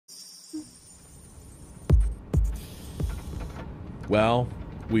Well,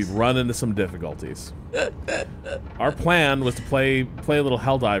 we've run into some difficulties. Our plan was to play a little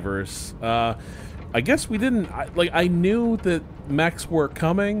Helldivers. I guess we didn't. I knew that mechs were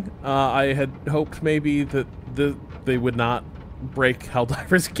coming. I had hoped maybe that they would not break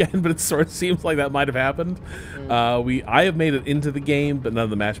Helldivers again, but it sort of seems like that might have happened. I have made it into the game, but none of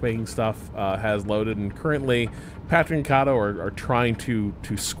the matchmaking stuff has loaded, and currently Patrick and Kato are trying to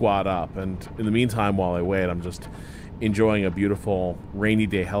squad up, and in the meantime, while I wait, I'm just enjoying a beautiful rainy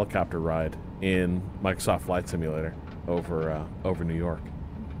day helicopter ride in Microsoft Flight Simulator over New York.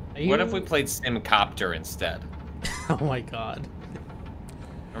 What if we played Simcopter instead? Oh my god.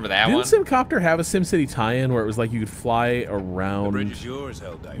 Remember that one? Didn't Simcopter have a SimCity tie-in where it was like you could fly around your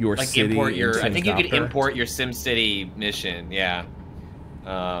city? I think you could import your SimCity mission. Yeah.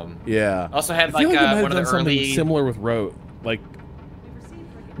 Yeah. Also had like one of the something early similar with Rote. Like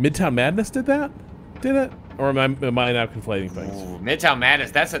Midtown Madness did that? Did it? Or am I now conflating things? Ooh, Midtown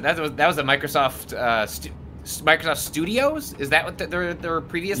Madness. That was a Microsoft Microsoft Studios. Is that what their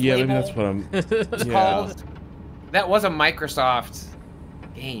previous label? Yeah, that's what I'm. called? That was a Microsoft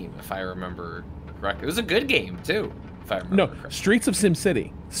game, if I remember correctly. It was a good game too, if I remember. Correctly. Streets of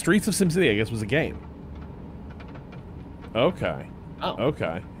SimCity. Streets of SimCity, I guess, was a game. Okay. Oh.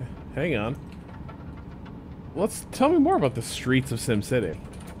 Okay. Hang on. Tell me more about the Streets of SimCity.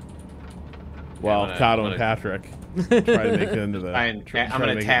 Well, Kato and Patrick try to make it into the. I'm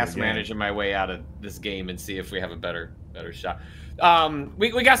gonna task manage my way out of this game and see if we have a better shot.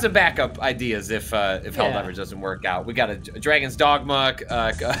 We got some backup ideas if Helldivers doesn't work out. We got a Dragon's Dogma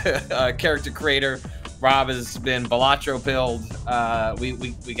character creator. Rob has been Balatro pilled.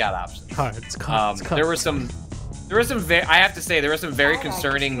 We got options. There were some I have to say there were some very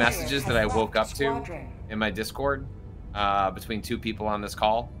concerning messages that I woke up to in my Discord between two people on this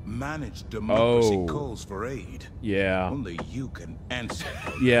call. Managed democracy calls for aid. Yeah. Only you can answer.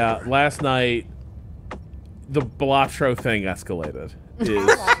 Yeah, last night the Balatro thing escalated. Is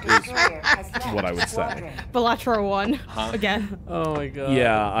what I would say. Balatro won again. Oh my god.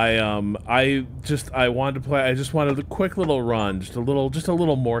 Yeah, I wanted to play. I just wanted a quick little run, just a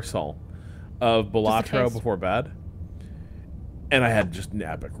little morsel of Balatro before bed, and I had just an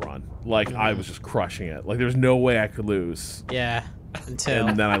epic run. Like I was just crushing it. Like there's no way I could lose. Yeah. Until.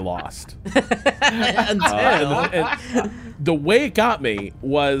 And then I lost. Until. The way it got me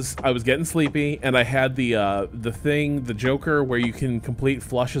was I was getting sleepy, and I had the Joker where you can complete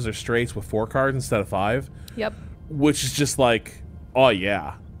flushes or straights with 4 cards instead of 5. Yep. Which is just like, oh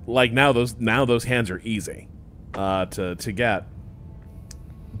yeah, like now those hands are easy to get.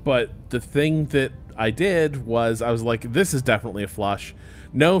 But the thing that I did was I was like, this is definitely a flush.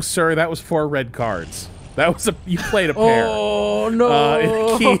 No, sir, that was 4 red cards. That was you played a pair. Oh no!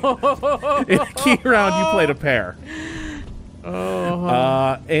 In a key round, you played a pair.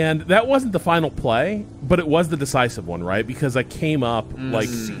 And that wasn't the final play, but it was the decisive one, right? Because I came up like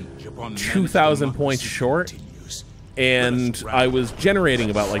 2,000 points short, and I was generating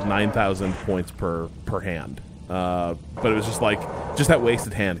about like 9,000 points per hand. But it was just that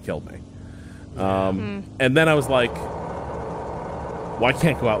wasted hand killed me. And then I was like, well, I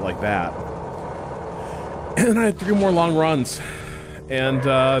can't go out like that. And then I had 3 more long runs. And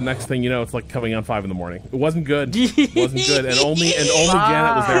next thing you know, it's like coming on 5 in the morning. It wasn't good. It wasn't good. And only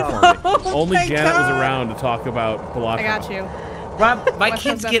Janet was there for me. Only Janet was around to talk about Balatro. I got you. Rob, my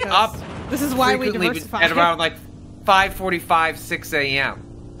kids get up. This is why we diversify. At around like 5:45, 6 a.m.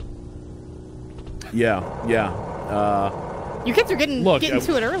 Yeah. Your kids are getting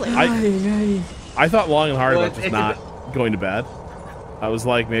to it early. I thought long and hard about just not going to bed. I was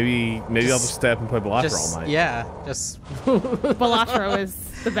like, maybe I'll just stay up and play Balatro all night. Yeah, just... Balatro is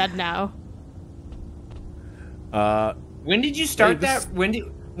the bed now. When did you start that?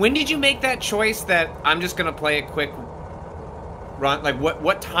 When did you make that choice that I'm just gonna play a quick run? Like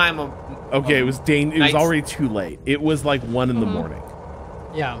what time of? Okay, it was already too late. It was like 1 in the morning.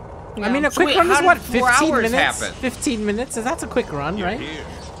 Yeah. I mean, a quick run is what, 15 minutes? Happen? 15 minutes? That's a quick run, right?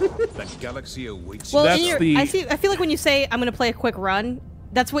 The galaxy awaits. Well, I feel like when you say I'm gonna play a quick run,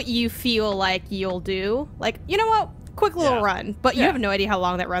 that's what you feel like you'll do. Like, you know what? Quick little run, but you have no idea how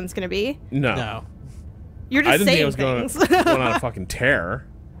long that run's gonna be. No. You're just saying things. Going on a fucking tear.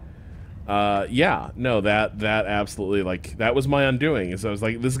 No, that absolutely, like, that was my undoing. So I was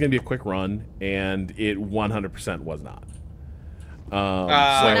like, this is gonna be a quick run, and it 100% was not.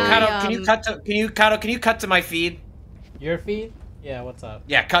 Kato, can you cut to my feed? Your feed? Yeah, what's up?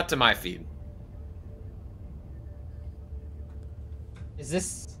 Yeah, cut to my feed. Is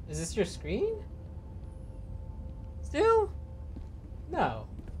this your screen? Still? No.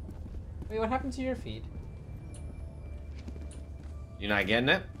 Wait, what happened to your feed? You're not getting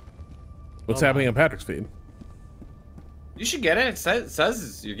it? What's happening on Patrick's feed? You should get it. It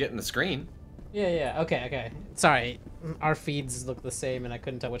says you're getting the screen. Yeah. Okay. Sorry, our feeds look the same, and I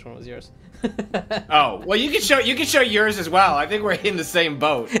couldn't tell which one was yours. Oh, well, you can show yours as well. I think we're in the same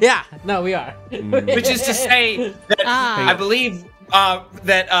boat. Yeah. No, we are. Which is to say that I believe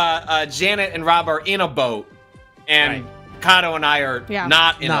that Janet and Rob are in a boat, and Kato and I are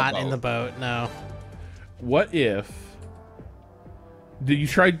not in the boat. No. What if? Did you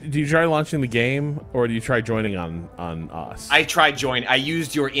try launching the game, or did you try joining on us? I tried joining. I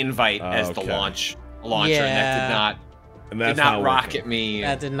used your invite as the launcher, and that did not rocket me.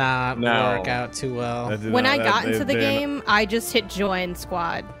 That did not work out too well. When I got into the game, I just hit join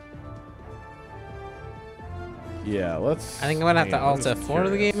squad. Yeah, let's. I think I'm gonna have to alt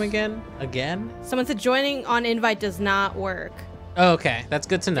F4 the game again. Someone said joining on invite does not work. Oh, okay, that's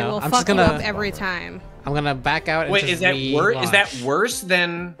good to know. It will I'm fuck just gonna you up every time. I'm gonna back out. And Wait, is that worse? Is that worse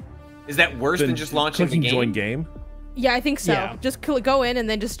than? Is that worse than just launching the game? Join game? Yeah, I think so. Yeah. Just go in and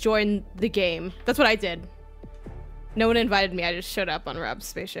then just join the game. That's what I did. No one invited me. I just showed up on Rob's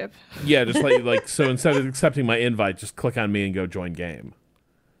spaceship. Yeah, just like so. Instead of accepting my invite, just click on me and go join game.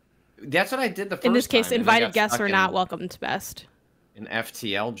 That's what I did the first time. In this case, invited guests are not welcome to best. An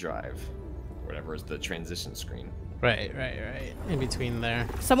FTL drive, whatever is the transition screen. Right. In between there.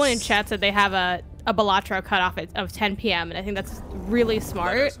 Someone in chat said they have a Balatro cutoff of 10 p.m. and I think that's really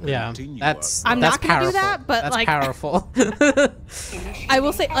smart. Yeah, I'm not gonna powerful. do that, but that's like powerful. I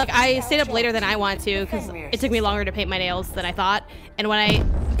will say, like, I stayed up later than I wanted to because it took me longer to paint my nails than I thought. And when I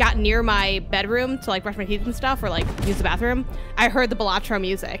got near my bedroom to like brush my teeth and stuff or like use the bathroom, I heard the Balatro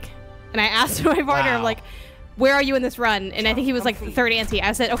music, and I asked my partner, I'm like, where are you in this run? And I think he was like the third ante.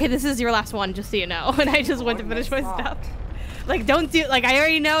 I said, okay, this is your last one, just so you know. And I just went to finish my stuff. Like, don't do, like, I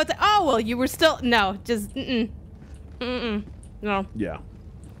already know it's, oh, well, you were still, no, just, no. Yeah.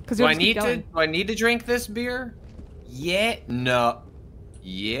 Do I need to drink this beer? Yeah, no.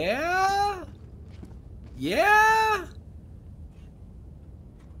 Yeah?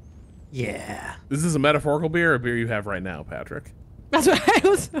 This is a metaphorical beer or a beer you have right now, Patrick? That's what I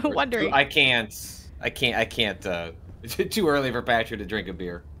was wondering. I can't. It's too early for Patrick to drink a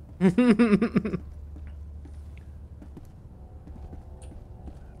beer.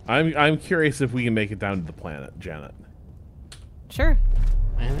 I'm curious if we can make it down to the planet, Janet. Sure.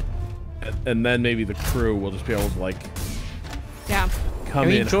 And then maybe the crew will just be able to like come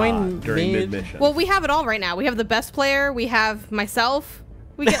in hot during mid-mission. Well, we have it all right now. We have the best player. We have myself.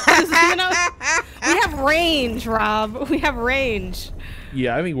 We get, you know, we have range, Rob. We have range.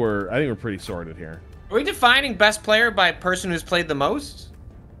 Yeah, I think we're pretty sorted here. Are we defining best player by person who's played the most?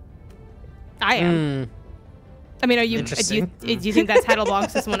 I am. I mean, are you? Do you think that title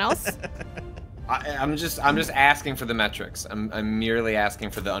belongs to someone else? I'm just asking for the metrics. I'm merely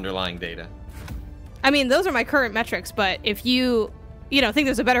asking for the underlying data. I mean, those are my current metrics. But if you think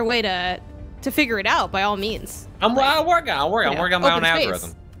there's a better way to figure it out, by all means. I'll work on my own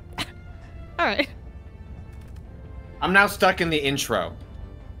algorithm. All right. I'm now stuck in the intro.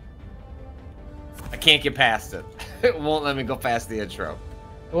 I can't get past it. It won't let me go past the intro.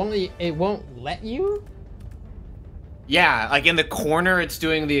 It won't let you? Yeah, like in the corner, it's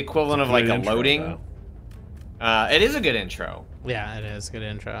doing the equivalent of like a loading. It is a good intro. Yeah, it is good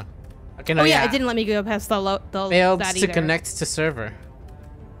intro. Okay, no, it didn't let me go past the failed that to connect to server.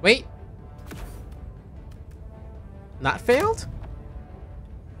 Wait. Not failed?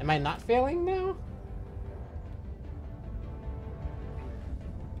 Am I not failing now?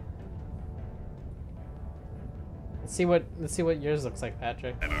 Let's see what yours looks like,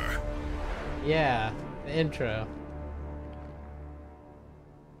 Patrick. Yeah, the intro.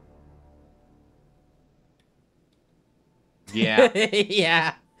 Yeah.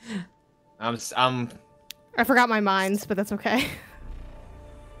 Yeah. I forgot my mines, but that's okay.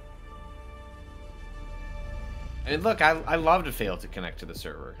 I mean, look, I love to fail to connect to the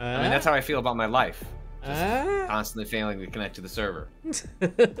server. I mean, that's how I feel about my life. Just constantly failing to connect to the server.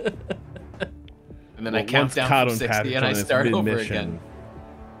 And then I count down from 60 and I start over again.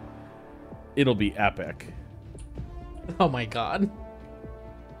 It'll be epic. Oh my god.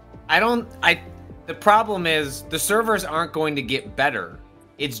 The problem is the servers aren't going to get better.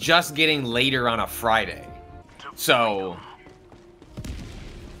 It's just getting later on a Friday. So.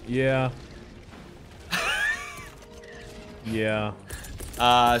 Yeah. Yeah.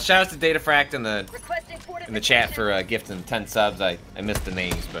 Shout out to Datafract in the chat for gifting 10 subs. I missed the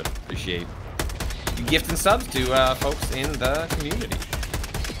names, but appreciate you gifting subs to folks in the community.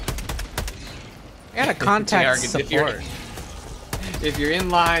 I got a contact support. If you're in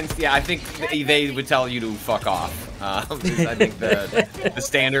lines, yeah, I think they would tell you to fuck off. Is I think the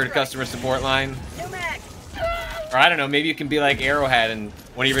standard customer support line. Or I don't know, maybe you can be like Arrowhead and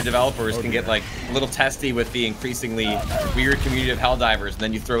one of your developers can get like a little testy with the increasingly weird community of Helldivers, and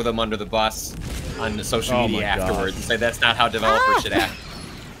then you throw them under the bus on the social media afterwards and say that's not how developers should act.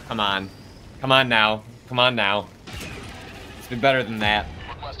 Come on. Come on now. Come on now. It's been better than that.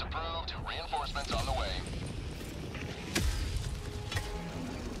 Request approved. Reinforcements on the way.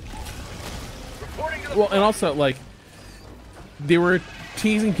 Well, and also, like, they were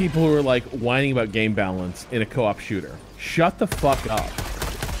teasing people who were, like, whining about game balance in a co-op shooter. Shut the fuck up.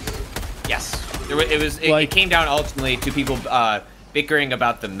 Yes. It came down ultimately to people bickering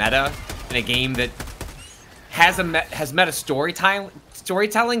about the meta in a game that has meta storytelling,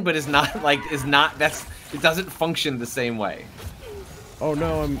 but it doesn't function the same way. Oh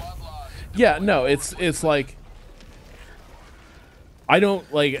no, it's like I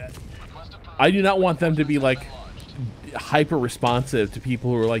do not want them to be like hyper responsive to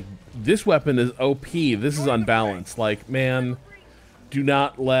people who are like, this weapon is OP, this is unbalanced. Like, man, do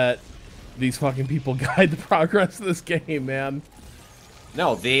not let these fucking people guide the progress of this game, man.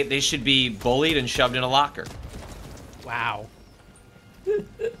 No, they should be bullied and shoved in a locker. Wow.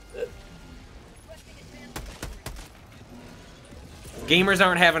 Gamers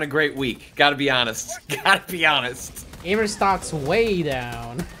aren't having a great week. Gotta be honest. Gotta be honest. Gamer stock's way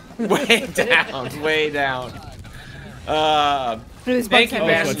down. Way down. Way down. Thank you, So Bash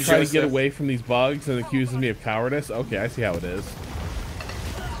I and try to Joseph. get away from these bugs and accuses me of cowardice. Okay, I see how it is.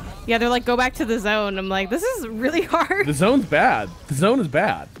 Yeah, they're like, go back to the zone. I'm like, this is really hard. The zone's bad. The zone is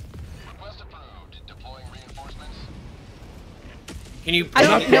bad. Request approved. Deploying reinforcements. Can you? I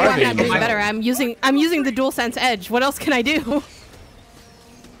don't know what I'm doing Garbage. better. I'm using the DualSense Edge. What else can I do?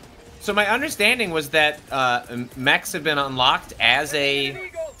 So my understanding was that mechs have been unlocked as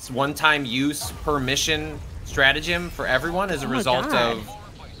a one-time use per mission stratagem for everyone as a my result God. of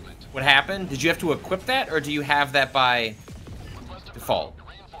what happened. Did you have to equip that, or do you have that by default?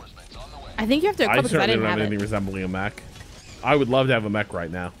 I think you have to I equip because I certainly didn't don't have have anything it. resembling a mech. I would love to have a mech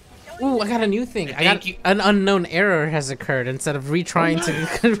right now. Ooh, I got a new thing. I Thank got you. an unknown error has occurred instead of retrying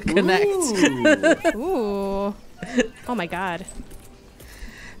to connect. Ooh. Oh my God.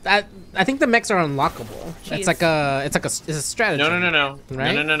 I think the mechs are unlockable. Jeez. It's a strategy. No.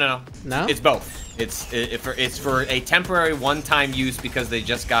 Right? No. No? It's both. It's for a temporary one-time use because they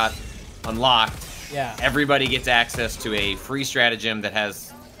just got unlocked. Yeah. Everybody gets access to a free stratagem that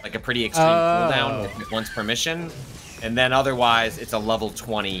has like a pretty extreme cooldown once per mission, and then otherwise it's a level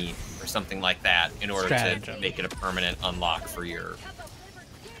 20 or something like that in order to Stratagem. make it a permanent unlock for your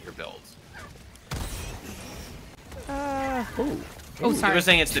builds. Oh, You sorry. were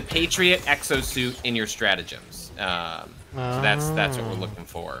saying it's the Patriot exosuit in your stratagems. So that's what we're looking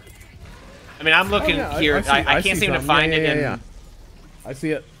for. I mean, I'm looking here. I can't seem to find it in. Yeah. I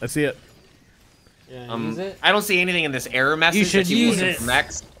see it. I see it. Yeah, use it. I don't see anything in this error message. You should that use looking it. for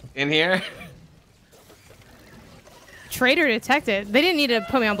mechs in here. Traitor detected. They didn't need to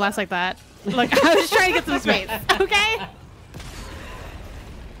put me on blast like that. Like, I was trying to get some space. Okay?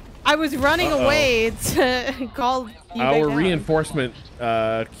 I was running away to call you back Our down. reinforcement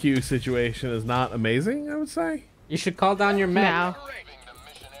queue situation is not amazing, I would say. You should call down your mech. No.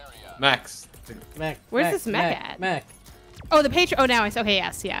 Mechs. Mech. Where's this mech at? Mech. Oh, the page. Oh, now I see. Okay,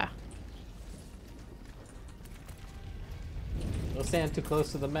 yes, yeah. Don't stand too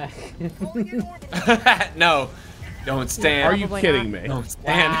close to the mech. No, don't stand. Are you Probably kidding not. me? Don't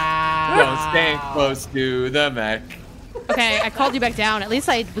stand. Don't stand close to the mech. Okay, I called you back down. At least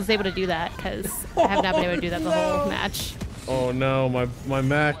I was able to do that because I have not been able to do that the whole match. Oh no, my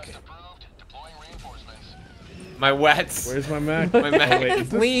mech. My wets. Where's my mech? My mech. Oh, wait, is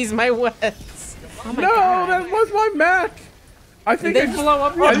this... Please, my wets. Oh my No, God. that was my mech. I think Did I they just, blow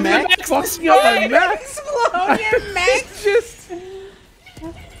up I your think mech? I fucking up my mech. Explode your mech. Just.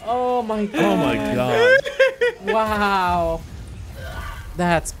 Oh my god. Oh my god. Wow.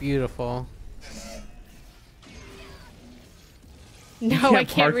 That's beautiful. No, You I can't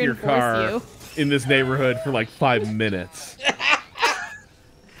park your reinforce car you. in this neighborhood for like 5 minutes.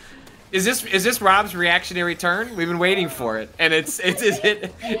 Is this Rob's reactionary turn? We've been waiting for it, and is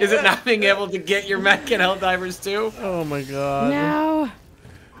it not being able to get your mech in Helldivers 2? Oh my god. No.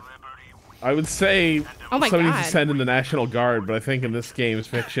 I would say Oh my somebody God. to send in the National Guard, but I think in this game's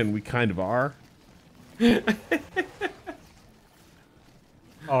fiction we kind of are.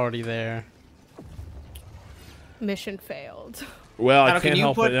 Already there. Mission failed. Well, Now, I can can't you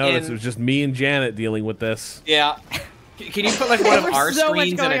help but put notice in- it was just me and Janet dealing with this. Yeah. Can you put like one of There's our so much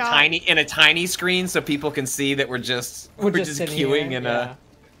screens in a going on. tiny screen so people can see that we're just We're just sitting queuing here, in yeah. a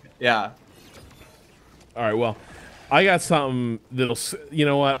yeah. All right, well, I got something that'll. You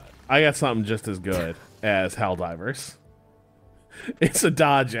know what? I got something just as good as Helldivers. It's a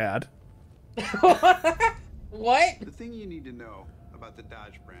Dodge ad. What? The thing you need to know about the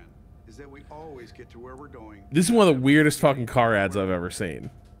Dodge brand is that we always get to where we're going. This is one of the weirdest fucking car ads I've ever seen.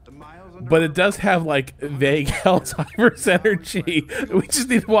 The miles under But it does have like vague Helldivers energy. We just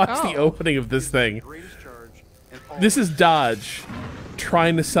need to watch the opening of this thing. greatest charge and all This is Dodge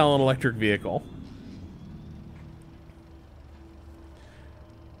trying to sell an electric vehicle.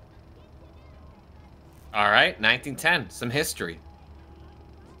 All right, 1910, some history.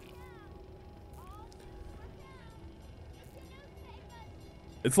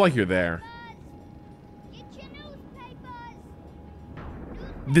 It's like you're there.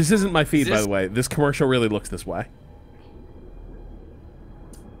 This isn't my feed, by the way. This commercial really looks this way.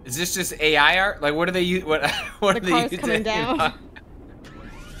 Is this just AI art? Like, what do they use? What The are they car's using? coming down.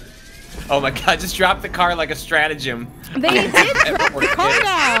 Oh my god, just drop the car like a stratagem. They did drop the car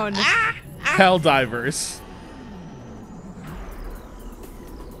down. Helldivers.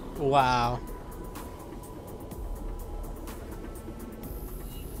 Wow.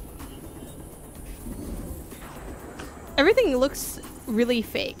 Everything looks really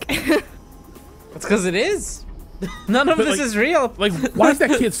fake. That's because it is. None of But, this like- is real. Like, why is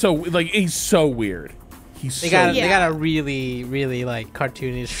that kid so like? He's so weird. He's They so. got Yeah. they got a really really like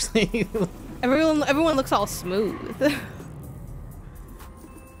cartoonish. Everyone looks all smooth.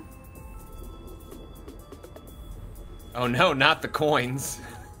 Oh no, not the coins.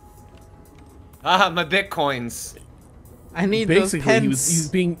 Ah, my bitcoins. I need Basically, those pens. he was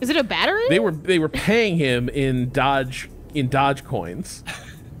being. Is it a battery? They were paying him in Dodge coins.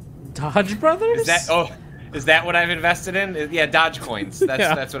 Dodge Brothers. Is that what I've invested in? Yeah, Dodge coins. That's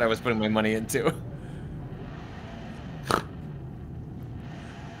Yeah. that's what I was putting my money into.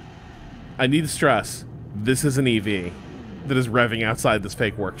 I need to stress, this is an EV that is revving outside this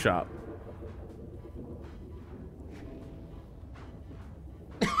fake workshop.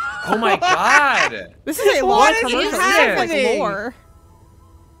 Oh my god. This is a long What is commercial. This is like happening? lore.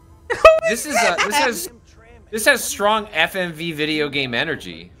 This has strong FMV video game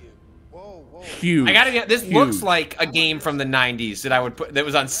energy. Whoa, whoa. Huge. I gotta be. This huge. looks like a game from the '90s that I would put. That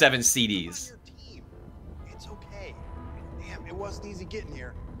was on 7 CDs. Your team. It's okay. Damn, it wasn't easy getting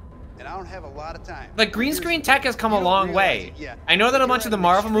here, and I don't have a lot of time. Like green screen tech has come a You don't long realize way. it yet. I know that a You're bunch of at the an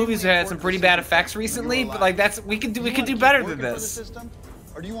Marvel movies extremely have had some important pretty bad decision effects in your recently, but life. like that's we could do you wanna better keep than working for the this. system,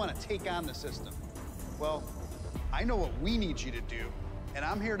 or do you want to take on the system? Well, I know what we need you to do, and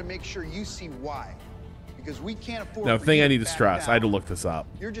I'm here to make sure you see why. Because we can't afford. Now, for thing you I need to back stress, I had to down. look this up.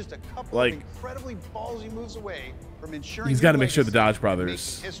 You're just a couple Like, of incredibly ballsy moves away from ensuring. He's got to make sure the Dodge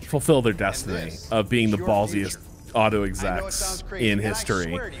brothers fulfill their destiny of being the ballsiest auto execs in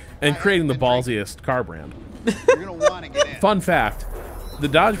history and creating the ballsiest car brand. You're gonna want to get in. Fun fact: the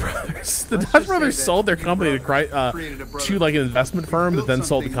Dodge Brothers sold their company to like an investment firm that then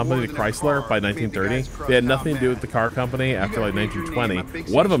sold the company to Chrysler by 1930. They had nothing to do with the car company after like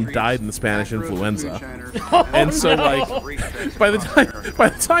 1920. One of them died in the Spanish influenza, and so like by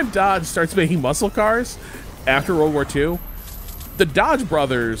the time Dodge starts making muscle cars after World War II, the Dodge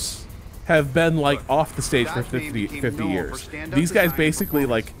Brothers have been like off the stage for 50 years. These guys basically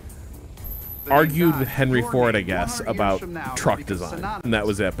like argued with Henry Ford, I guess, about truck design, and that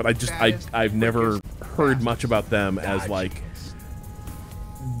was it. But I've never heard much about them as like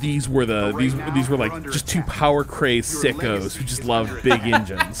these were like just two power crazed sickos who just loved big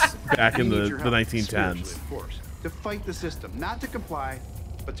engines back in the 1910s. To fight the system, not to comply,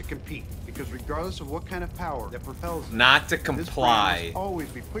 but to compete. Because regardless of what kind of power that propels it, Not to this brand comply, must always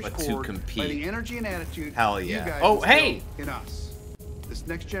be pushed but to forward compete. by the energy and attitude Hell you yeah. guys Oh, instill hey! in us. This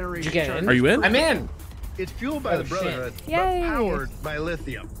next generation. Did you get in? charge- Are you in? I'm in. It's fueled by the Brotherhood, but Yay. powered by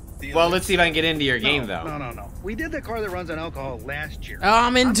lithium. The Well, let's see if I can get into your game though. No. We did the car that runs on alcohol last year. Oh,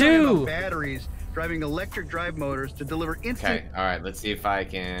 I'm in I'm talking about too. batteries driving electric drive motors to deliver instant. Okay, all right. Let's see if I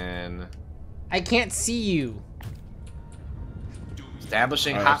can I can't see you.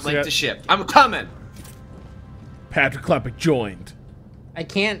 establishing All right, hot so link yeah. to ship. I'm coming. Patrick Klepek joined. I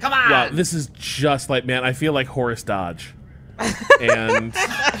can't. Come on. Wow, this is just like, man, I feel like Horace Dodge. And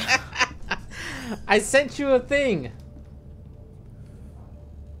I sent you a thing.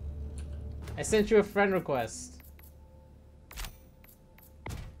 I sent you a friend request.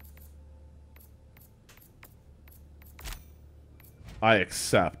 I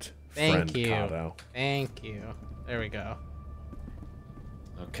accept. Thank friend you. Cotto. Thank you. There we go.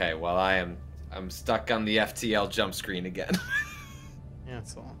 Okay, well I'm stuck on the FTL jump screen again. Yeah,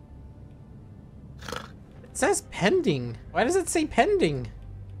 that's all. It says pending. Why does it say pending?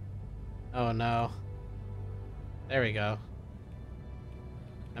 Oh no. There we go.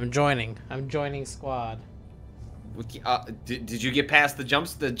 I'm joining. I'm joining squad. Did you get past the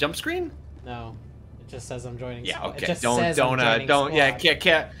jump screen? No, it just says I'm joining. Yeah, squad. okay. It just Don't says I'm joining yeah,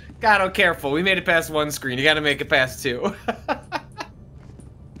 squad. God, careful. We made it past one screen. You got to make it past two.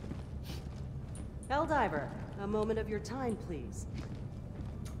 Helldiver, a moment of your time, please.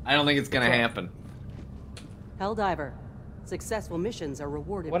 I don't think it's gonna happen. Helldiver, successful missions are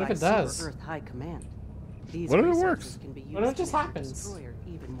rewarded What if by it does? Silver Earth High Command. These What if it resources works? can be used What if it to just make the happens? destroyer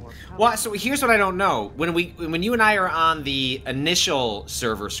even more Well, powerful. so here's what I don't know. When you and I are on the initial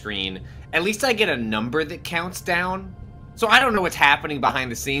server screen, at least I get a number that counts down. So I don't know what's happening behind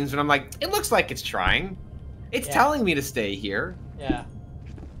the scenes, but I'm like, it looks like it's trying. It's Yeah. telling me to stay here. Yeah.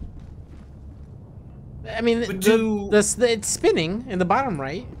 I mean, But it's spinning in the bottom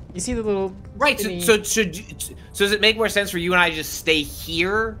right. You see the little Right. spinny- So does it make more sense for you and I to just stay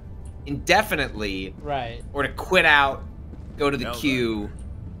here indefinitely, right. or to quit out, go to the Helldiver, queue?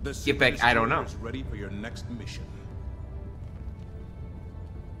 The Get back- I don't know. Super Destroyer is ready for your next mission.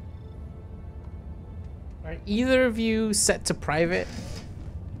 Are either of you set to private?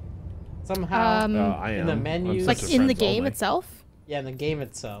 Somehow. I am. In the I'm menus. set Like to in the friends game only. itself? Yeah, in the game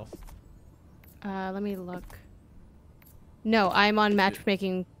itself. Let me look. No, I'm on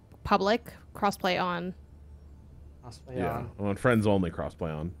matchmaking public, crossplay on. Crossplay Yeah, on. I'm on friends only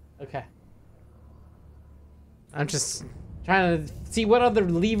crossplay on. Okay. I'm just trying to see what other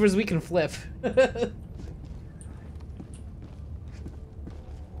levers we can flip.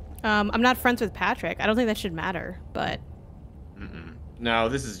 I'm not friends with Patrick. I don't think that should matter, but No,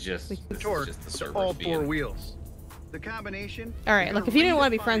 this is just the Torque server. all four wheels. The combination. all right. Look, if you didn't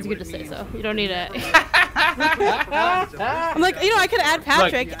want to be friends, you could just say so. You don't need to. I'm like, I could add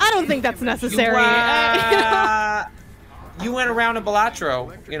Patrick. I don't think that's necessary. You went around in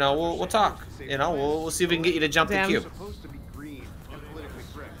Balatro. We'll talk. We'll see if we can get you to jump Damn. the queue. Supposed to be green and politically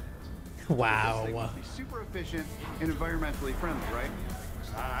correct. Wow. They must be super efficient and environmentally friendly, right?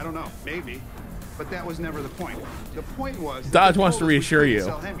 I don't know, maybe. But that was never the point. The point was Dodge wants to reassure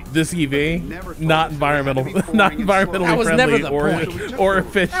you, this EV, not environmental, not environmentally That was friendly never the point. or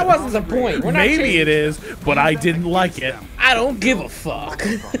efficient. That wasn't the point. We're not Maybe changing- it is, but I didn't like it. I don't give a fuck.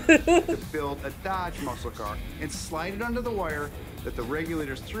 to build a Dodge muscle car and slide it under the wire that the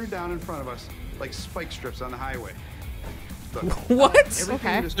regulators threw down in front of us like spike strips on the highway. Look, What? everything Okay.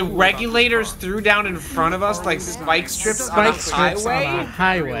 that is The cool about regulators this car threw down in front of us like spike strips on a Spike strips on a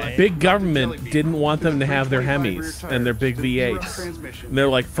highway. highway. Big government didn't want them to have their Hemis and their big V8s. And they're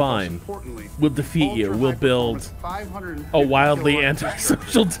like, fine, we'll defeat you. We'll build a wildly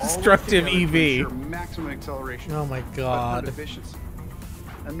antisocial, destructive EV. Maximum acceleration. Oh my but not god. efficiency.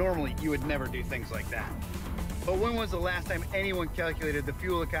 And normally, you would never do things like that. But when was the last time anyone calculated the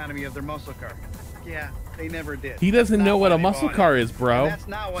fuel economy of their muscle car? Yeah, they never did. He doesn't Not know what why a they muscle bought car it. is, bro. And that's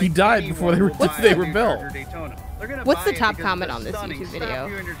not why He died before they were anyone will buy they a were new built. Charger Daytona. They're gonna What's the buy it top because comment it's on this stunning, YouTube stop video?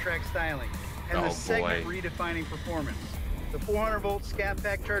 you in your track styling, and Oh, the segment boy. redefining performance. The 400-volt Scat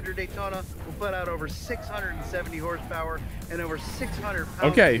Pack Charger Daytona will put out over 670 horsepower and over 600 pounds.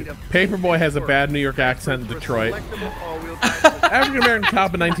 Okay, Paperboy has a bad New York accent in Detroit. African American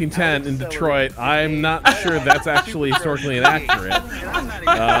cop in 1910 in Detroit. I'm not sure that's actually historically inaccurate.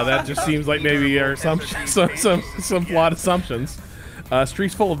 That just seems like maybe our some flawed assumptions.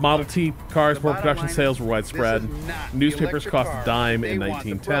 Streets full of Model T cars where production sales were widespread. Newspapers cost a dime in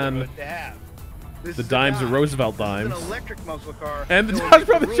 1910. The dimes are Roosevelt dimes. And the Dodge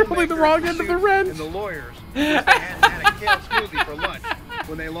Brothers are holding the wrong end of the wrench. And the lawyers had a kale smoothie for lunch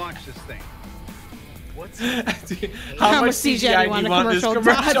when they launched this thing. How much CGI do you want a this commercial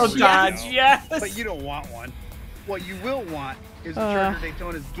commercial Dodge? Dodge? Yes. But you don't want one. What you will want is the Charger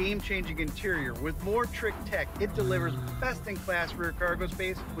Daytona's game-changing interior. With more trick tech, it delivers best-in-class rear cargo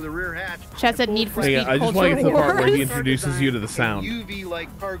space with a rear hatch. Chat said Need for Hang Speed on, I just want to get to the Culture part where he Wars. introduces you to the And sound.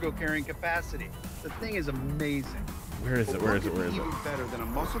 UV-like cargo carrying capacity. The thing is amazing. Where is it? Where is it? Where is it? Even better than a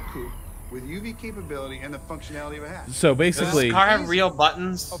muscle coupe with UV capability and the functionality of a hatch. So Does basically, this car have real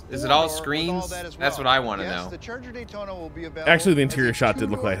buttons? Is it all screens? That's what I want to Yes, know. the Charger Daytona will be available actually the as interior a shot did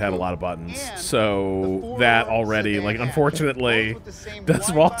look like it had a lot of two-door buttons. and So the that four-door already, sedan like, hatch, unfortunately, both with the same does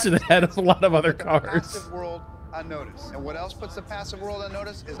wide vault to the body head of a lot of other with the cars. passive world on notice. And what else puts the passive world on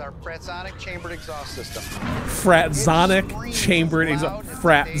notice is our Fratzonic chambered exhaust system. Fratzonic chambered exhaust.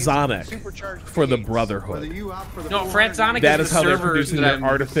 Fratzonic for the Whether Brotherhood. you opt for the No, 400 Fratzonic That is is the how they're servers producing that their I'm-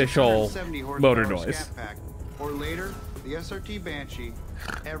 artificial 670 horsepower motor noise. Scat Pack, or later, the SRT Banshee.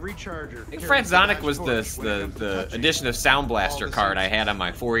 Every Charger. I think carries the Fratzonic Dodge was torch when it the comes to the touching edition of Sound Blaster all the card I senses. had on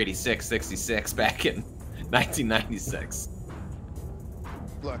my 486 66 back in 1996.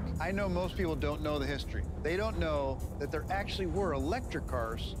 Look, I know most people don't know the history. They don't know that there actually were electric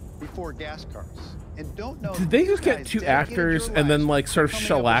cars before gas cars. And don't know. Did they just get 2 actors and then like sort of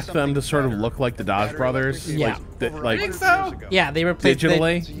shellac them to sort of look like the Dodge brothers? Yeah. Like I think so. Yeah, they replaced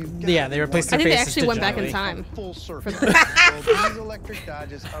digitally. Yeah, they replaced I their think they faces actually went back in digitally. time. Full circle. Well, these electric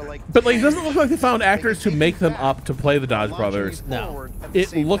Dodges are like. But like, it doesn't look like they found actors to make them up to play the Dodge launching brothers. you forward at the It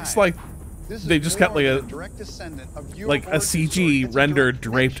same looks time. like This is they just got like more a of direct descendant of your like a origin story. CG It's a rendered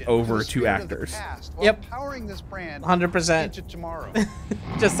direct draped connection to over the 2 spirit of the actors. past while Yep. powering this brand 100%. into tomorrow.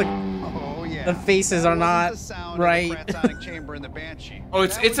 Just the Oh yeah. The faces are That not wasn't the sound right. Of the Pratonic chamber in the Banshee. Oh,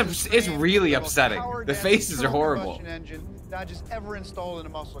 it's That was the it's brand really of the most upsetting. powered The and faces are internal horrible. combustion engine Dodge has ever installed in a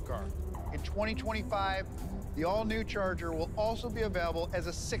muscle car. In 2025, the all-new Charger will also be available as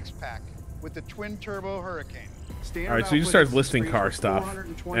a 6-pack with the twin-turbo Hurricane. All right, so you just started listing car stuff,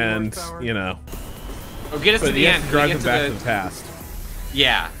 and you know, Oh, get us but to the you end. have to drive Get them to back to the past.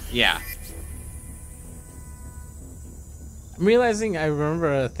 Yeah, yeah. I'm realizing I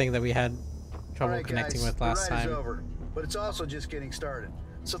remember a thing that we had trouble Alright, connecting guys, with last the ride is time. over, but it's also just getting started.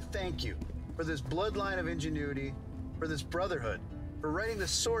 So thank you for this bloodline of ingenuity, for this brotherhood, for writing the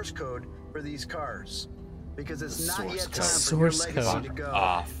source code for these cars. Because it's not yet time for your Source legacy code. to go.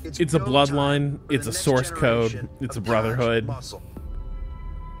 Off. It's a go time bloodline, for it's the a next source code, generation it's a of brotherhood. Dodge muscle.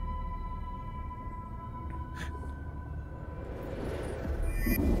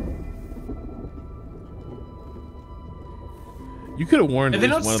 You could have warned at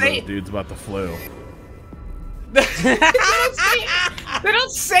And they least don't one of say those dudes about the flu. They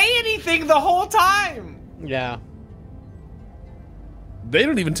don't say anything the whole time. Yeah. They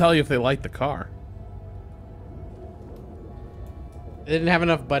don't even tell you if they like the car. They didn't have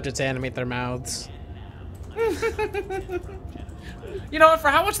enough budget to animate their mouths. You know, for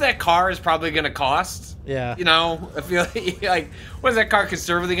how much that car is probably going to cost, Yeah. you know, I feel like what is that car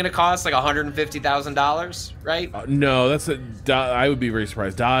conservatively going to cost? Like $150,000, right? No, that's I would be very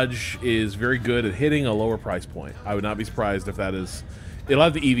surprised. Dodge is very good at hitting a lower price point. I would not be surprised if that is. It'll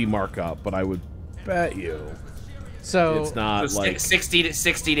have the EV markup, but I would bet you So it's not So like 60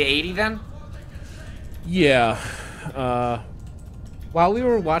 to 80 then? yeah. while we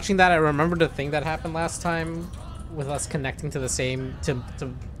were watching that, I remembered the thing that happened last time with us connecting to the same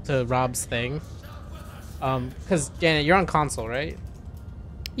to Rob's thing. Because Janet, you're on console, right?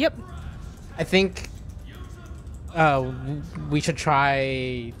 Yep. I think we should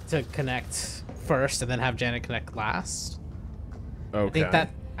try to connect first and then have Janet connect last. Okay.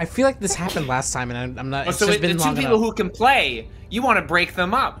 I feel like this happened last time, and I'm not. Oh, It's so just the been two long people enough. who can play, you want to break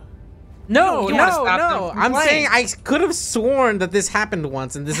them up. No, you wanna no, stop them no. from I'm playing. saying I could have sworn that this happened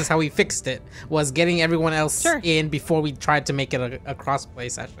once, and this is how we fixed it: was getting everyone else Sure. in before we tried to make it a cross-play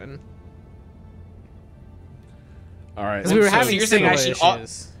session. All right. Because we were So having you're saying I similar should all-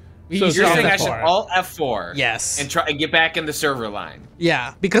 issues. So You're Alt saying I should F4. alt F4. Yes. And try and get back in the server line.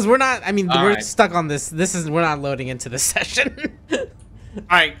 Yeah, because we're not. I mean, All we're right. stuck on this. We're not loading into this session. All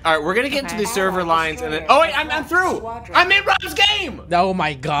right. We're gonna get into the server lines, and then. Oh wait, I'm through. I'm in Rob's game. Oh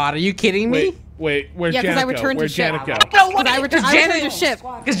my god, are you kidding me? Wait, where's Yeah, 'cause I Janet go? returned to Where's ship. Janet go? No, what? I returned to ship.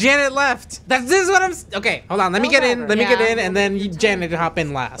 Because Janet left. This is what I'm. Okay, hold on. Let me get in. Let me get Yeah. in, and then Janet hop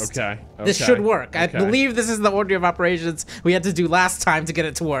in last. Okay. This okay, should work. I okay. believe this is the order of operations we had to do last time to get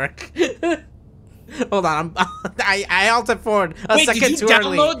it to work. Hold on. I altered forward a Wait, second did you too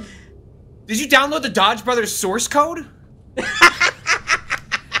early. download? Did you download the Dodge Brothers source code?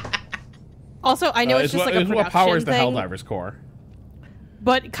 Also, I know it's just like a it's production what powers the thing, Helldivers core.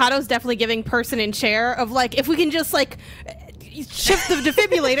 but Kato's definitely giving person in chair of like, if we can just like shift the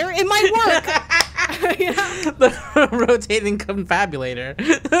defibrillator, it might work. You know? The rotating confabulator.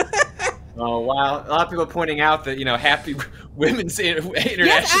 Oh wow! A lot of people pointing out that Happy Women's International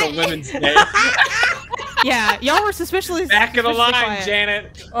Yes, Women's Day. Yeah, y'all were suspiciously Back in the suspiciously line, quiet.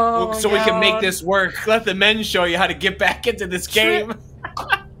 Janet. Oh, so we can make God. this work. Let the men show you how to get back into this game.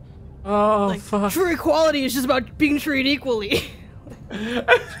 Oh fuck. True equality is just about being treated equally.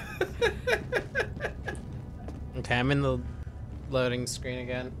 Okay, I'm in the loading screen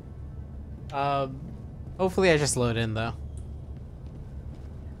again. Hopefully I just load in though.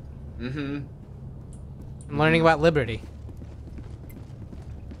 Mm-hmm. I'm learning about liberty.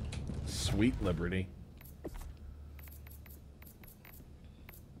 Sweet liberty.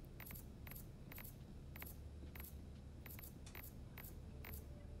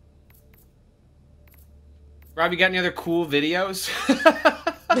 Rob, you got any other cool videos?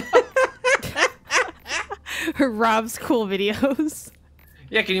 Rob's cool videos.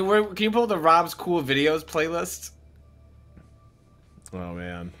 Yeah, can you pull the Rob's cool videos playlist? Oh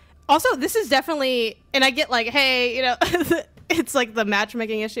man. Also, this is definitely, and I get like, hey, it's like the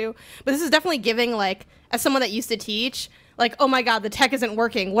matchmaking issue. But this is definitely giving, like, as someone that used to teach, like, oh my god, the tech isn't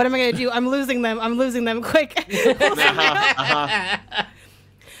working. What am I gonna do? I'm losing them quick.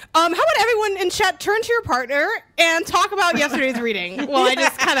 How about everyone in chat turn to your partner and talk about yesterday's reading while I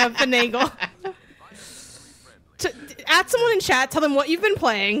just kind of finagle. Add someone in chat, tell them what you've been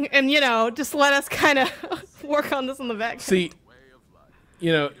playing, and, you know, just let us kind of work on this on the back. See,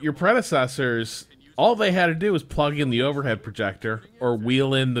 you know, your predecessors, all they had to do was plug in the overhead projector or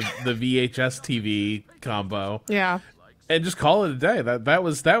wheel in the VHS TV combo. Yeah. And just call it a day. That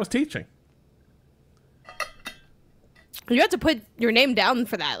was teaching. You have to put your name down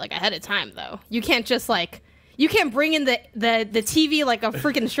for that, like, ahead of time, though. You can't just, like, you can't bring in the TV like a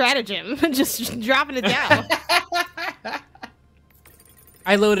freaking stratagem and just dropping it down.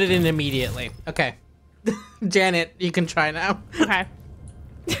 I loaded in immediately. Okay. Janet, you can try now. Okay.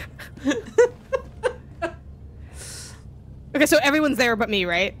 Okay, so everyone's there but me,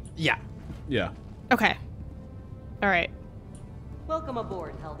 right? Yeah. Yeah. Okay. All right. Welcome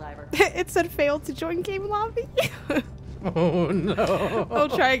aboard, Helldiver. It said failed to join game lobby. Oh no. I'll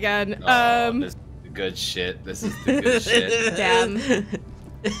try again. This is the good shit. This is the good shit. Damn.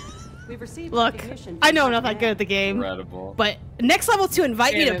 We've received Look, recognition I know I'm from not that good at the game, Incredible. but next level to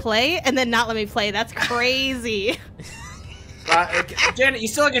invite me Damn to it. play and then not let me play, that's crazy. Janet, you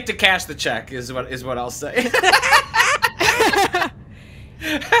still get to cash the check, is what I'll say.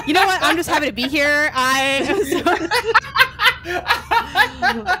 You know what? I'm just happy to be here.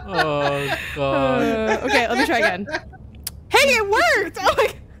 Oh god. Okay, let me try again. Hey, it worked! Oh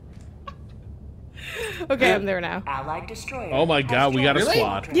my... Okay, I'm there now. Allied destroyer. Oh my god, we got a Really?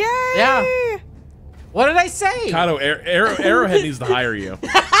 squad. Yay! Yeah. What did I say? Kato, Arrowhead needs to hire you.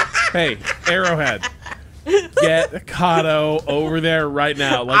 Hey, Arrowhead. Get Kato over there right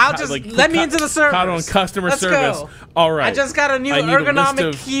now. Like, I'll just let me into the service. Kato on customer Let's service. go. All right. I just got a new I need a list ergonomic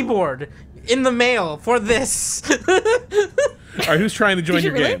of- keyboard in the mail for this. All right, who's trying to join Did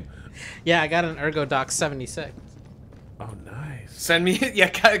you your really? game? Yeah, I got an ErgoDock 76. Oh, nice. Send me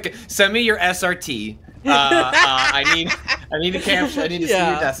your SRT. I need a capture. I need to see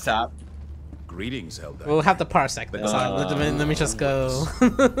Yeah. your desktop. Greetings, Helldivers. We'll have to parsec this. Let me just go.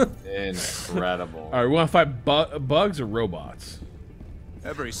 Incredible. All right, we want to fight bugs or robots?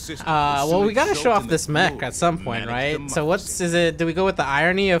 Every system Well, we gotta results show off in this the mech glory at some of point, managed right? So what's is it? Do we go with the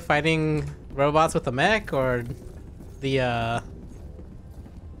irony of fighting robots with a mech, or the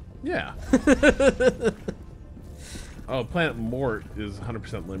Yeah. Oh, Planet Mort is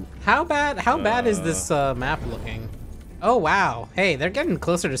 100% limit. How bad is this map looking? Oh wow! Hey, they're getting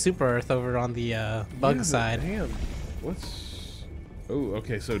closer to Super Earth over on the bug side. Damn. What's... Oh,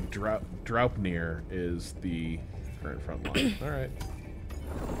 okay, so Draupnir is the current front line. All right.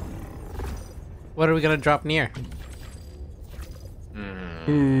 What are we gonna drop near? Booted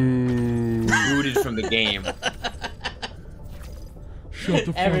from the game. Shut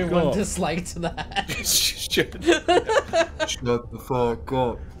the fuck Everyone up. disliked that. Shut Shut the fuck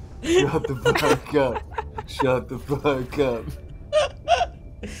up. Shut the fuck up. Shut the fuck up.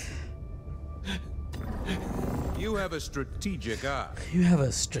 You have a strategic eye. You have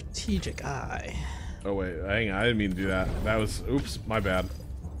a strategic eye. Oh, wait, hang on. I didn't mean to do that. That was... Oops, my bad.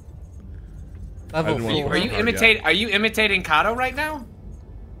 Level didn't wanna 4. Are you imitating Kato right now?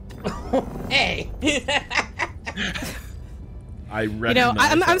 Hey. I You know,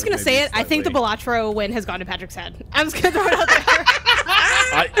 I'm just gonna say it. I think the Balatro win has gone to Patrick's head. I'm just gonna throw it out there.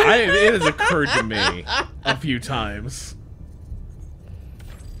 it has occurred to me a few times.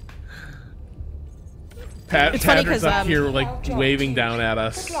 It's funny Patrick's 'cause, up here, like, waving down at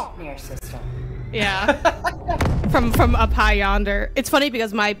us. Yeah. From up high yonder. It's funny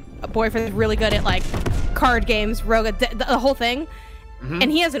because my boyfriend's really good at, like, card games, Roga, the whole thing. And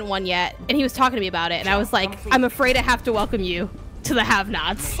he hasn't won yet. And he was talking to me about it. And I was like, I'm afraid I have to welcome you to the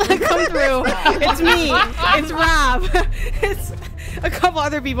have-nots. Come through. It's me. It's Rob. It's a couple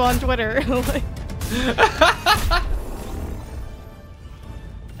other people on Twitter. Like,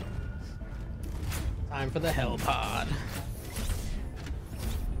 Time for the Hell Pod.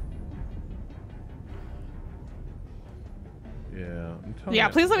 Yeah. I'm telling yeah,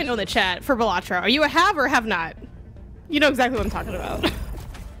 you. please let me know in the chat for Balatro. Are you a have or have not? You know exactly what I'm talking about.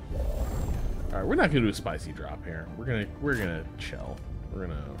 All right, we're not gonna do a spicy drop here. We're gonna chill. We're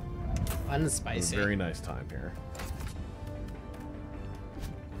gonna have a Unspicy. very nice time here.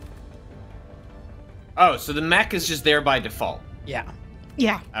 Oh, so the mech is just there by default. Yeah.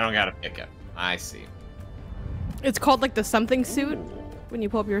 Yeah. I don't gotta pick it. I see. It's called like the something suit when you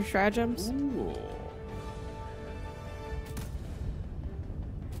pull up your stratagems. Ooh.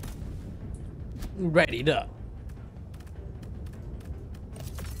 Readied up.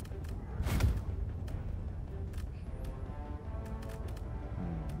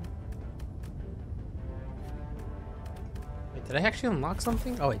 Did I actually unlock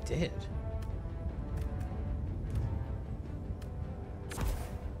something? Oh, I did.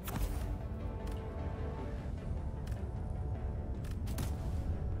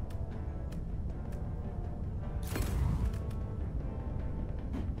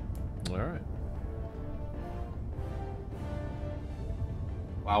 All right.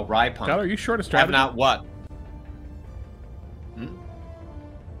 Wow, Rypunk. Tyler, are you short of Have strategy? not what?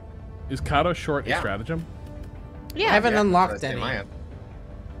 Is Kato short Yeah. in stratagem? Yeah. I haven't Yeah, unlocked that's in any. my hand.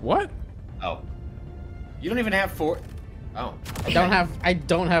 What? Oh. You don't even have 4. Oh. I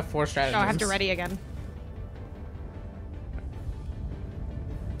don't have 4 strategies. Oh, I have to ready again.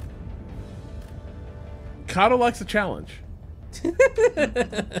 Kato likes a challenge.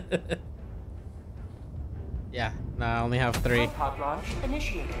 Yeah, no, I only have 3. Pod launch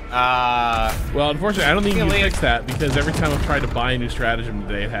initiated. Well, unfortunately, I don't think you can Really? fix that because every time I've tried to buy a new stratagem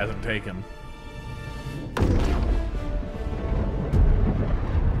today, it hasn't taken.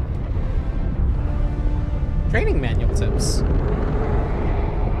 Training manual tips.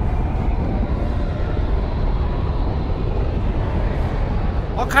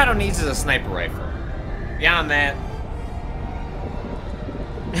 All Kato needs is a sniper rifle. Beyond that,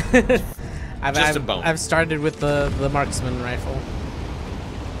 Just a bone. I've started with the marksman rifle.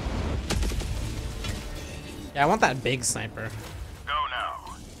 Yeah, I want that big sniper. Go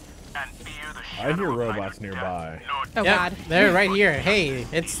now. And fear the I hear robots nearby. Oh Yep, god. they're right here. Hey,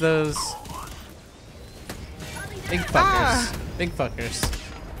 it's those big fuckers. Ah. Big fuckers.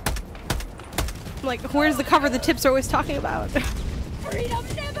 I'm like, where's the cover the tips are always talking about? Freedom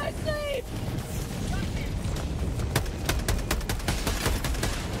never sleeps.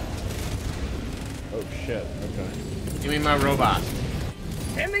 Oh shit. Okay. give me my robot.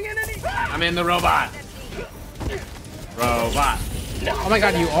 I'm in the robot. Robot. Oh my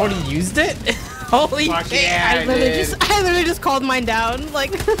god, you already used it? Holy Fuck shit! yeah, I literally just called mine down.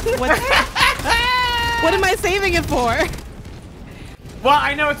 Like, what? What am I saving it for? Well,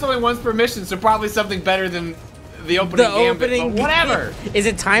 I know it's only once per mission, so probably something better than the opening gambit, but whatever. Is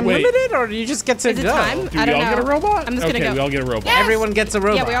it time Wait. limited or do you just get to Is it go? time? Do I we don't all know. get a robot? I'm just okay, gonna go. we all get a robot. Yes! Everyone gets a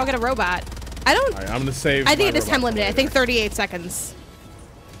robot. Yeah, we all get a robot. I don't. All right, I'm gonna save. I think my it is robot time for limited. I later. think 38 seconds.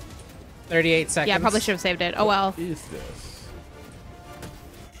 38 seconds. Yeah, I probably should have saved it. Oh well. What is this?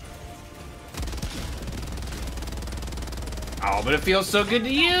 Oh, but it feels so good to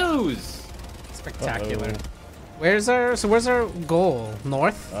use. Spectacular. Uh-oh. Where's our goal?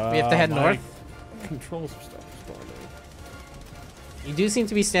 North? We have to head My north? Controls are stuff responding. You do seem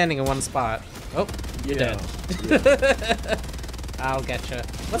to be standing in one spot. Oh, you're Yeah. dead. I'll get you.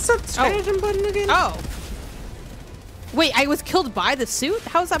 What's that stratagem button again? Oh. Wait, I was killed by the suit?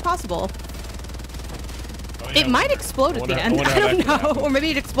 How is that possible? It might explode at wonder- the I end. wonder I how don't that could know. happen. Or maybe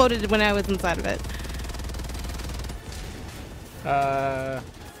it exploded when I was inside of it.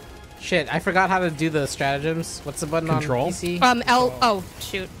 Shit, I forgot how to do the stratagems. What's the button Control? on PC? L. Oh,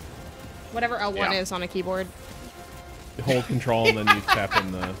 shoot. Whatever L1 Yeah. is on a keyboard. You hold control and then you tap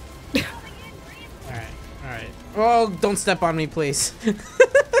in the. Alright. Oh, don't step on me, please.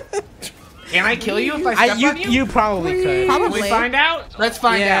 Can I kill you if I step on you? You probably could. Can Probably. we find out? Let's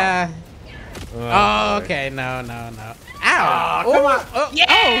find out. Yeah. Oh, boy. okay. No. Ow. Oh, come on. Oh, Yeah!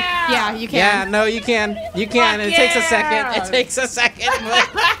 Oh, yeah, you can. yeah, no, you can. You can. Fuck It takes a second. yeah! It takes a second.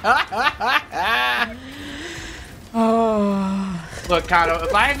 Oh. Look, Kato,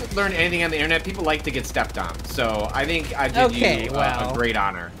 if I've learned anything on the internet, people like to get stepped on. So I think I did Okay, you well. a great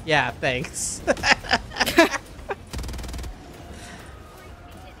honor. Yeah, thanks.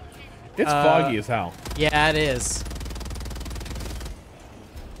 It's foggy as hell. Yeah, it is.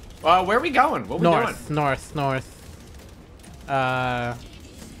 Where are we going? What are we doing? North.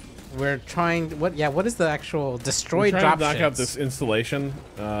 We're trying. What is the actual destroy We're trying to dropships? knock out this installation,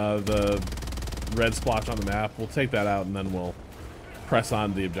 the red splotch on the map. We'll take that out and then we'll press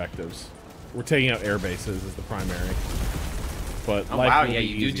on the objectives. We're taking out air bases as the primary. But Oh life wow, will yeah, be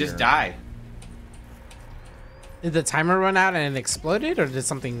you do easier. just die. Did the timer run out and it exploded, or did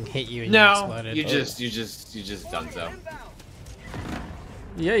something hit you and you No, exploded? you Oh. just done so.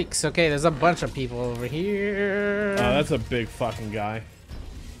 Yikes! Okay, there's a bunch of people over here. That's a big fucking guy.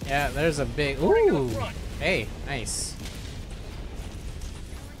 Yeah, there's a big. Ooh. Hey, nice.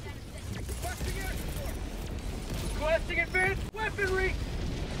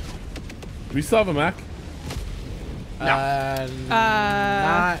 Do we still have a mech?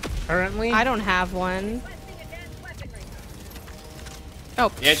 Not currently. I don't have one.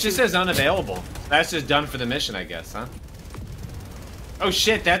 Oh, Yeah, it just says unavailable. That's just done for the mission, I guess, huh? Oh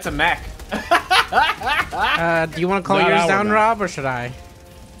shit, that's a mech. Do you want to call Not yours our down, mech. Rob, or should I?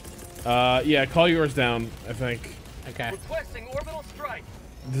 Yeah, call yours down, I think. Okay. Requesting orbital strike.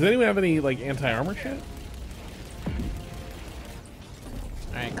 Does anyone have any like anti-armor shit?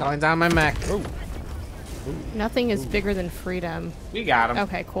 All right, calling down my mech. Oh. Nothing is bigger than freedom. We got him.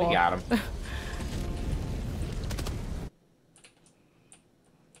 Okay, cool. We got him.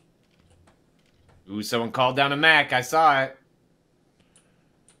 Ooh, someone called down a Mac. I saw it.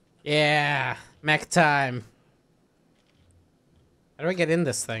 Yeah, mech time. How do I get in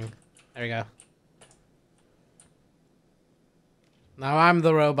this thing? There we go. Now I'm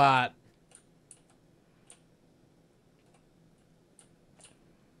the robot.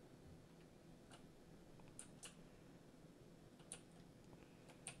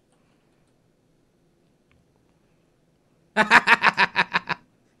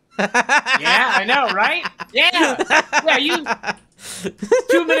 Yeah, I know, right? Yeah. Yeah, you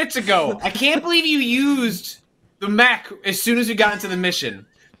 2 minutes ago. I can't believe you used the mech as soon as we got into the mission.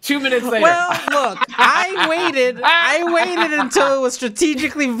 2 minutes later. Well, look, I waited until it was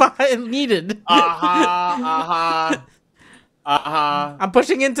strategically needed. I'm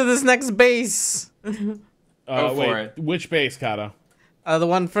pushing into this next base. Go for Wait, it. which base, Kato? The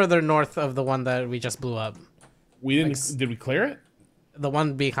one further north of the one that we just blew up. We didn't. Did we clear it? The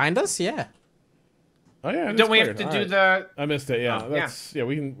one behind us? Yeah. Oh yeah. it is Don't we have cleared. to All do right. the... I missed it. Yeah. Oh, That's yeah.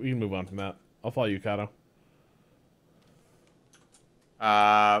 We can move on from that. I'll follow you, Kato.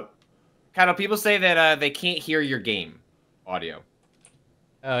 Kato, people say that they can't hear your game audio.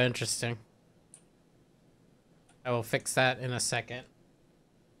 Oh, interesting. I will fix that in a second.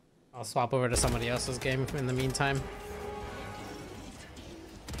 I'll swap over to somebody else's game in the meantime.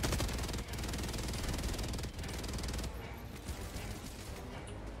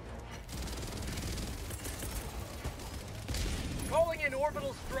 Calling in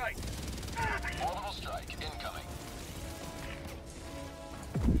orbital strike. Orbital strike incoming.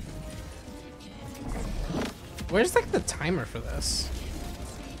 Where's like the timer for this?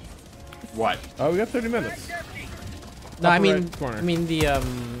 What? Oh, we got 30 minutes. No, I Upper mean, right corner.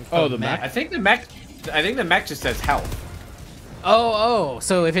 Oh, the mech? I think the mech just says health. Oh,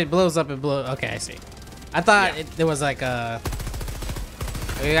 so if it blows up, it blows. Okay, I see. I thought there was like a.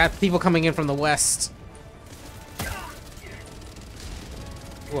 We got people coming in from the west.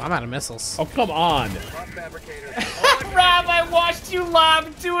 Ooh, I'm out of missiles. Oh, come on. Rob, I watched you lob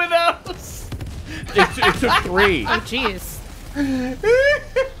 2 of those. It took 3. Oh, jeez.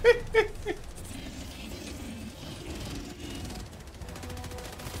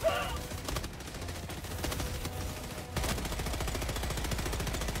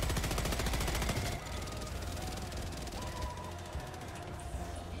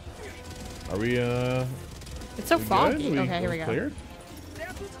 Are we It's so we foggy. good? Okay, here we go. Cleared?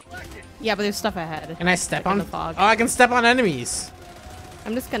 Yeah, but there's stuff ahead. Can I step Like in on? the fog. Oh, I can step on enemies.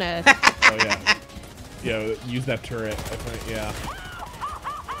 I'm just gonna. Oh yeah. Yeah, use that turret. I think. Yeah.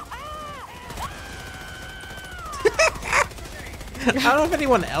 I don't know if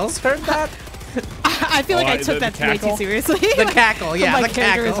anyone else heard that. I feel like I the took that way too cackle? seriously. The cackle, yeah, My the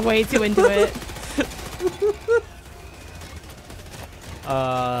character cackle. is way too into it.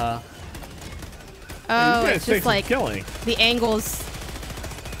 Oh, guys it's take just some like killing. the angles.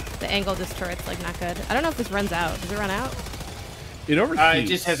 The angle of this turret's like not good. I don't know if this runs out. Does it run out? It overheats. It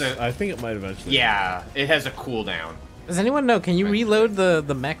just has a- I think it might eventually. Yeah, it has a cooldown. Does anyone know? Can you reload the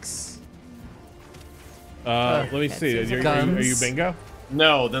mechs? Let me that see. seems Are you guns. bingo?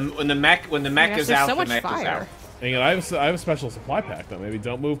 No, when the mech Oh my gosh, goes there's out, so the much mech goes fire. out. Hang on, I have a special supply pack though. Maybe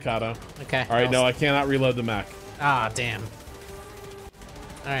don't move, Kato. Okay. All right, no, I cannot reload the mech. Ah, damn.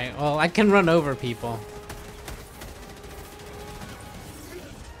 All right. Well, I can run over people.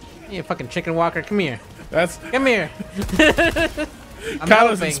 Yeah, fucking chicken walker, come here. That's Come here. I'm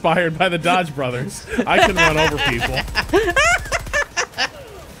Kato's helping. inspired by the Dodge Brothers. I can run over people.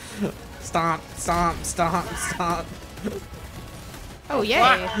 Stomp, stomp, stomp, stomp. Oh yay!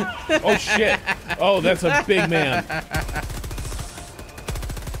 Oh shit! Oh, that's a big man.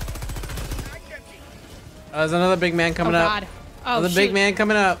 There's another big man coming Oh up. god! Oh Another big shoot. man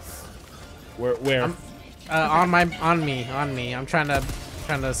coming up. Where? On me. I'm trying to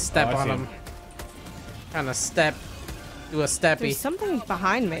step Oh, I on see him. Trying to step. Do a steppy. There's something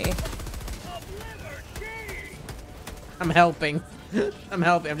behind me. I'm helping. I'm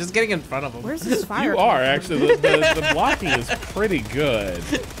helping. I'm just getting in front of him. Where's this fire? You are actually. The blocking is pretty good.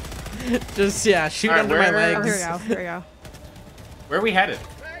 Just shoot All right, under my where- Oh, here we legs. go. Here we go. Where are we headed?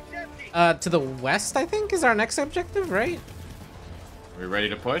 To the west, I think, is our next objective, right? Are we ready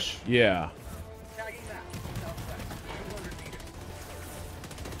to push? Yeah.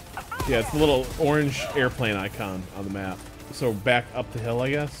 Yeah, it's the little orange airplane icon on the map. So back up the hill, I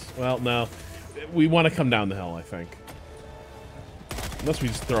guess. Well, no. we want to come down the hill, I think. Unless we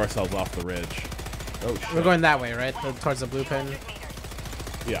just throw ourselves off the ridge. Oh, shit. We're going that way, right? Towards the blue pin.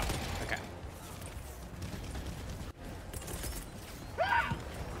 Yeah. Okay.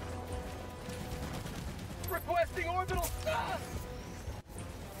 Requesting orbital.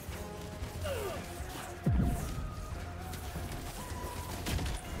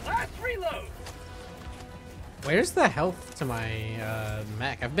 Last reload. Where's the health to my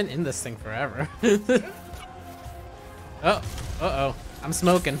mech? I've been in this thing forever. Uh-oh. I'm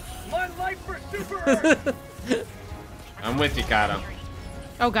smoking. My life for Super Earth. I'm with you, Kato.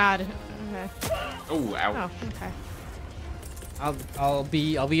 Oh God. Okay. Oh, ow. Oh, okay. I'll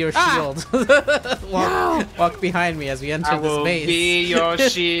be your Ah! shield. walk behind me as we enter I this will base. be your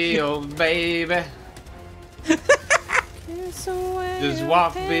shield, baby. Just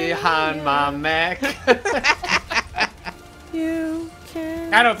walk behind my mech.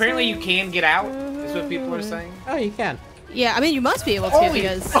 Kato, apparently you can get out, is what people are saying. Oh, you can. Yeah, I mean, you must be able to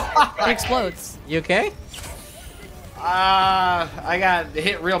because it explodes. You okay? I got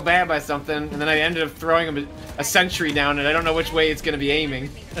hit real bad by something, and then I ended up throwing a sentry down, and I don't know which way it's going to be aiming.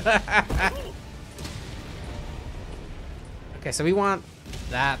 Okay, so we want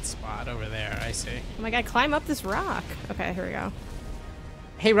that spot over there. I see. Oh my God, climb up this rock. Okay, here we go.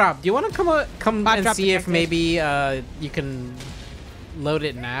 Hey, Rob, do you want to come Bot and drop see if detected. maybe you can load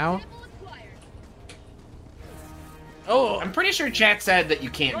it now? Oh, I'm pretty sure chat said that you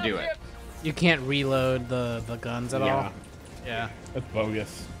can't do it. You can't reload the guns at all? Yeah. That's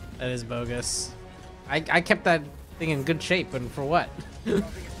bogus. That is bogus. I kept that thing in good shape, and for what? We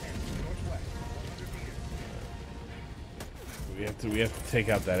have to take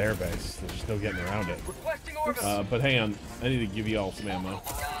out that airbase. There's just no getting around it. Requesting orbital. But hang on, I need to give you all some ammo.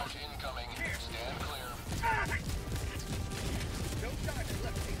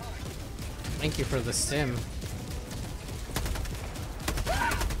 Thank you for the sim.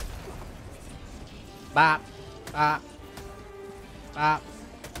 Bop, bop, bop,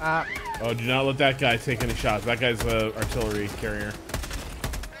 bop. Oh, do not let that guy take any shots. That guy's a artillery carrier.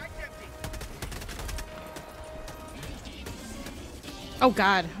 Oh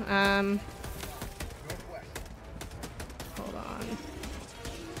God. Hold on.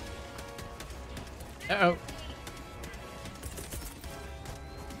 Uh-oh.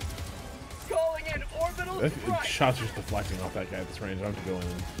 Calling in orbital strike. Shots are just deflecting off that guy at this range. I don't have to go in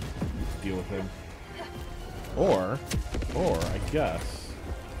and deal with him. Or I guess.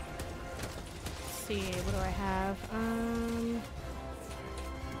 Let's see, what do I have?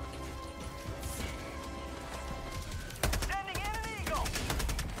 Sending in an eagle.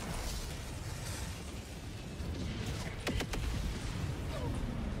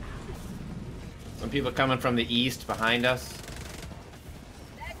 Some people coming from the east behind us.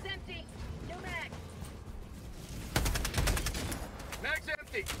 Mag's empty. New mag. Mag's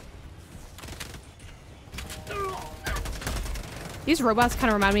empty. These robots kind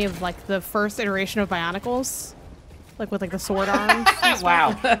of remind me of like the first iteration of Bionicles, like with like the sword arms. Wow.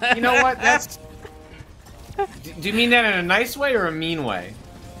 You know what? That's. Do you mean that in a nice way or a mean way?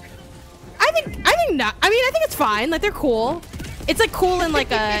 I think not. I mean, I think it's fine. Like they're cool. It's like cool in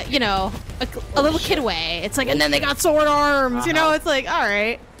like a a little kid way. It's like, and then they got sword arms. You know, it's like, all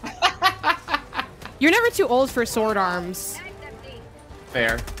right. You're never too old for sword arms.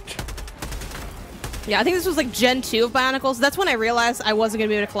 Fair. Yeah, I think this was like Gen 2 of Bionicles. That's when I realized I wasn't gonna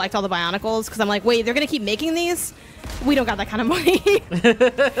be able to collect all the Bionicles because I'm like, wait, they're gonna keep making these? We don't got that kind of money.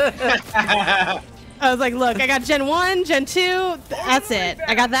 I was like, look, I got Gen 1, Gen 2, that's it.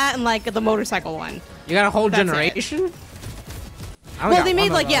 I got that and like the motorcycle one. You got a whole That's generation? Well, they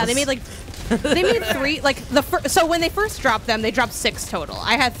made like, yeah, they made like, they made 3, like so when they first dropped them, they dropped 6 total.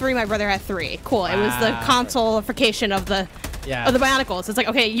 I had 3, my brother had 3. Cool, it was the console-ification of the Bionicles. It's like,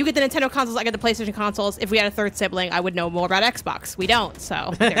 okay, you get the Nintendo consoles, I get the PlayStation consoles. If we had a third sibling, I would know more about Xbox. We don't,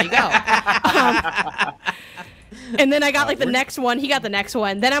 so there you go. And then I got like the next one, he got the next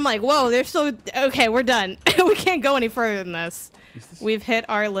one. Then I'm like, whoa, they're still, okay, we're done. We can't go any further than this. We've hit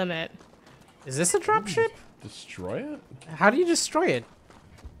our limit. Is this a dropship? Destroy it? How do you destroy it?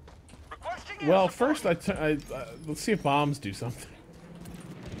 Well, first let's see if bombs do something.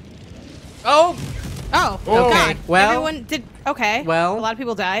 Oh! Oh, Okay, God. well- Everyone did, okay. Well- A lot of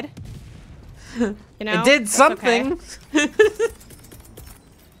people died. You know? It did That's something. okay.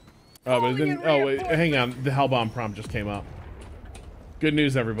 Oh, but it didn't. Oh, wait, hang on. The hell bomb prompt just came up. Good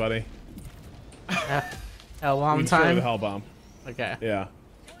news, everybody. A long We destroyed time. the hell bomb. Okay. Yeah.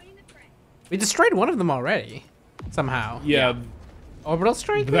 We destroyed one of them already. Somehow. Yeah. Orbital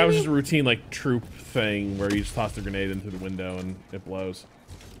strike? But that was maybe? just a routine like troop thing where you just toss the grenade into the window and it blows.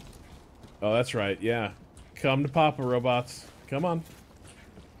 Oh, that's right. Yeah. Come to Papa, robots. Come on.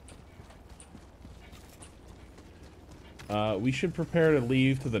 We should prepare to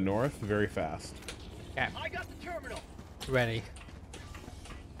leave to the north very fast. Okay. I got the terminal. Ready.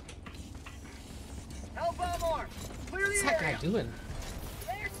 Hellbomb arm. Clear What's the that guy area. doing?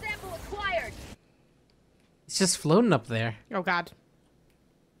 Layer sample acquired. He's just floating up there. Oh God.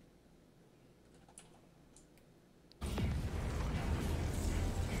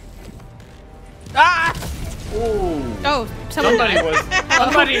 Ah! Oh, somebody.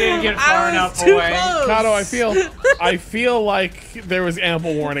 Somebody didn't get far enough away. Kato, I feel like there was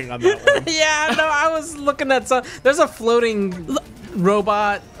ample warning on that one. Yeah, no, I was looking at some. There's a floating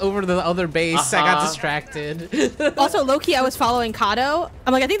robot over to the other base. I got distracted. Also, low-key, I was following Kato.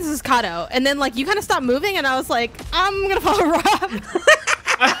 I'm like, I think this is Kato. And then, like, you kind of stopped moving, and I was like, I'm going to follow Rob.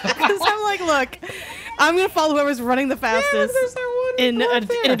 Because I'm like, look, I'm going to follow whoever's running the fastest in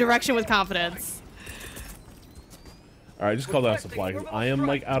a direction with confidence. All right, just call that a supply. 'Cause I am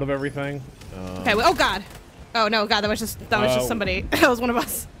like out of everything. Okay, oh God. Oh, no, God, that was just somebody. That was one of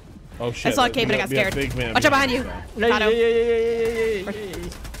us. Oh shit! I saw a cape and I got scared. Big man Watch out behind you. Kato.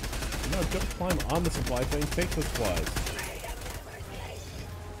 No, don't climb on the supply thing. Take the supplies.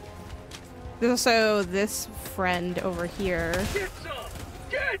 There's also this friend over here. Get some.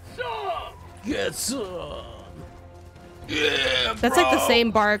 Get some. Get some. Yeah, That's like the same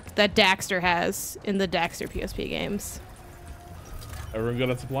bark that Daxter has in the Daxter PSP games. Everyone good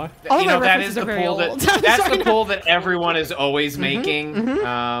on supply? All You my know, that references is the are very pull that old. I'm that's sorry, the pull that everyone is always making.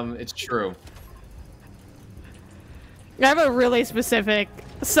 It's true. I have a really specific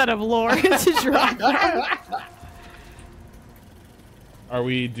set of lore to draw. Are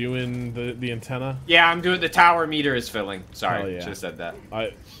we doing the antenna? Yeah, I'm doing the tower meter is filling. Hell Sorry, yeah. should have said that.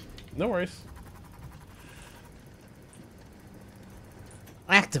 No worries.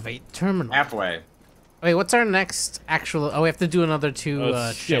 Activate terminal. Halfway. Wait, what's our next actual? Oh, we have to do another two.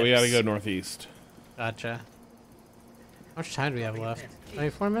 Yeah, we gotta ships. go northeast. Gotcha. How much time do we have left?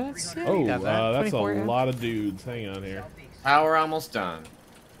 24 minutes? Yeah, we Oh, got that. that's a 24, yeah. lot of dudes. Hang on here. Power almost done.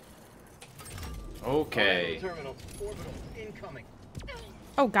 Okay. Terminal. Orbital. Incoming.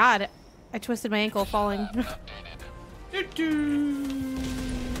 Oh God, I twisted my ankle falling.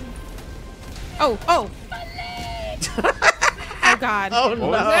 Oh, oh. Oh God. Oh no!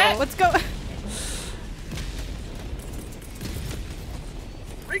 Let's go.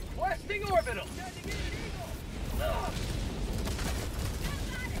 Requesting orbital.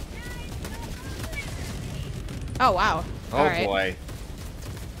 Oh wow. Oh All right. boy.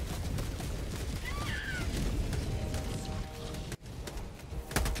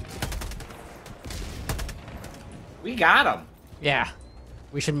 We got him. Yeah,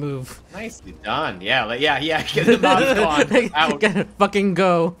 we should move. Nicely done. Yeah, yeah. Get the mouse gone. Out. Gotta fucking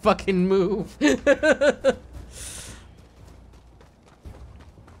go. Fucking move.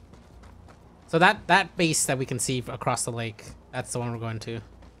 So that base that we can see across the lake, that's the one we're going to.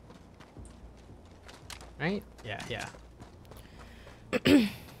 Right? Yeah. You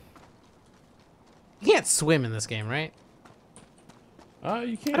can't swim in this game, right?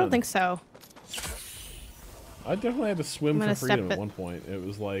 You can. I don't think so. I definitely had to swim I'm for gonna freedom step at it- one point. It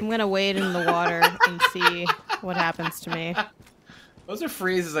was like I'm gonna wade in the water and see what happens to me. Those are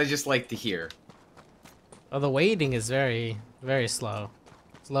phrases I just like to hear. Oh, the wading is very, very slow.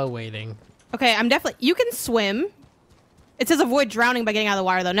 Slow wading. Okay, I'm definitely. You can swim. It says avoid drowning by getting out of the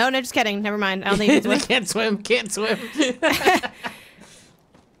water, though. No, just kidding. Never mind. I don't think you can swim. Can't swim. Can't swim.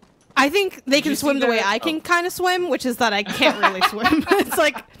 I think they you can see swim the way that? I can kind of swim, which is that I can't really swim.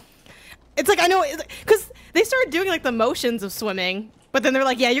 It's like I know, because they started doing like the motions of swimming, but then they're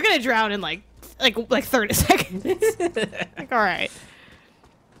like, yeah, you're gonna drown in like 30 seconds. Like, all right.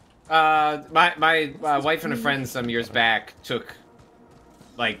 My wife and a friend some years back took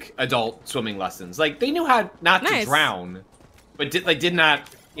like adult swimming lessons. Like they knew how not Nice. to drown, but did not.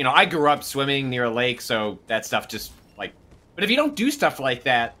 You know, I grew up swimming near a lake, so that stuff just like. But if you don't do stuff like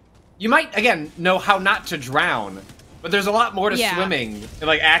that, you might again know how not to drown. But there's a lot more to Yeah. swimming and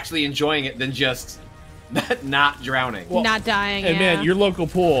like actually enjoying it than just not drowning. Not dying. and yeah. man, your local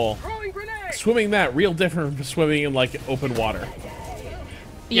pool, Throwing grenade. swimming that real different from swimming in like open water.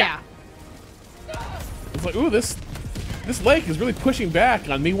 yeah. It's like, ooh, this lake is really pushing back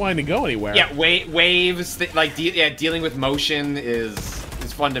on me wanting to go anywhere. Yeah, waves, dealing with motion is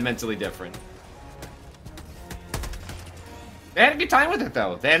fundamentally different. They had a good time with it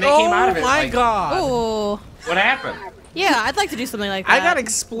though. Then they came out of it. Oh my like, god! Oh. What happened? Yeah, I'd like to do something like that. I got Learn how to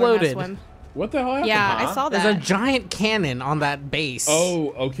exploded. swim. What the hell happened? Yeah, I huh? saw There's that. a giant cannon on that base.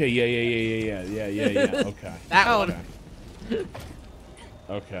 Oh, okay, yeah. Okay. that Oh. one.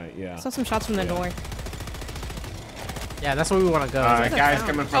 Okay, yeah. I saw some shots from the north. Yeah, that's where we want to go. All right, guys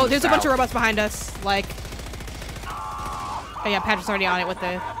coming from Oh, the there's a bunch of south. robots behind us. Like, oh yeah, Patrick's already on it with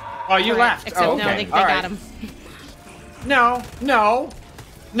the. Oh, you turret, left. Except Oh, no, okay. they All got right. him. No, no,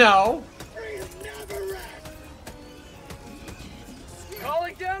 no.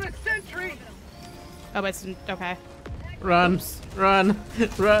 Calling down a sentry. Oh, but it's okay. Run, run,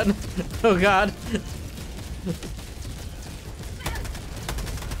 run. Oh God.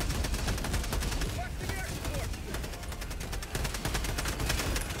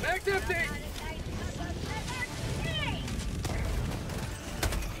 Back empty.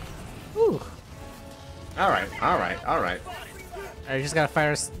 Ooh. All right, all right, all right. Alright, you just gotta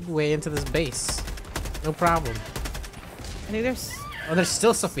fire us way into this base. No problem. I think there's Oh, there's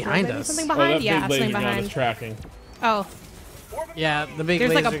still stuff behind maybe us. something Oh, behind. that Yeah, big something laser gun is behind. tracking. Oh, Yeah, the big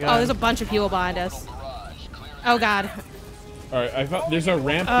there's laser like a gun. there's a bunch of people behind us. Oh God. All right, I thought there's a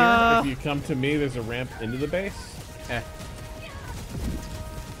ramp here. If you come to me, there's a ramp into the base. Okay.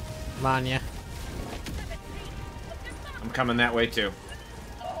 Come on, yeah. I'm coming that way too.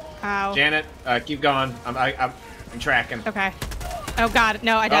 Ow. Janet, keep going. I'm tracking. Okay. Oh God,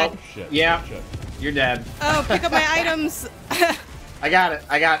 no, I died. Oh, Shit. yeah. Shit. You're dead. Oh, pick up my items. I got it.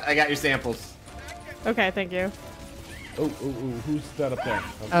 I got your samples. Okay, thank you. Oh, who's that up there?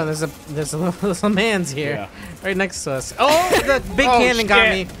 Okay. Oh, there's a little man's here, Yeah. right next to us. Oh, the big Oh, cannon got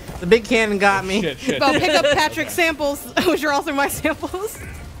me. shit. The big cannon got me. Shit. Well, pick up Patrick's samples, which are also my samples.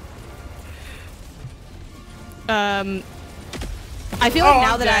 I feel like Oh,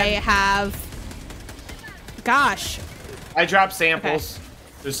 now I'm that I dead. have. Gosh. I dropped samples.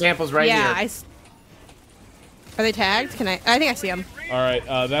 There's samples right Yeah, here. Are they tagged? Can I think I see them. All right,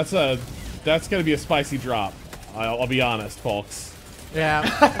 that's gonna be a spicy drop. I'll be honest, folks. Yeah,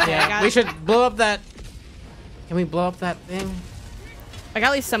 I yeah. got We it. should blow up that. Can we blow up that thing? I got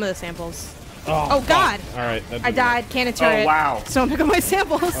at least some of the samples. Oh, Oh fuck. God. All right. that I didn't died. Cannon turret. Oh, wow. Someone pick up my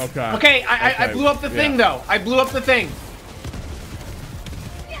samples. work. Okay. Okay, I Okay, blew up the thing yeah. though. I blew up the thing.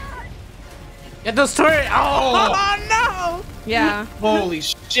 Get those turrets. Oh, Oh, no! Yeah. holy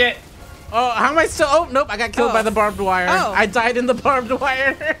shit. Oh, how am I still? Oh, nope. I got killed Oh. by the barbed wire. Oh. I died in the barbed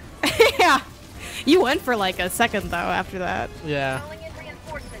wire. Yeah. You went for like a second though after that. Yeah.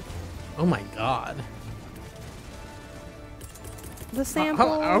 Oh my God. The samples.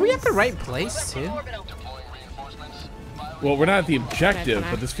 Are we at the right place too? Well, we're not at the objective, Okay,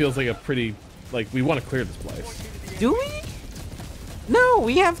 but this feels like a pretty we want to clear this place. Do we? No,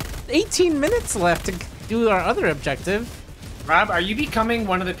 we have 18 minutes left to do our other objective. Rob, are you becoming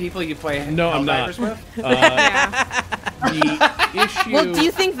one of the people you play No, I'm not. Helldivers with? Yeah. The issue. Well, do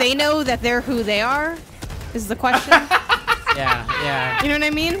you think they know that they're who they are? Is the question. Yeah. You know what I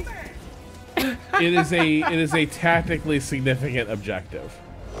mean? it is a tactically significant objective.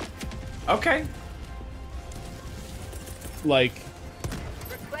 Okay. Like,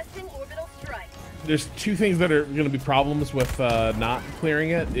 Requesting orbital strike. there's two things that are going to be problems with not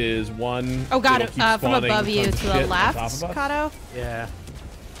clearing it. Is one. Oh God, it'll keep from spawning above you tons of to the shit on left, top of us. Kato. Yeah.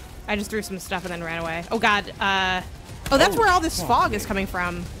 I just threw some stuff and then ran away. Oh God. Oh, that's where all this fog is coming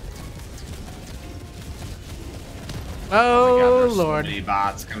from. Oh, God, there's so Lord. many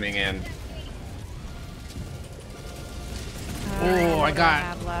bots coming in. Oh, what do I got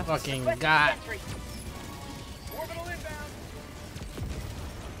have left? fucking got. Orbital inbound.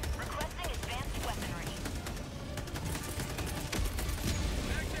 Requesting advanced weaponry.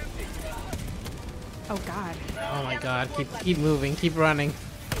 Oh God. Oh my God. Keep moving. Keep running.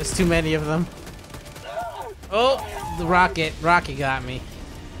 There's too many of them. Oh, the rocket. Rocket got me.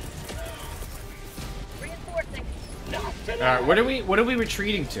 Reinforcing. All right, what are we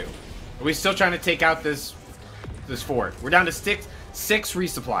retreating to? Are we still trying to take out this fort? We're down to six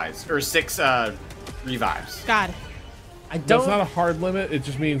resupplies or 6 revives. God. I That's don't. not a hard limit. It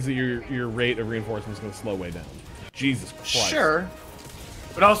just means that your rate of reinforcement is going to slow way down. Jesus Christ. Sure.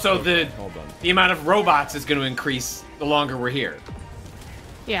 But also Hold on. the amount of robots is going to increase the longer we're here.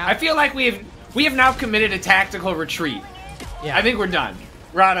 Yeah. I feel like we have now committed a tactical retreat. Yeah. I think we're done.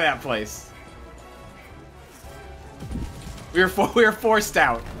 We're out of that place. We were forced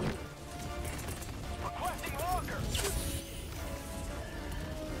out. Requesting longer.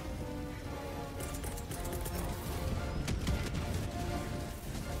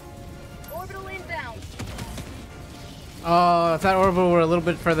 Orbital inbound. Oh, if that orbital were a little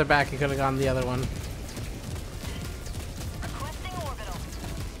bit further back, it could have gone the other one. Requesting orbital.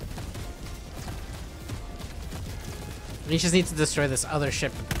 We just need to destroy this other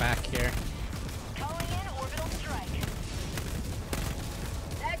ship at the back here. Calling in orbital strike.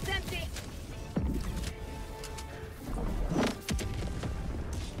 Bag's empty.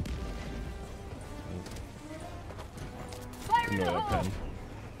 that pin.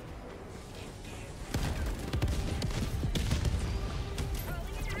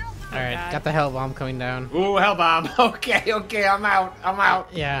 All right, got the hell bomb coming down. Ooh, hell bomb. Okay, okay, I'm out. I'm out.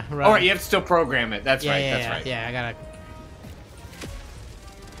 Yeah, right. Oh, wait, you have to still program it. That's Yeah, right. yeah, That's yeah, right. yeah, I gotta.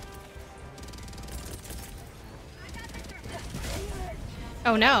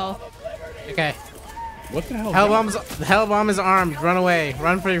 Oh no. Okay. What the hell? The hell bomb is armed. Run away.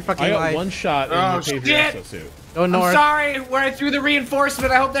 Run for your fucking I got life. one shot in Oh, the Patriot shit! exosuit. Go north. I'm sorry, where I threw the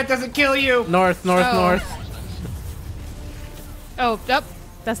reinforcement. I hope that doesn't kill you. North, north, Oh. north. Oh, yep.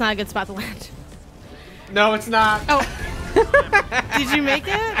 That's not a good spot to land. No, it's not. Oh. Did you make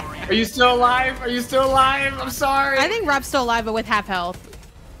it? Are you still alive? Are you still alive? I'm sorry. I think Rob's still alive, but with half health.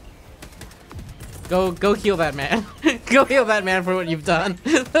 Go heal that man. Go heal that man for what you've done.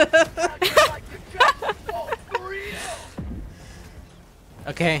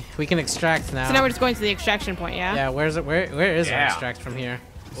 Okay, we can extract now. So now we're just going to the extraction point, yeah? Yeah, where's it? Where is our Yeah. extract from here?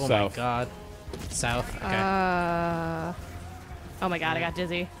 Oh South. my god. South. Okay. Oh my god, I got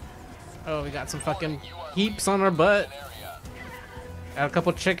dizzy. Oh, we got some fucking heaps on our butt. Got a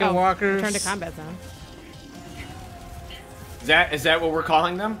couple chicken walkers. Turn to combat zone. Is that what we're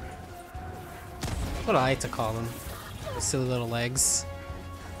calling them? What do I like to call them? Those silly little legs.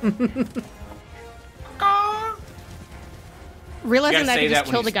 Realizing that I say could just that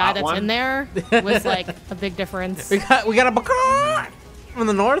when kill you the guy spot that's one. in there was like a big difference. We got a baka from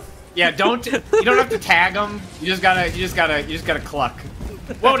the north. Yeah, you don't have to tag them. You just gotta cluck.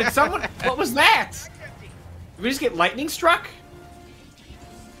 Whoa, did someone? What was that? Did we just get lightning struck?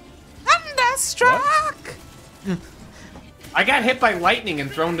 Thunderstruck! I got hit by lightning and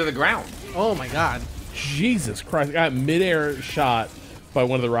thrown to the ground. Oh my god. Jesus Christ! I got midair shot by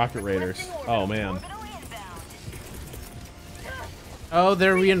one of the rocket raiders. Oh man. Oh,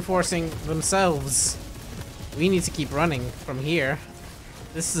 they're reinforcing themselves. We need to keep running from here.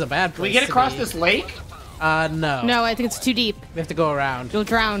 This is a bad place. Can we get to across be. this lake? No. No, I think it's too deep. We have to go around. You'll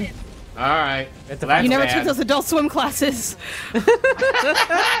drown. All right. That's Well, You never bad. took those adult swim classes.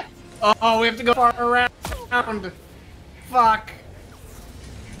 Oh, we have to go far around. Fuck.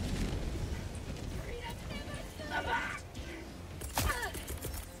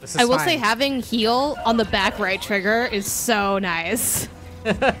 This is I will fine. say having heal on the back right trigger is so nice.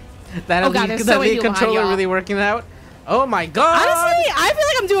 that Oh god, there's so many elite people behind controller y'all. really working out. Oh my god! Honestly, I feel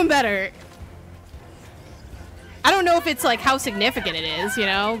like I'm doing better. I don't know if it's like how significant it is, you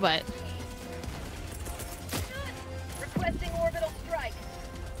know, but Requesting orbital strike.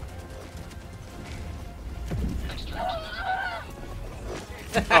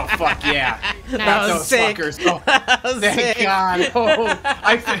 Oh fuck yeah. That was Those sick. fuckers. Oh, That was thank sick. God. Oh,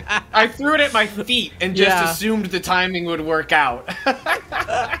 I threw it at my feet and just Yeah. assumed the timing would work out.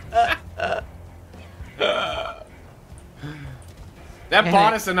 That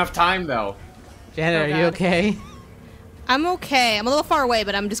bought us enough time, though. Janet, Oh, are you God. okay? I'm okay. I'm a little far away,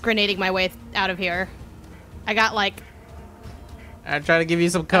 but I'm just grenading my way out of here. I got like I try to give you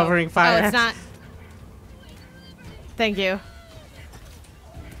some covering fire. Oh, it's not. Thank you.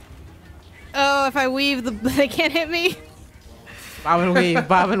 Oh, if I weave, they can't hit me. Bob and weave,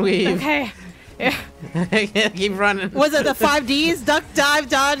 bob and weave. Okay. Yeah. Keep running. Was it the 5Ds? Duck, dive,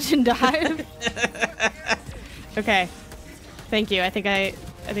 dodge, and dive. Okay. Thank you. I think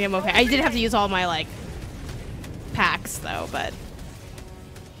I'm okay. I did have to use all my like packs though, but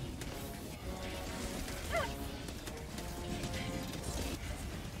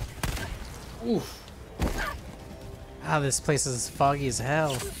Oof. Ah, this place is foggy as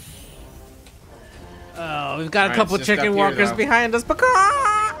hell. Oh, we've got a Alright, couple it's just chicken up here, walkers though. behind us. Baka!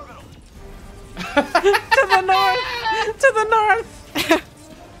 To the north! To the north!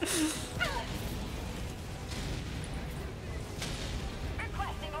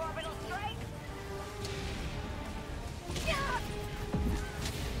 Requesting orbital strike.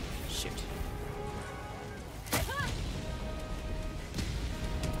 Shit.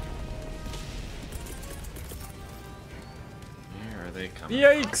 Where are they coming?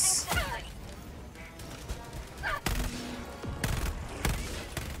 Yikes!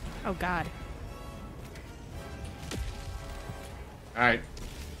 oh god. All right.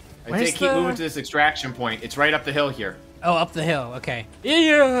 I Where's say keep the- moving to this extraction point. It's right up the hill here. Oh, up the hill. Okay.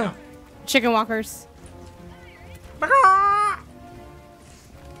 Yeah! Chicken walkers. Baka!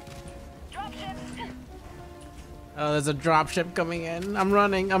 Oh, there's a dropship coming in. I'm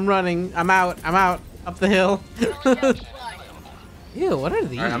running. I'm running. I'm out. I'm out. Up the hill. Ew, what are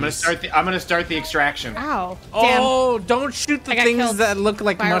these? All right, I'm gonna start the extraction. Ow. Damn. Oh, don't shoot the I got things killed that look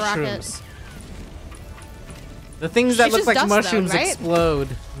like by a rocket. mushrooms. The things that It's look just like dust, though, mushrooms right? explode.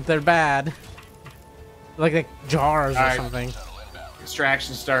 They're bad. Like jars or Alright. something.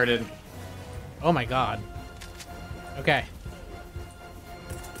 Extraction started. Oh my god. Okay.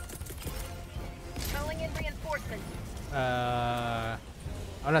 Calling in reinforcements. I'm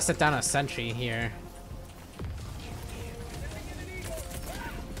gonna set down a sentry here.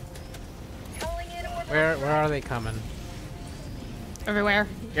 Calling in orbital Where are they coming? Everywhere.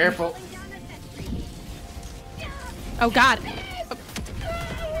 Careful. Oh God.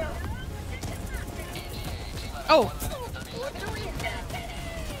 Oh.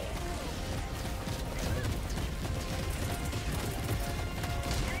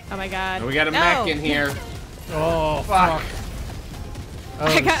 Oh my God. Oh, we got a No. mech in here. Oh Fuck. Oh,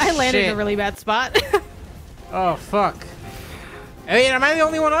 I landed in shit. a really bad spot. Oh fuck. Hey, am I the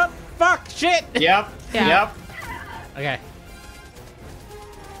only one up? Fuck, shit. Yep. Yeah. Yep. Okay.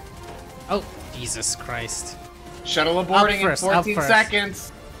 Oh, Jesus Christ. Shuttle aborting in first, up 14 first.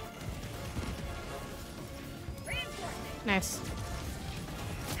 seconds. Nice.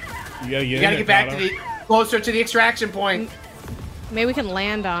 You You gotta get back to the closer to the extraction point. Maybe we can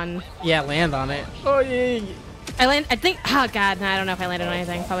land on. Yeah, land on it. Oh yeah. I think. Oh God. No, I don't know if I landed on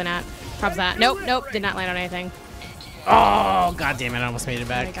anything. Probably not. Probably not. Nope. Nope. Did not land on anything. Oh god damn it! I almost made it Oh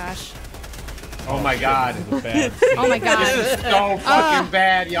my back. gosh. Oh my god. Oh my God. This is so fucking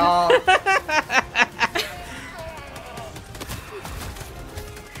bad, y'all.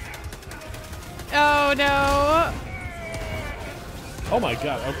 Oh no. Oh my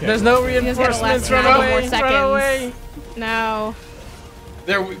god, okay. There's no gotta reinforcements. last Run 9 more away! Run seconds. away! No.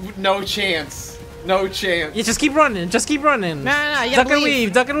 No chance. No chance. You just keep running. Just keep running. No. You Duck gotta and believe.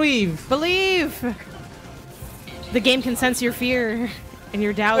 weave. Duck and weave. Believe. The game can sense your fear and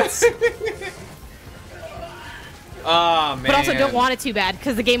your doubts, Oh man. but also don't want it too bad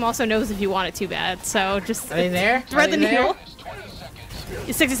because the game also knows if you want it too bad. So just Are they there? thread Are the they there? needle.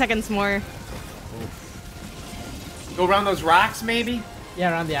 60 seconds more. Go around those rocks, maybe?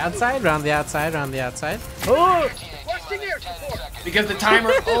 Yeah, around the outside. Around the outside. Around the outside. Oh! Because the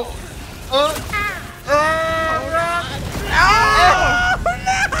timer.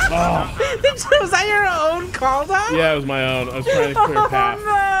 Was that your own call down? Yeah, it was my own. I was trying to clear a path.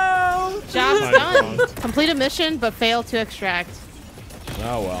 Oh Job's Fine, done. fine. Complete a mission, but fail to extract.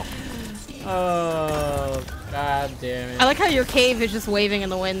 Oh well. no! Oh, god damn it. I like how your cave is just waving in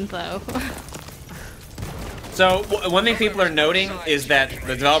the wind, though. So one thing people are noting is that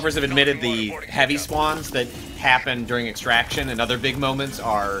the developers have admitted the heavy spawns that happen during extraction and other big moments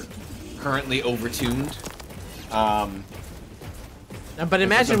are currently overtuned. But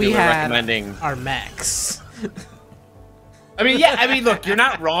imagine some we people are had recommending. our mechs. I mean, yeah. I mean, look, you're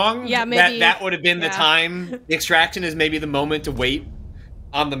not wrong. Yeah, maybe- that would have been the yeah. time. The extraction is maybe the moment to wait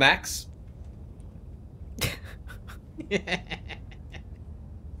on the mechs.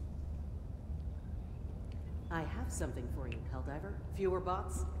 I have something for you, Helldiver. Fewer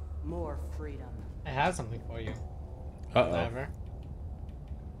bots, more freedom. I have something for you. Uh-oh. Whatever.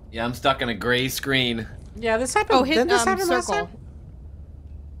 Yeah, I'm stuck in a gray screen. Yeah, this happened. Oh, hit Didn't this happen last circle. time?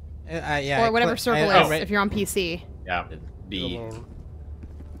 Yeah, Or whatever circle I- is right. if you're on PC. Yeah, B.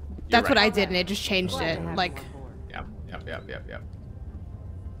 That's what right. I did, and it just changed Glad it. to have Like, you on board. Yep.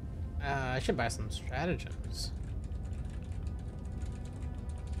 I should buy some stratagems.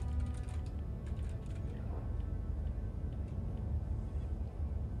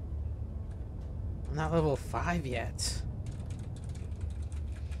 I'm not level 5 yet.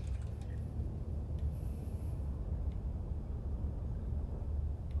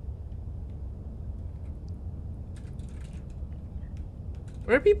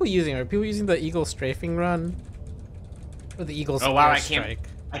 What are people using? Are people using the Eagle strafing run? Or the Eagle Oh wow, I strike?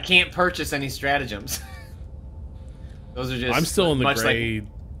 can't purchase any stratagems. Those are just. I'm still in the much gray.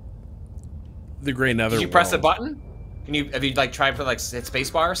 The gray nether. Did you press a world. button? Have you like tried to like hit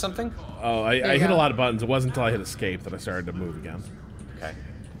spacebar or something? Oh, I you hit go. a lot of buttons. It wasn't until I hit escape that I started to move again. Okay.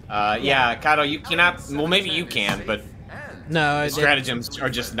 Yeah, Kato, you cannot. Well, maybe you can, but No, stratagems are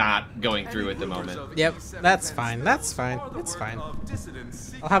just not going through at the moment. Yep, that's fine. That's fine. It's fine.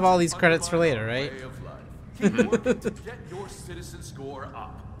 I'll have all these credits for later, right? Get your citizen score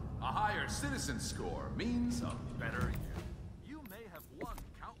up. A higher citizen score means a better you. You may have won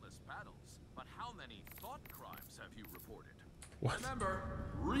countless battles, but how many thought crimes have you reported? What? Remember,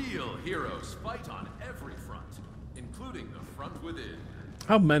 real heroes fight on every front, including the front within.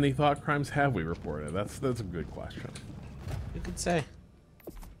 How many thought crimes have we reported? That's a good question. You could say.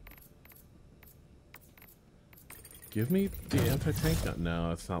 Give me the anti-tank gun.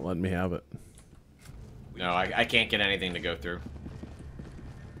 No, it's not letting me have it. No, I can't get anything to go through.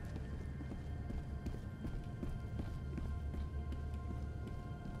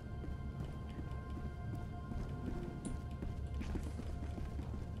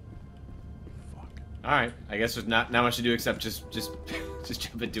 All right. I guess there's not much to do except just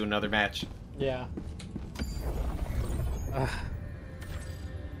jump into another match. Yeah.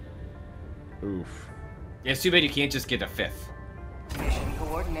 Oof. Yeah, it's too bad you can't just get a 5th. Mission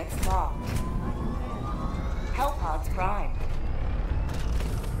coordinates locked. Hellpods primed.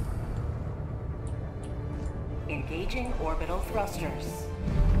 Engaging orbital thrusters.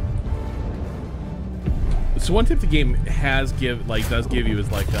 So one tip the game does give you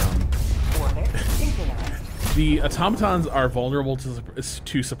is like Orbit synchronized. the automatons are vulnerable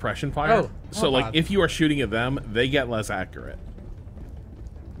to suppression fire. Oh, so oh like God. if you are shooting at them, they get less accurate.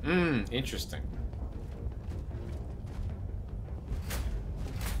 Interesting.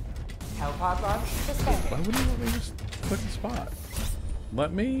 Hellpod launch suspended. Why wouldn't you let me just click the spot?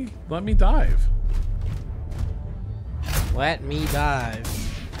 Let me dive. Let me dive.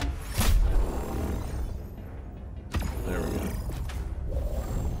 There we go.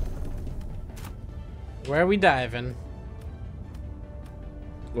 Where are we diving?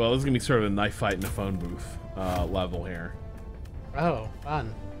 Well, this is gonna be sort of a knife fight in a phone booth level here. Oh,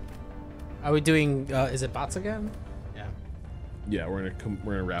 fun. Are we doing? Is it bots again? Yeah. Yeah, we're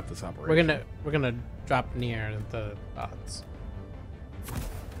gonna wrap this operation. We're gonna drop near the bots.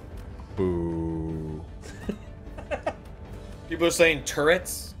 Boo. People are saying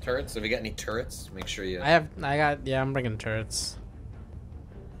turrets. Turrets. Have you got any turrets? Make sure you. Yeah, I'm bringing turrets.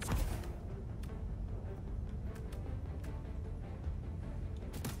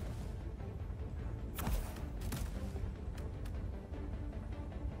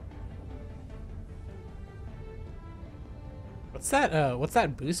 What's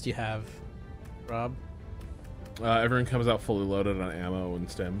that boost you have, Rob? Everyone comes out fully loaded on ammo and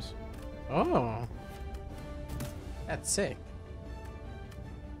stems. Oh. That's sick.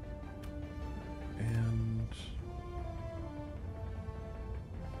 And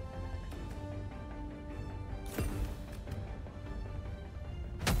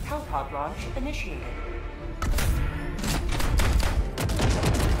Hellpod launch initiated.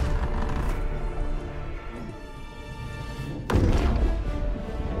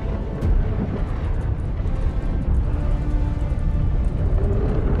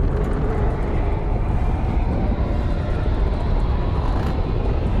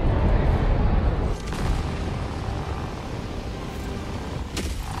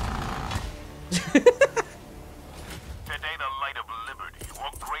 Today the light of liberty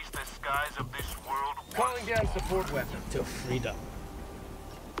will grace the skies of this world. Calling down support weapon. To freedom.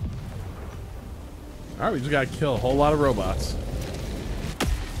 all right, we just gotta kill a whole lot of robots. At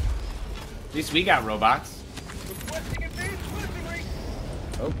least we got robots. Requesting advanced weaponry.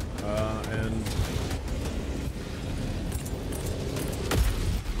 Oh, and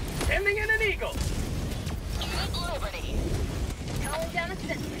Sending in an eagle. Liberty. Calling down a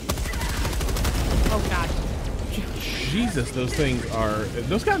sentry. Oh god. Jesus, those things are. Have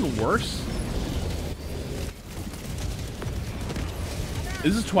those gotten worse?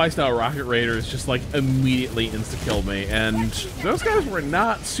 This is twice now Rocket Raiders just like immediately insta-killed me, and those guys were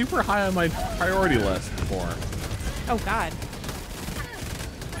not super high on my priority list before. Oh god.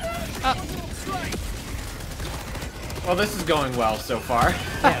 Well, this is going well so far.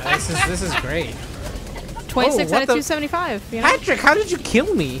 Yeah, this is great. 26 what out of the- 275. You know? Patrick, how did you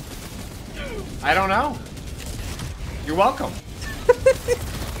kill me? I don't know. You're welcome.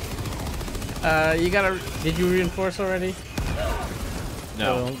 You gotta. Did you reinforce already?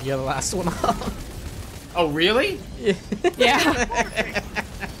 No. Oh, you're the last one off. Oh, really? Yeah.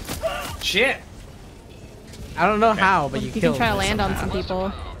 Shit. I don't know how, but you You can killed try to me land on somehow. some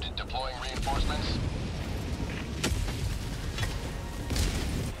people. Deploying reinforcements.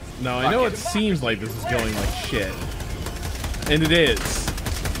 Now I know it seems like this is going like shit, and it is.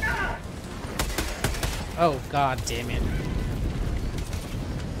 Oh god damn it.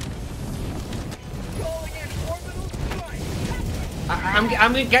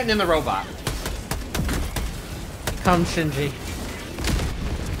 I'm getting in the robot. Come, Shinji.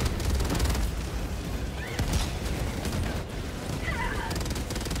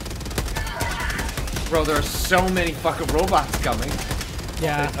 Bro, there are so many fucking robots coming.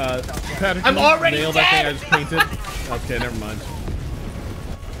 Yeah. Patrick, I'm can you already nail that thing dead! I just painted? Okay, never mind.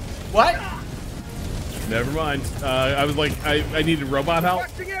 What? Never mind. I was like, I needed robot help,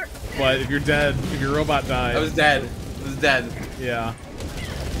 but if you're dead, if your robot died, I was dead. I was dead. yeah.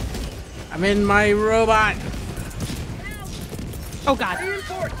 I'm in my robot. Oh god.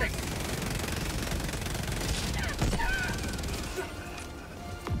 Reinforcing.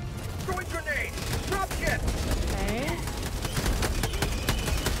 Throwing grenade. Drop ship. Okay.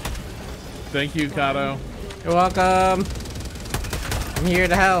 Thank you, Kato. You're welcome. I'm here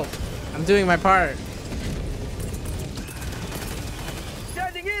to help. I'm doing my part.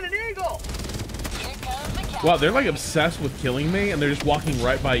 Wow, they're like obsessed with killing me, and they're just walking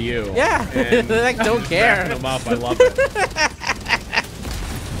right by you. Yeah, and they like don't care. backing them up. I love it.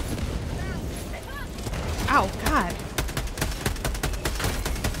 Ow, God.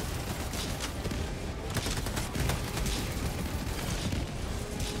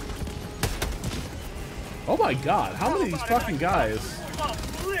 Oh my God, how many of these fucking guys?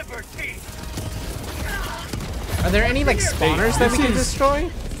 Are there any like spawners that we can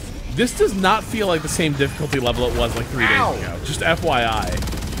destroy? This does not feel like the same difficulty level it was like 3 days ago. Just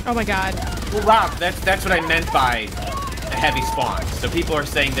FYI. Oh my God. Well, Rob, that's what I meant by a heavy spawn. So people are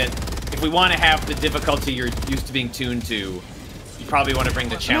saying that if we want to have the difficulty you're used to being tuned to, you probably want to bring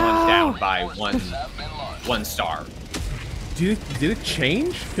the challenge down by one star. Did it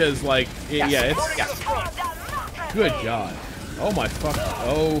change? Because like, yeah, it's good God. Oh my fuck.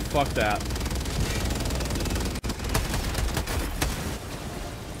 Oh fuck that.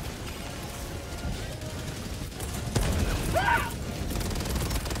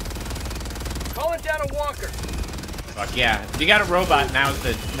 Calling down a walker. Fuck yeah! If you got a robot, now's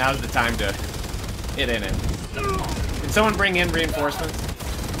the time to hit in it. Can someone bring in reinforcements?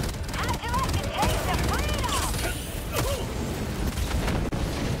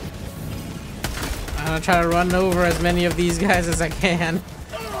 I'm gonna try to run over as many of these guys as I can.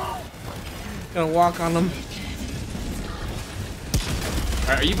 Gonna walk on them.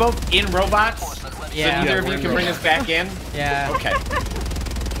 Are you both in robots? Yeah. So neither of you can bring us back in? Yeah. Okay.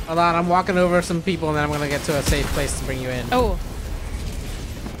 Hold on, I'm walking over some people and then I'm gonna get to a safe place to bring you in. Oh.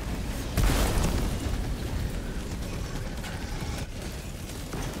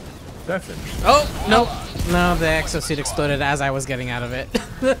 That's interesting. Oh, no. No, the exosuit exploded as I was getting out of it.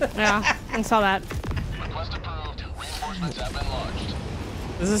 Yeah, I saw that.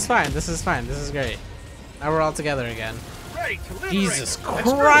 This is fine, this is fine, this is great. Now we're all together again. Ready to liberate. Jesus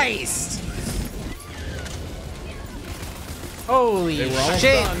Christ! Holy They were almost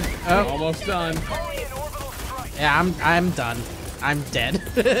shit! done. Oh. They're almost done. Yeah, I'm done. I'm dead.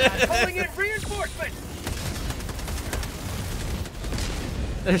 Calling in reinforcements.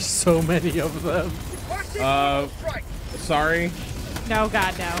 There's so many of them. Sorry. No,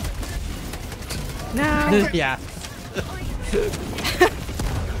 God, no. No. Yeah.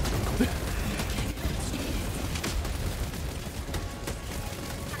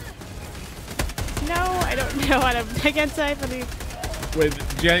 No, I don't know what I can't say for these. Wait,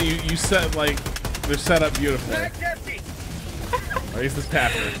 Jen, you said like they're set up beautifully. Bag's empty. Or at least it's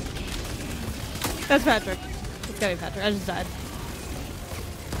Patrick. That's Patrick. It's gotta be Patrick. I just died.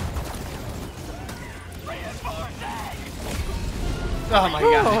 Oh my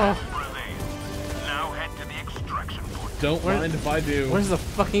god. Now head to the extraction point. Don't mind if I do. Where's the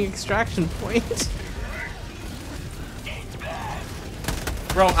fucking extraction point?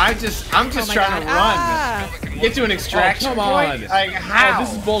 Bro, I'm just Oh trying to run. Get to an extraction come on. point? Like, how? Oh,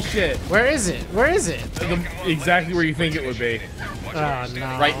 this is bullshit. Where is it? Where is it? Exactly where you think it would be. Oh no.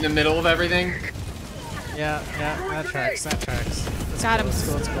 Right in the middle of everything? Yeah, that tracks, that tracks. Got him. Let's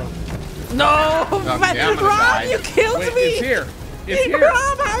go, let's go. No! Okay, I'm gonna Rob, die. you killed Wait, me! it's here. It's here.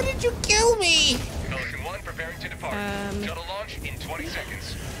 Rob, how did you kill me? Pelican 1 preparing to depart. Shuttle launch in 20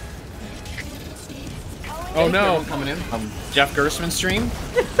 seconds. Oh no. Coming in. Jeff Gersman's stream?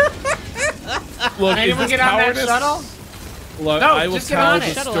 Look, is Anyone this get on that cowardice? shuttle? Look, No, I will just get tell on the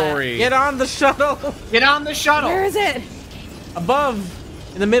it. story. Get on the shuttle! Get on the shuttle. Where is it? Above.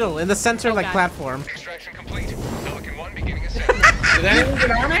 In the middle, in the center, like God. platform. Extraction complete. Pelican 1 beginning ascent. Did anyone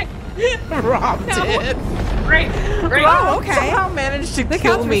get on it? Rob No. did. Great. Great. Oh, okay. Somehow managed to That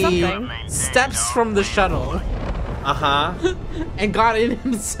kill counts for me something. steps from the shuttle Uh-huh. and got in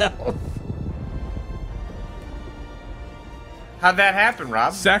himself. How'd that happen,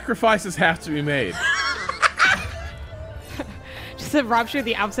 Rob? Sacrifices have to be made. Just said Rob showed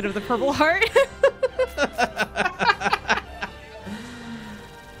the opposite of the purple heart.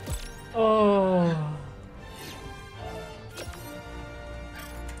 Oh.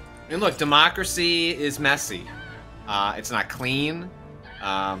 And look, democracy is messy. It's not clean.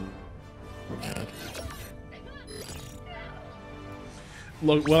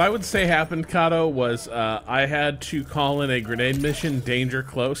 Look, what I would say happened, Kato, was I had to call in a grenade mission danger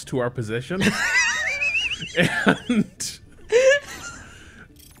close to our position. And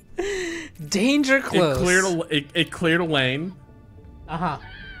Danger close. it cleared a lane. Uh-huh.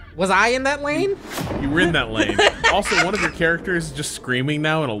 Was I in that lane? You were in that lane. Also, one of your characters is just screaming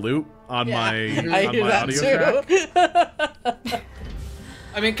now in a loop on my audio track.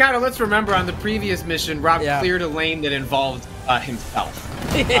 I mean, kind of, let's remember on the previous mission, Rob Yeah. cleared a lane that involved himself.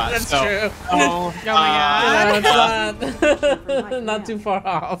 That's so- true. Oh, Oh my god. Yeah, it's not too far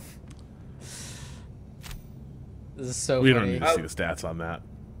off. This is so We funny. don't need to see the stats on that.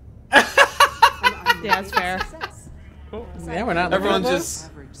 Yeah, that's fair. Yeah, we're not. Everyone's looking at just. those.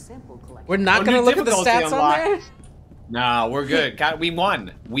 Average sample collection. We're not Oh, gonna new look at the difficulty stats unlocked. on there. Nah, we're good. God, we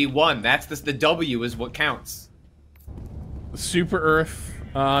won. We won. That's the W is what counts. Super Earth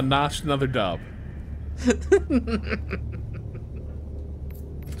notched another dub. Can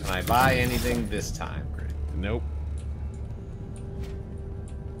I buy anything this time? Nope.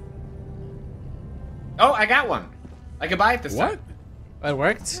 Oh, I got one. I can buy it this What? time. It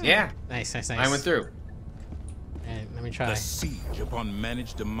worked. Yeah, Nice. I went through. And let me try. The siege upon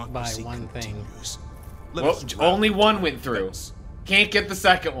managed democracy Buy one thing. continues. Let Well, us only rally one our went through. defense. Can't get the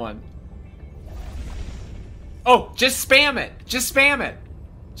second one. Oh, just spam it. Just spam it.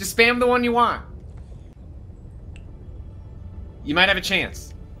 Just spam the one you want. You might have a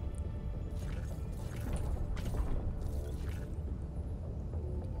chance.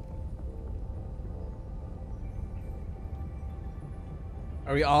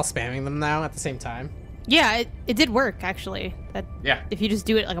 Are we all spamming them now at the same time? Yeah, it did work actually. That Yeah. if you just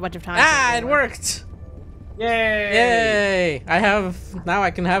do it like a bunch of times. Ah, it will work. worked! Yay! Yay! I have now.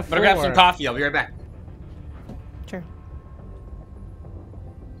 I can have I'm 4. gonna grab some coffee. I'll be right back. Sure.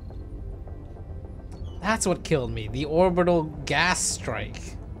 That's what killed me. The orbital gas strike.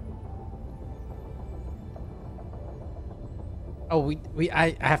 Oh,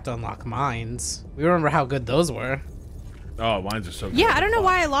 I have to unlock mines. We remember how good those were. Oh, mines are so good. Yeah, I don't know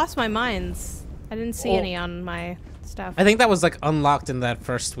why I lost my mines. I didn't see Oh. any on my stuff. I think that was like unlocked in that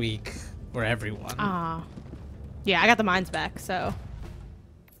first week for everyone. Ah. Yeah, I got the mines back, so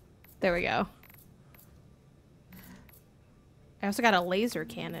there we go. I also got a laser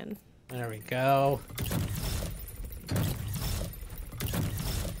cannon. There we go.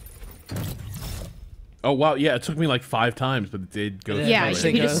 Oh wow, yeah, it took me like 5 times, but it did go. Yeah, through Yeah, it. actually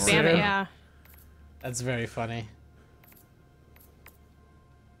you can just goes spam through. it, yeah. That's very funny.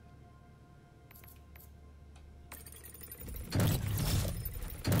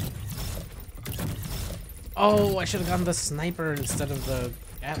 Oh, I should have gone the sniper instead of the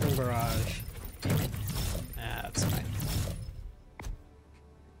Gatling barrage. Damn it. Ah, that's fine.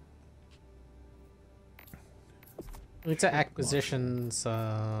 We need to acquisition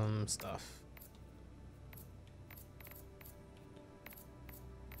some stuff.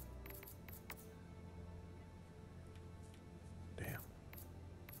 Damn.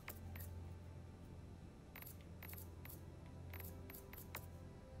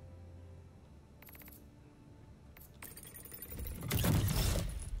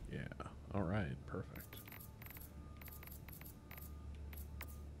 Yeah. All right. Perfect.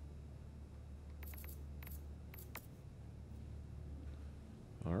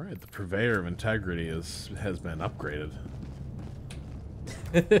 All right. The purveyor of integrity has been upgraded.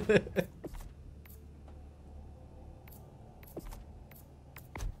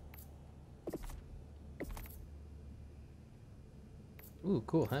 Ooh,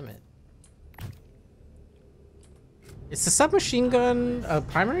 cool helmet. Is the submachine gun a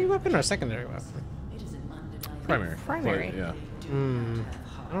primary weapon or a secondary weapon? Primary. Primary. But, yeah.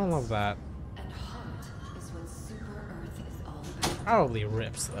 I don't love that. And heart is what Super Earth is all about. Probably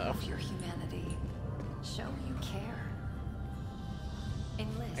rips though. Of your humanity. Show you care.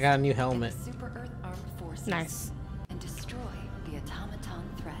 Enlist I got a new in the helmet. Super Earth Armed Forces. Nice. And destroy the automaton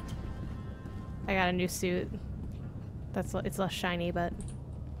threat. I got a new suit. It's less shiny, but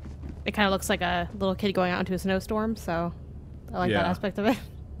it kind of looks like a little kid going out into a snowstorm, so I like that Yeah. aspect of it.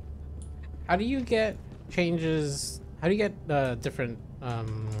 How do you get changes? How do you get different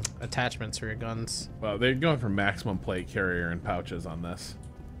attachments for your guns? Well, they're going for maximum plate carrier and pouches on this.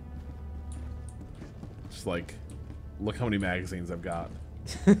 Just like, look how many magazines I've got.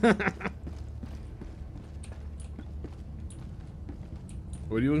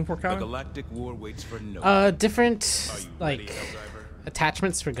 What are you looking for, The Connor? galactic war waits for no one. Different Are you ready, like Helldiver?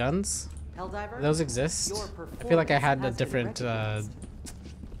 attachments for guns. Helldiver? Those exist. Your I feel like I performance had a has been different. recognized.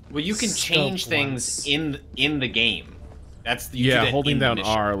 Well, you can Scope change things ones. in the game. That's you do Yeah, that holding in the down mission.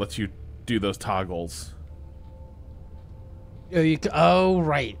 R lets you do those toggles. Oh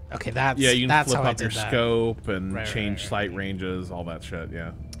right. Okay, that's Yeah, you can that's flip how I up your did that. scope and Right, change right, sight ranges, all that shit.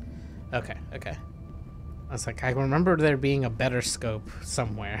 Yeah. Okay. I was like, I remember there being a better scope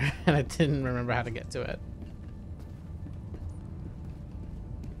somewhere, and I didn't remember how to get to it.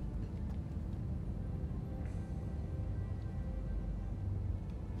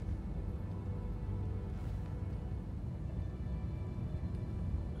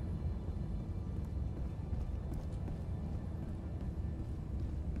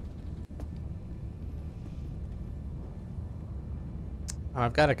 Oh,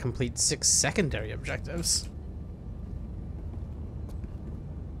 I've got to complete 6 secondary objectives.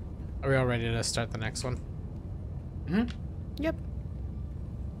 Are we all ready to start the next one? Yep.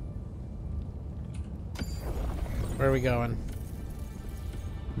 Where are we going?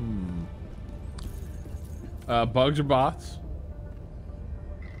 Bugs or bots?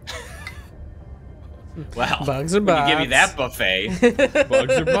 Well, Bugs or we bots? can give you that buffet.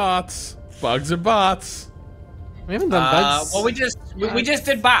 Bugs or bots? Bugs or bots? We haven't done bugs. Well, we just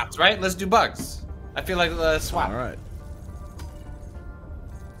did bots, right? Let's do bugs. I feel like swap. All right.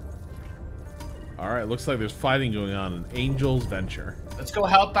 All right. Looks like there's fighting going on in Angel's Venture. Let's go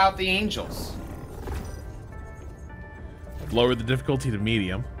help out the angels. I've lowered the difficulty to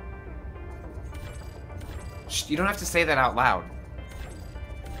medium. Shh, you don't have to say that out loud.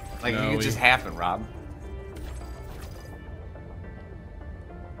 Like, No, it could just happen, Rob.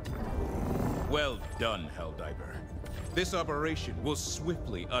 Well done, Helldiver. This operation will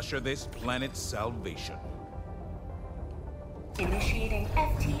swiftly usher this planet's salvation. Initiating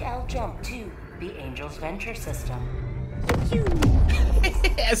FTL jump to the Angel's Venture system.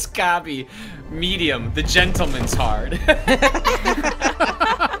 Escabi, medium, the gentleman's hard.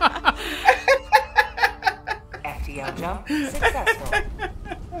 FTL jump successful.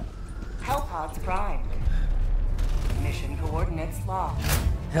 Hellpods primed. Mission coordinates locked.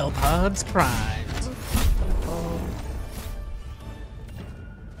 Hellpods primed.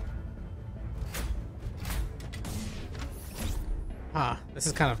 Huh. This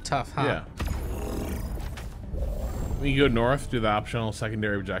is kind of tough, huh? Yeah. We can go north, do the optional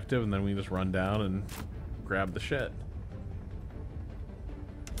secondary objective, and then we can just run down and grab the shit.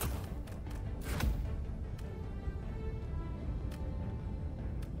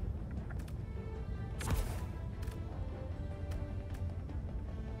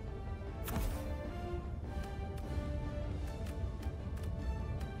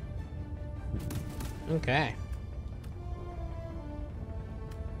 Okay.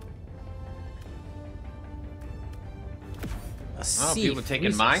 Oh, people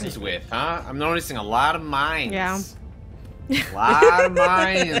taking mines with, huh? I'm noticing a lot of mines. Yeah. A lot of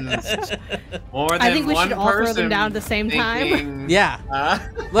mines. More than I think we one should all throw them person down at the same time. thinking, Yeah.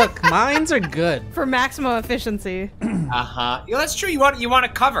 Look, mines are good. For maximum efficiency. Yeah, that's true. You want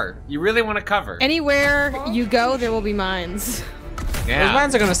to cover. You really want to cover. Anywhere you go, there will be mines. Yeah. Those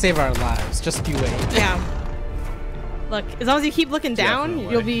mines are gonna save our lives. Just you wait. Yeah. Look, as long as you keep looking down,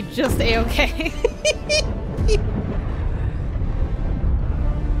 Definitely. you'll be just a-okay.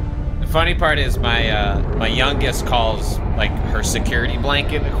 The funny part is my youngest calls like her security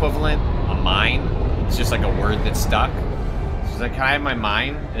blanket equivalent a mine. It's just like a word that's stuck. She's like, "Can I have my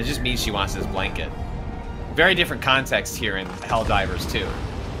mine?" And it just means she wants this blanket. Very different context here in Helldivers too.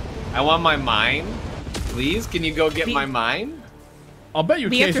 I want my mine, please. Can you go get my mine? I'll bet you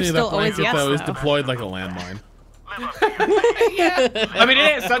The answer's occasionally that still always blanket, yes, though, is though. deployed like a landmine. Yeah. I mean,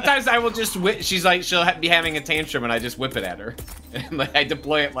 it is. Sometimes I will just whip. She's like, she'll be having a tantrum, and I just whip it at her, and like I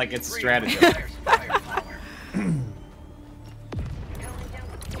deploy it like it's a stratagem.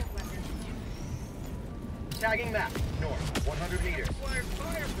 Tagging map, north, 100 meters.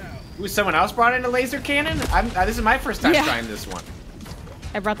 Ooh, someone else brought in a laser cannon? This is my first time Yeah. trying this one.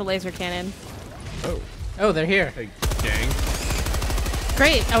 I brought the laser cannon. Oh. Oh, they're here. Hey, gang.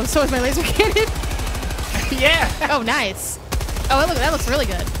 Great. Oh, so is my laser cannon. Yeah. Oh, nice. Oh, look, that looks really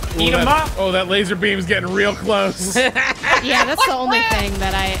good. Eat 'em that, up. Oh, that laser beam's getting real close. Yeah, that's the only thing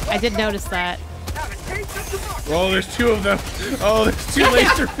that I did notice that. Oh, there's two of them. Oh, there's two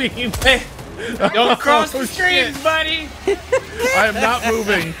laser beams. Hey, don't cross the Oh, streams, shit. buddy. I am not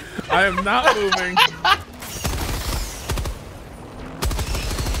moving. I am not moving.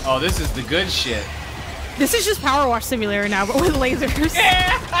 Oh, this is the good shit. This is just Power Wash Simulator now, but with lasers.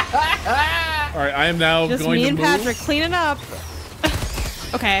 All right, I am now Just going me to and move. Patrick cleaning up.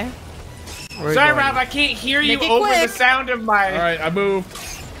 Okay. Where are Sorry, you going? Rob, I can't hear you Make it over quick. the sound of my. All right, I moved.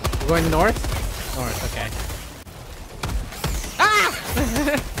 We're going north? North, okay. Ah!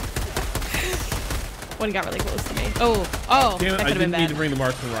 One got really close to me. Oh, Damn it, that I could have been didn't need bad. to bring the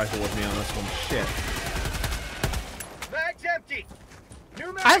marksman rifle with me on this one. Shit. Bag's empty.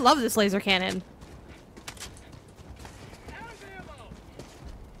 New mag. I love this laser cannon.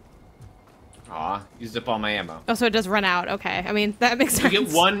 Aw, used up all my ammo. Oh, so it does run out. Okay. I mean, that makes You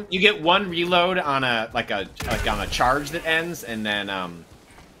sense. get one reload on a on a charge that ends, and then I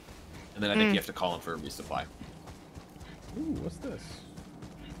think you have to call in for a resupply. Ooh, what's this?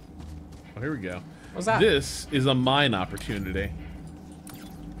 Oh, here we go. What's that? This is a mine opportunity.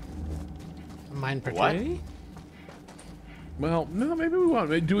 Mine opportunity? Well, no, maybe we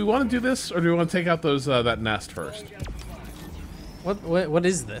want. Do we want to do this, or do we want to take out those that nest first? What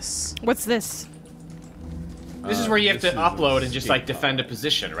is this? What's this? This is where you have to this is upload an and just escape like defend a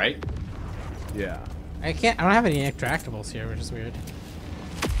position, right? Yeah. I don't have any interactables here, which is weird.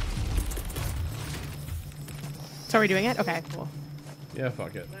 So are we doing it? Okay, cool. Yeah,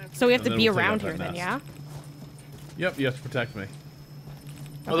 fuck it. So we have And to then be we'll take around out here that then, nest. yeah? Yep, you have to protect me.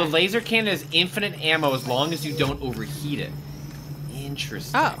 Well, the laser cannon has infinite ammo as long as you don't overheat it.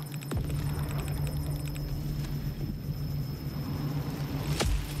 Interesting. Oh.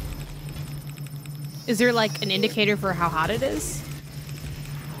 Is there like an indicator for how hot it is?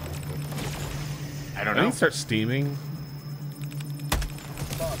 I don't I know. think it starts steaming.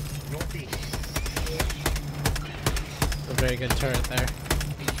 A very good turret there.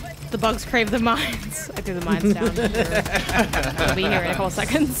 The bugs crave the mines. I threw the mines down. I'll be here in a couple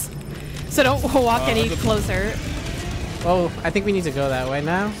seconds. So don't walk any closer. Oh, I think we need to go that way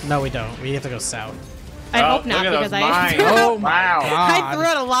now. No, we don't. We have to go south. I hope not look at because those I mines. threw out, Oh my Wow. god. I threw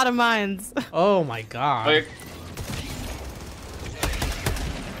out a lot of mines. Oh my god. Like,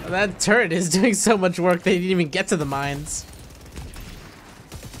 That turret is doing so much work they didn't even get to the mines.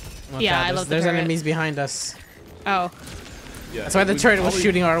 Watch Yeah, out, I there's- love the There's turret. enemies behind us. Oh. Yeah, That's why the we turret was probably-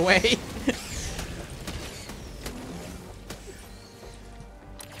 shooting our way.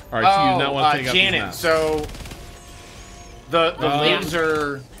 All right, so you not want to take out these Janet, maps. so the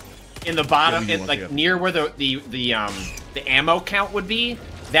laser in the bottom, Yeah, you want to like get- near where the ammo count would be,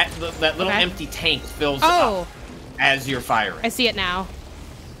 that little Okay. empty tank fills Oh. up as you're firing. I see it now.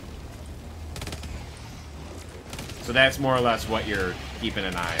 So that's more or less what you're keeping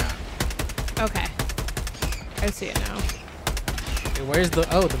an eye on. Okay. I see it now. Okay, where's the...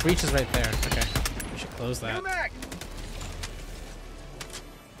 Oh, the breach is right there. Okay. We should close that.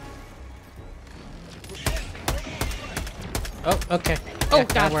 Oh, okay. Oh Yeah,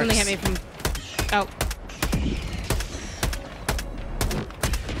 that god, something works. hit me from... Oh.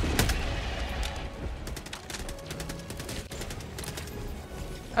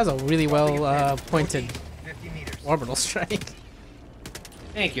 That was a really well pointed orbital strike.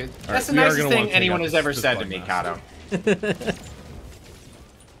 Thank you. right, That's the we are nicest gonna wanna thing take anyone out has this- ever this said to bug me, nest. Kato.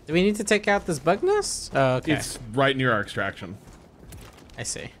 Do we need to take out this bug nest? Oh, okay. It's right near our extraction. I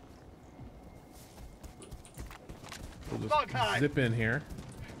see. We'll just zip in here.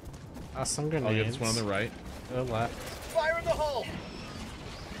 Awesome I'll grenades. get this one on the right. Go left. Fire in the hole!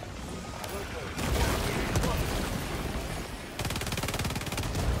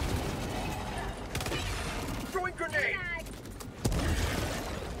 Throwing grenade!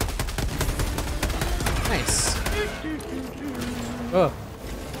 Nice. Oh,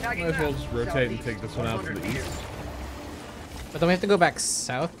 Might as well just rotate and take this one out to the east. but then we have to go back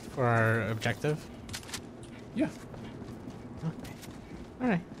south for our objective. Yeah. Okay. All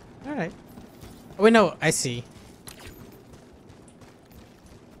right. All right. Oh, wait, no. I see.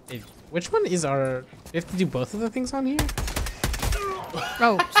 Wait, which one is our... We have to do both of the things on here?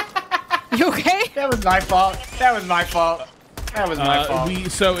 Oh. You okay? That was my fault. That was my fault. That was my fault.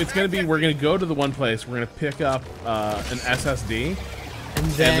 So it's gonna be, we're gonna go to the one place, we're gonna pick up an SSD, And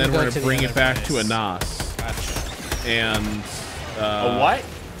and then go we're to gonna the bring it other back place. to a NOS. Gotcha. And A what?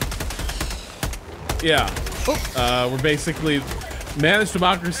 yeah, we're basically Managed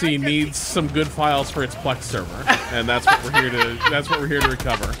Democracy needs some good files for its Plex server, and that's what we're here to. That's what we're here to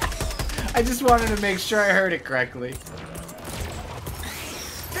recover. I just wanted to make sure I heard it correctly.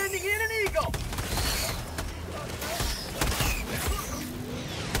 Sending in an eagle!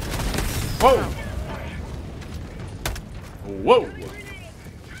 Whoa! Whoa!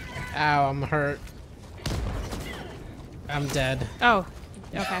 Ow, I'm hurt. I'm dead. Oh.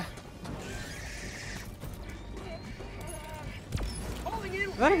 Okay.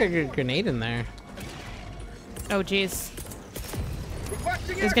 I thought I got a grenade in there. Oh jeez.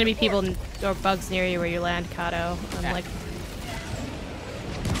 There's gonna be people or bugs near you where you land, Kato. I'm Yeah. like.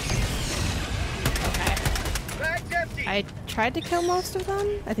 Okay. I tried to kill most of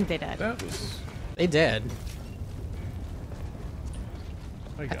them. I think they died. That was. They did.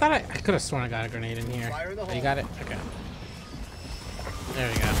 I I got thought I could have sworn I got a grenade in here. Oh, you got it? Okay. There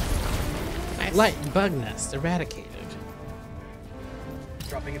we go. Nice. Light bug nest eradicated.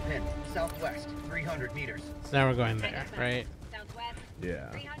 Dropping a pin. Southwest, 300 meters. So now we're going there, right? Yeah.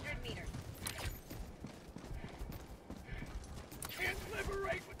 Can't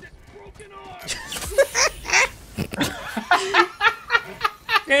liberate with this broken arm!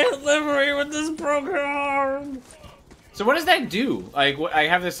 Can't liberate with this broken arm. So what does that do? Like, I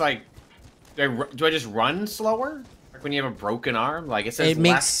have this like, do I just run slower? Like when you have a broken arm? Like it says It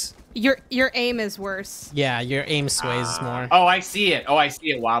makes Your aim is worse. yeah, your aim sways more. Oh, I see it. Oh, I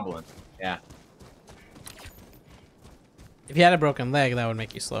see it wobbling. Yeah. If you had a broken leg, that would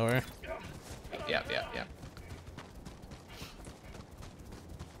make you slower. Yeah, yeah, yeah.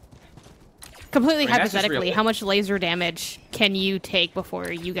 Completely I mean, that's just hypothetically, real- how much laser damage can you take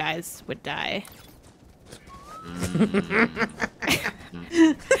before you guys would die? I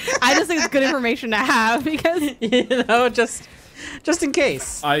just think it's good information to have because You know, just in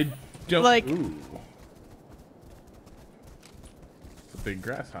case. I don't Like- Ooh. It's a big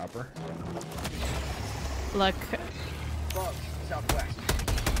grasshopper. look, Bug, southwest.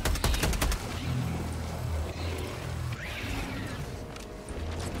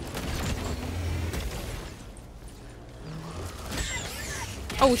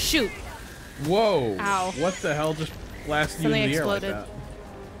 oh shoot, Whoa. Ow. What the hell just blasted you Something in the exploded. air like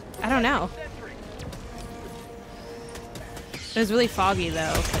that? I don't know. It was really foggy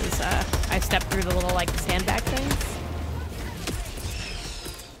though, because I stepped through the little like sandbag things.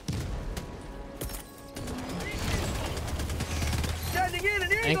 Sending in an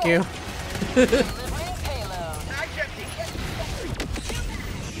Thank eagle. you. Mag's empty.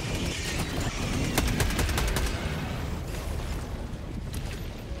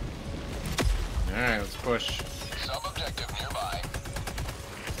 All right, let's push. Sub-objective nearby.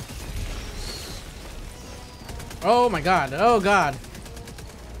 Oh my god. Oh god.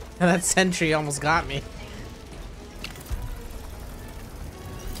 That sentry almost got me.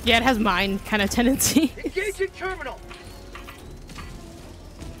 Yeah, it has mine kind of tendency. Engaging terminal.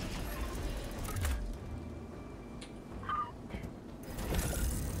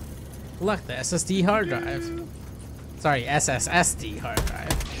 Look, the SSD hard drive. Sorry, SSSD hard drive.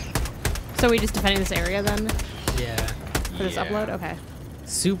 So we just defending this area then Yeah. for this upload? Okay.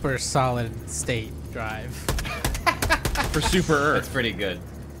 Super solid state drive. For Super Earth. That's pretty good.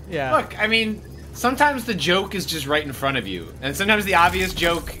 Yeah. Look, I mean, sometimes the joke is just right in front of you, and sometimes the obvious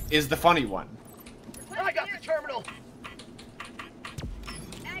joke is the funny one. I got the terminal.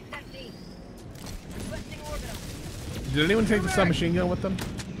 Did anyone take the submachine gun with them?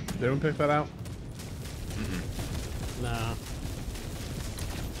 Did anyone pick that out? No.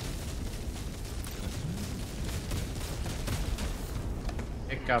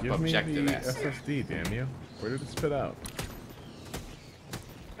 Pick up Give me objective the S. SSD, damn you. Where did it spit out?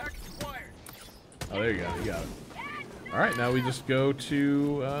 Oh, there you go. You got it. All right, now we just go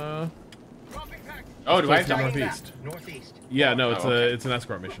to Oh, do I have to? northeast? Northeast. Yeah, no, it's Oh, okay. it's an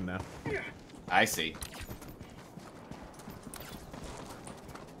escort mission now. I see.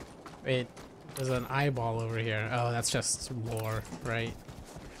 Wait, there's an eyeball over here. Oh, that's just lore, right?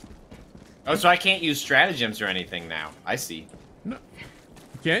 Oh, so I can't use stratagems or anything now. I see. No,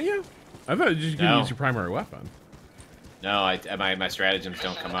 can't you? I thought you could No. use your primary weapon. No, my stratagems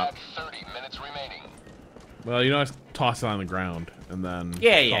don't come up. 30 minutes remaining. Well, you know, I toss it on the ground and then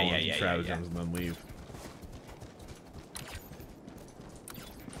Yeah, call yeah, in yeah, some yeah, stratagems and then leave.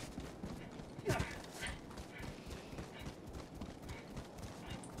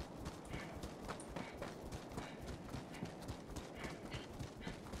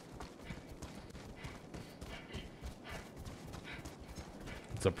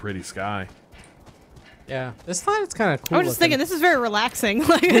 It's a pretty sky. Yeah, this time it's kind of cool. I was just thinking, this is very relaxing.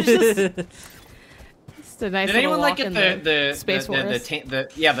 Like, it's just a nice Did little anyone walk like in it the Space Forest.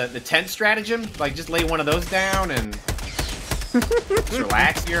 the tent stratagem? Like just lay one of those down and just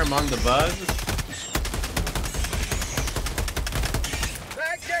relax here among the bugs.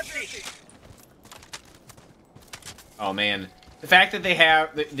 Mag's empty. Oh man, the fact that they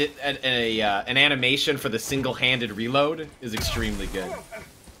have an animation for the single-handed reload is extremely good.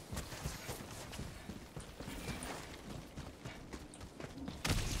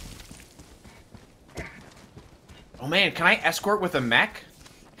 Oh man, can I escort with a mech?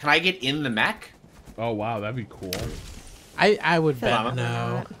 Can I get in the mech? Oh wow, that'd be cool. I would bet Llama?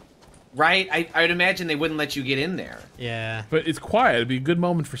 no. Right? I would imagine they wouldn't let you get in there. Yeah. But it's quiet. It'd be a good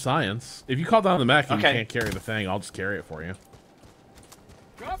moment for science. If you call down the mech and Okay. you can't carry the thing, I'll just carry it for you.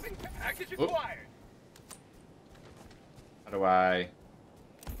 Dropping package Oop. acquired. How do I...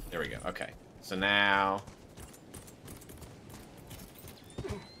 There we go. Okay. So now...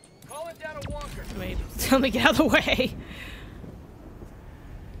 Calling down a walker. Wait, let me get out of the way.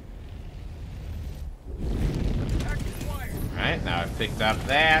 Package acquired. Alright, now I've picked up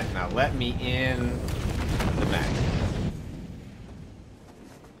that. Now let me in the mech.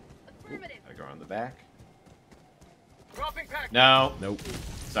 Gotta go around the back. Dropping package. No. Nope.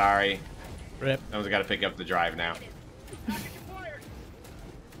 Sorry. Rip. Someone's got to pick up the drive now. Package acquired.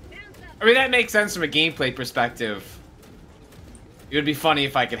 I mean, that makes sense from a gameplay perspective. It would be funny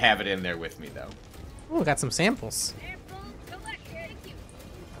if I could have it in there with me, though. Oh, got some samples.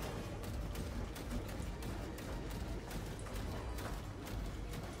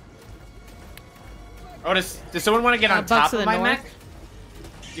 Oh, does someone want to get on Bucks top to of the my north. mech?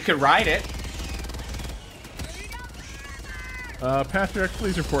 You could ride it. Patrick,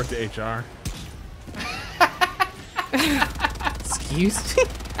 please report to HR. Excuse me?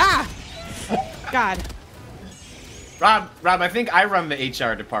 Ah! God. Rob, I think I run the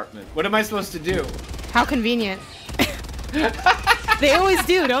HR department. What am I supposed to do? How convenient. They always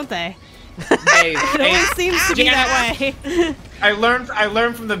do, don't they? Hey, It always seems to be that way. I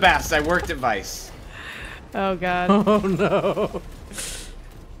learned from the best. I worked at Vice. Oh god. Oh no.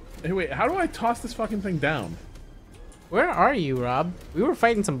 Hey, wait, how do I toss this fucking thing down? Where are you, Rob? We were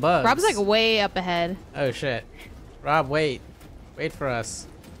fighting some bugs. Rob's like way up ahead. Oh shit. Rob, wait. Wait for us.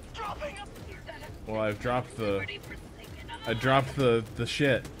 Well, I dropped the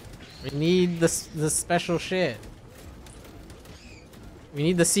shit. We need the special shit. We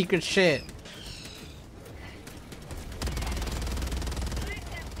need the secret shit.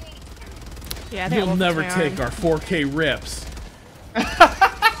 Yeah, I think You'll never take our 4K rips.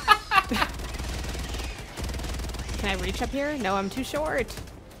 Can I reach up here? No, I'm too short.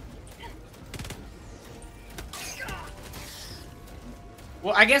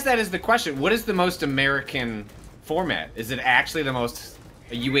 Well, I guess that is the question. What is the most American format? Is it actually the most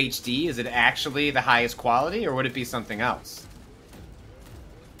UHD? Is it actually the highest quality, or would it be something else?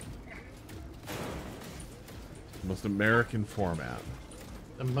 Most American format.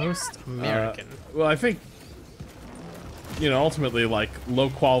 The most American. Well, I think, you know, ultimately, like, low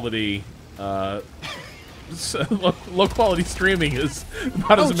quality streaming is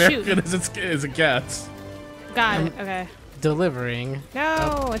about as American as it gets. Got it. Okay. Delivering.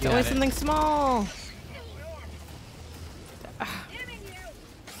 No, Oh, it's got always it. something small.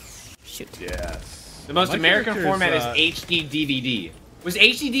 Shoot. Yes. The most My American character's, format is HD DVD. Was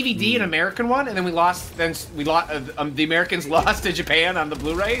HD DVD an American one, and then we lost? Then we lost. The Americans lost to Japan on the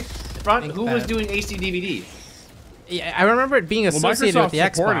Blu-ray front. Who was doing HD DVD? Yeah, I remember it being associated Microsoft with the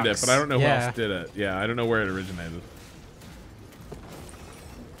Xbox. supported it, but I don't know who Yeah. else did it. Yeah, I don't know where it originated.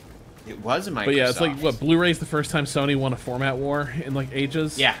 It was a Microsoft. But yeah, it's like, what, Blu-ray's the first time Sony won a format war in, like,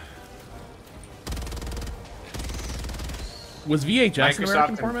 ages? Yeah. Was VHS an Microsoft American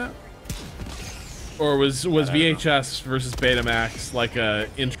and- format? Or was VHS versus Betamax like a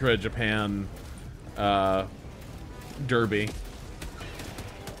intra-Japan derby?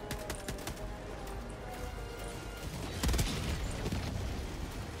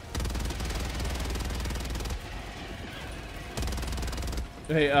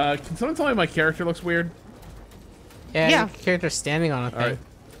 Hey, can someone tell me my character looks weird? Yeah, Yeah. your character's standing on a thing. Alright.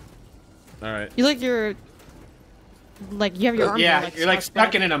 Alright. You like your, like you have your arm. Yeah, like, you're like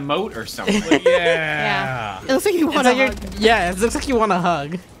stuck in a moat or something. Yeah. Yeah. It looks like you want to. Yeah, it looks like you want to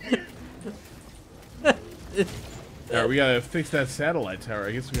hug. Alright, we gotta fix that satellite tower.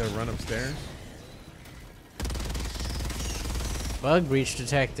 I guess we gotta run upstairs. Bug breach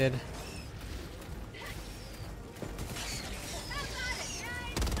detected.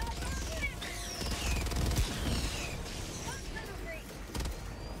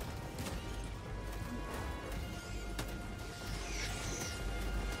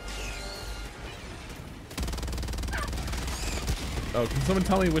 Oh, can someone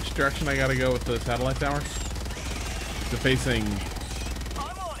tell me which direction I gotta go with the satellite tower? Is it facing...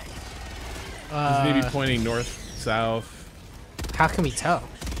 Does it need to be pointing north, south? How can we tell?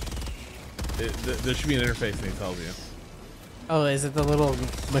 There should be an interface and it tells you. Oh, is it the little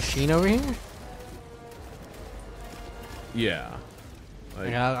machine over here? Yeah.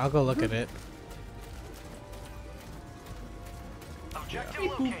 Like, Yeah, I'll go look at it. Objective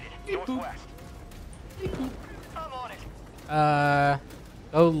located. Northwest. I'm on it.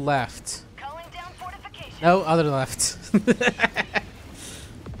 Go left. Calling down fortification. No, other left.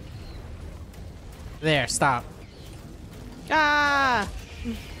 There, stop. Ah.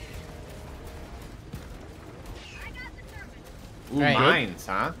 Ooh, Right. mines,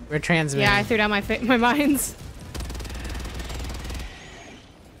 huh? We're transmitting. Yeah, I threw down my mines.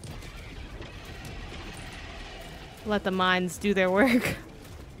 Let the mines do their work.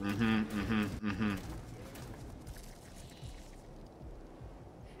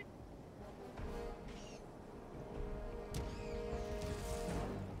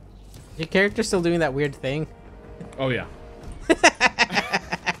 Your character still doing that weird thing? oh yeah.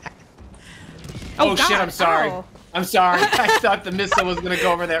 Oh, God, shit! I'm sorry. ow. I'm sorry. I thought the missile was gonna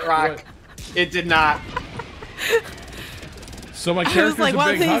go over that rock. It did not. So my was character's like, a wow,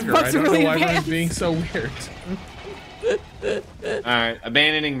 big these hugger. bugs I are don't really know why everyone's advanced. being so weird. All right,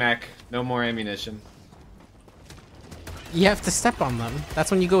 abandoning mech. No more ammunition. You have to step on them.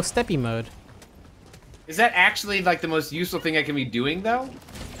 That's when you go steppy mode. Is that actually like the most useful thing I can be doing though?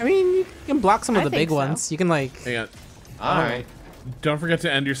 I mean, you can block some of I the think big so. ones. You can like... Hang on. All right. Don't forget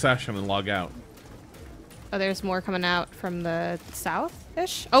to end your session and log out. Oh, there's more coming out from the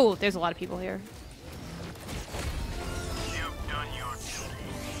south-ish. Oh, there's a lot of people here.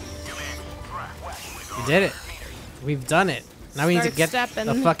 We did it. We've done it. Now we need to get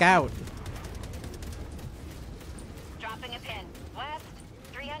the fuck out. Dropping a pin. West,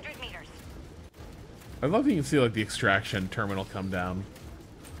 300 meters. I love that you can see like the extraction terminal come down.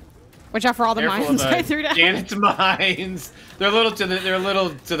 Watch out for all the mines I threw down. Janet's mines. They're a little to the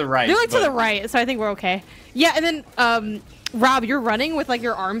right. They're like to the right, so I think we're okay. Yeah, and then Rob, you're running with like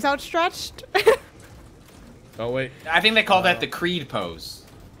your arms outstretched. Oh wait. I think they call that the Creed pose.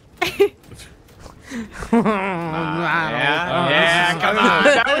 Yeah, come on.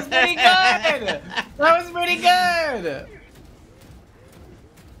 That was pretty good. That was pretty good.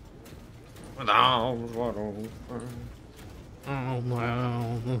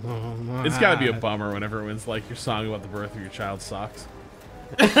 It's gotta be a bummer when everyone's like, your song about the birth of your child sucks.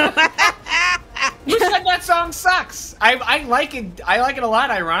 Who said that song sucks? I like it. I like it a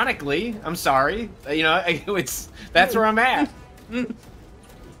lot. Ironically, I'm sorry. You know, that's where I'm at.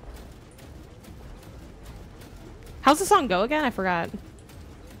 How's the song go again? I forgot.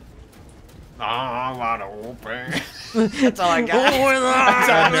 That's all I got.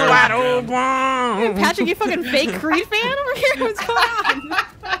 Patrick, you fucking fake Creed fan over here? What's going on?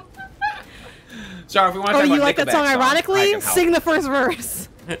 Sorry, if we want to Oh, talk you about like that song ironically? Sing the first verse.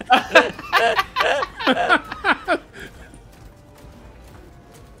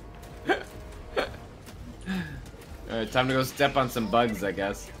 Alright, time to go step on some bugs, I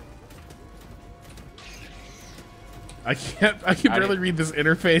guess. I can barely read this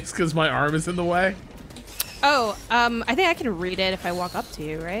interface because my arm is in the way. Oh, I think I can read it if I walk up to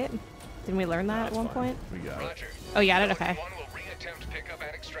you, right? Didn't we learn that at one point? We got it. Oh, you got it? Okay.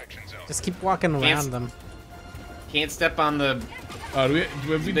 Just keep walking around them. Can't step on the do we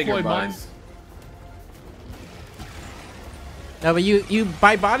have bigger deployed bugs. mines? No, but you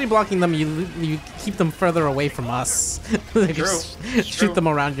by body blocking them, you keep them further away from us. Just shoot them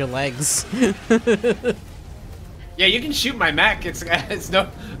around your legs. Yeah, you can shoot my mech. It's no,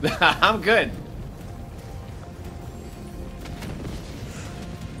 I'm good.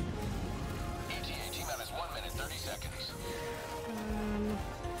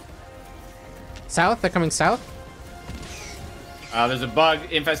 South? They're coming south? There's a bug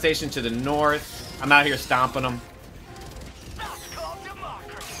infestation to the north. I'm out here stomping them.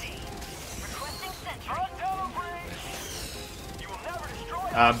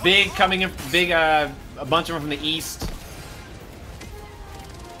 Big coming in, a bunch of them from the east.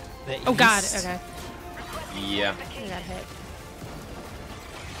 Oh god, okay. Yeah. I got hit.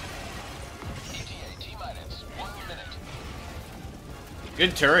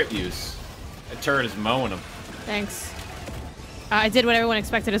 Good turret use. That turret is mowing them. Thanks. I did what everyone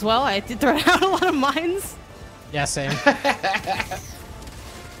expected as well. I did throw out a lot of mines. Yeah, same.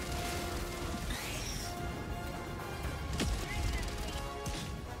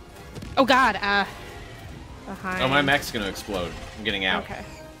 Oh god, behind. Oh, my mech's gonna explode. I'm getting out. Okay.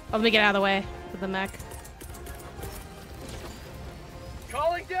 Oh, let me get out of the way with the mech.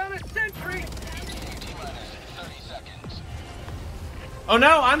 Calling down a sentry. Oh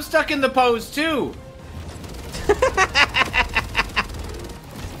no, I'm stuck in the pose too.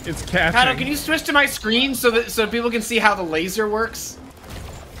 It's catching. Kato, can you switch to my screen so people can see how the laser works?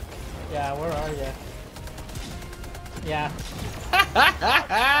 Yeah, where are you? Yeah.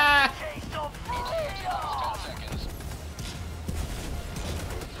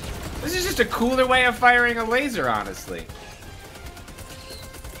 This is just a cooler way of firing a laser, honestly.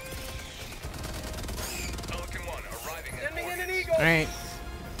 Alright.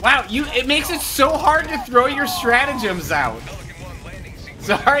 Wow, it makes it so hard to throw your stratagems out.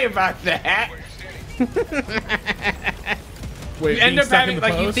 Sorry about that. Wait, you end up having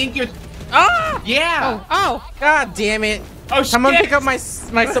like pose? you think you're. Ah! Yeah. Oh! God damn it! Oh, Someone shit. pick up my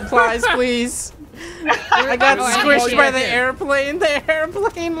supplies, please. I got squished by the airplane. The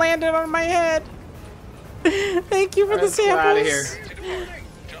airplane landed on my head. Thank you for the Let's go out of samples. here.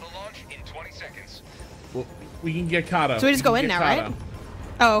 Well, we can get Kato. So we just go in now, right?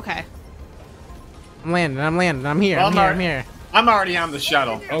 Oh, okay. I'm landing. I'm here. Well, I'm here. I'm already on the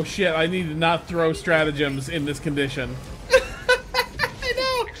shuttle. Oh shit, I need to not throw stratagems in this condition.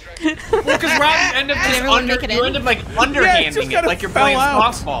 Well, because Rob, you end up just like underhanding it, like you're playing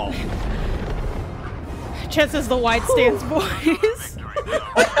softball. Chet says the wide stance boys.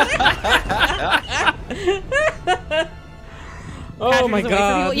 Oh my Patrick's away from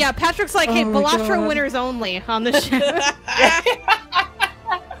god. people. Yeah, Patrick's like, hey, Balastra winners only on the ship.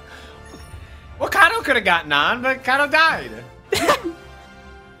 Well, Kato could have gotten on, but Kato died.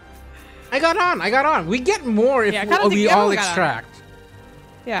 I got on. We get more if Yeah, I kinda think we everyone all got on. extract.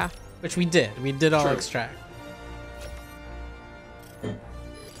 Yeah. Which we did. We did all True. extract.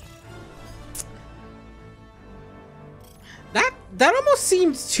 That almost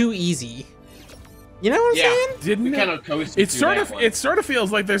seems too easy. You know what I'm saying? Didn't we it? kind of coasted It through sort that of one. it sort of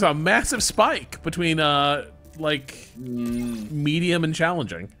feels like there's a massive spike between like medium and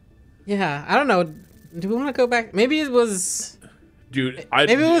challenging. Yeah, I don't know. Do we want to go back? Maybe it was. Dude,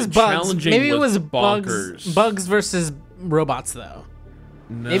 Maybe it was bugs. challenging Maybe it was bonkers. bugs versus robots though.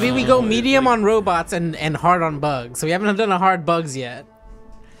 No, Maybe we go medium on robots and hard on bugs. So we haven't done a hard bugs yet.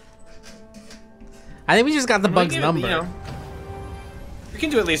 I think we just got the bugs number. You know, we can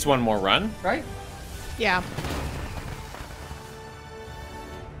do at least one more run, right? Yeah.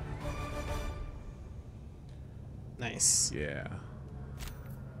 Nice. Yeah.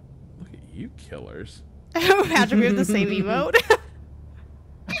 Look at you killers. Patrick, we have the same emote.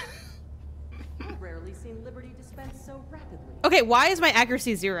 Rarely seen liberty dispensed so rapidly. Okay, why is my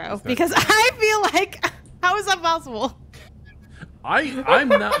accuracy 0? Because I feel like, how is that possible? I'm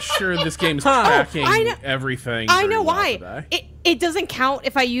not sure this game's tracking everything. I know very well why. today. It doesn't count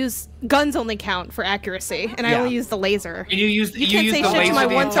if I use guns. Only count for accuracy, and I only use the laser. And you can't say shit to my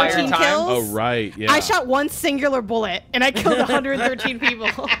 113 kills. Oh right, yeah. I shot one singular bullet, and I killed 113 people.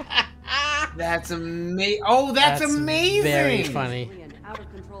 That's amazing. Oh, that's amazing. Very funny.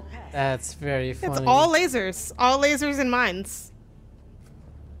 That's very funny. It's all lasers and mines.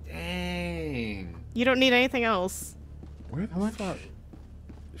 Dang. You don't need anything else. Where the fuck?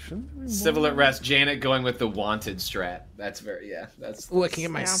 Civil at rest. Janet going with the wanted strat. That's very That's. Oh, I can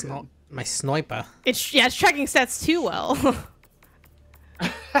get my my sniper. It's tracking stats too well.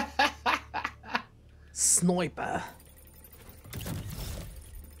 Sniper.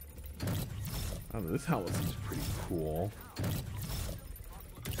 Oh, this helmet is pretty cool.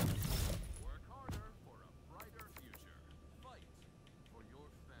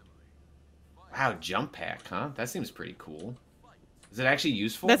 Wow, jump pack, huh? That seems pretty cool. Is it actually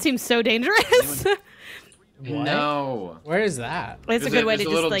useful? That seems so dangerous. No. Where is that? It's a good way to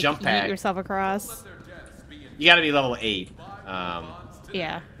just like jump yeet pack. yourself across. You got to be level 8.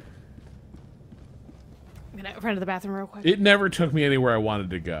 Yeah. I'm gonna run to the bathroom real quick. It never took me anywhere I wanted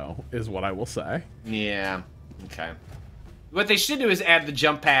to go, is what I will say. Yeah. Okay. What they should do is add the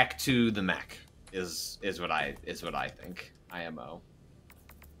jump pack to the mech. Is what I think. IMO.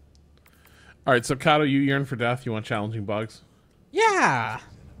 All right, so Kato, you yearn for death. You want challenging bugs? Yeah,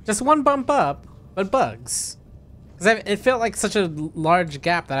 just one bump up, but bugs. Because it felt like such a large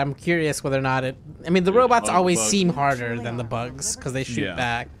gap that I'm curious whether or not it. I mean, the robots always seem harder than the bugs because they shoot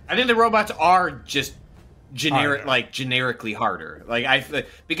back. I think the robots are just generically harder. Like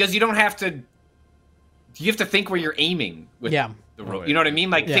because you don't have to. You have to think where you're aiming with the robot. You know what I mean?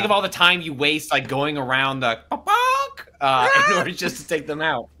 Like think of all the time you waste like going around the in order just to take them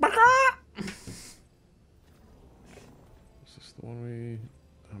out. Is this the one we...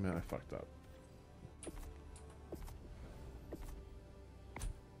 Oh man, I fucked up.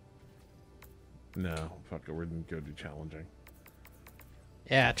 No, fuck it, we're gonna go do challenging.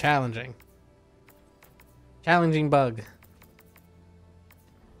 Yeah, challenging. Challenging bug.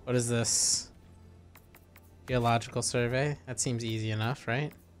 What is this? Geological survey? That seems easy enough,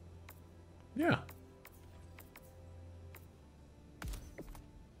 right? Yeah.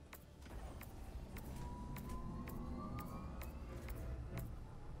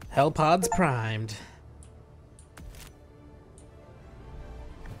 Hellpods primed.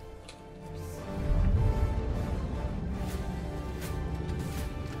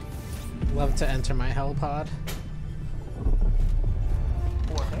 Love to enter my Hellpod.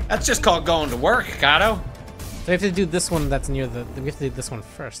 That's just called going to work, Kato. So we have to do this one that's near the... We have to do this one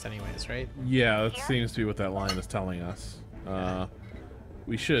first anyways, right? Yeah, that seems to be what that line is telling us.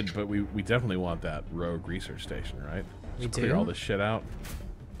 We should, but we definitely want that rogue research station, right? We Just clear do? all this shit out.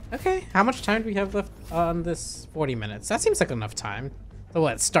 Okay, how much time do we have left on this? 40 minutes. That seems like enough time. So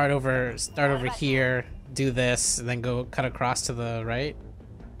what, start over here, do this, and then go cut across to the right?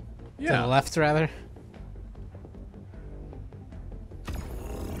 To Yeah. the left, rather?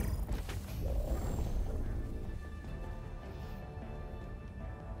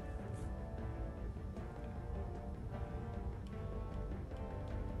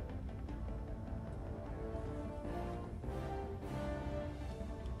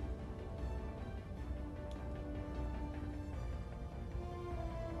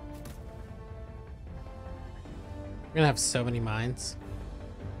 We're gonna have so many mines.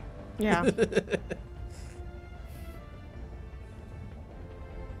 Yeah.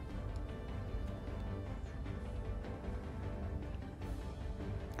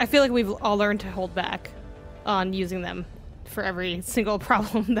 I feel like we've all learned to hold back on using them for every single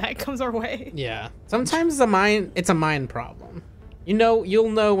problem that comes our way. Yeah. Sometimes it's a mind problem. You'll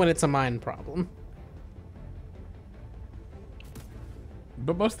know when it's a mind problem.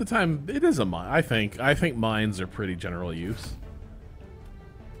 But most of the time, it is a mine. I think mines are pretty general use.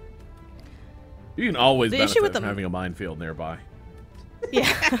 You can always benefit from having a minefield nearby.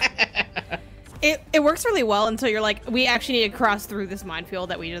 Yeah. It works really well until you're like, we actually need to cross through this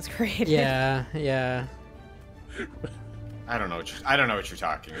minefield that we just created. Yeah, yeah. I don't know what you're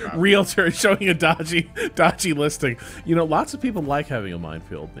talking about. Realtor showing a dodgy listing. Lots of people like having a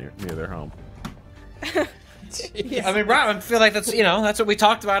minefield near their home. I mean, Rob, I feel like that's what we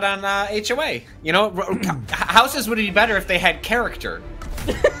talked about on HOA. Houses would be better if they had character,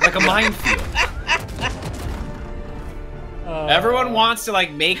 like a minefield. Everyone wants to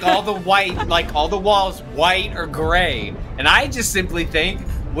make all the walls white or gray, and I just simply think,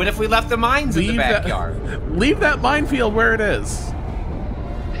 what if we left the mines in the backyard? Leave that minefield where it is.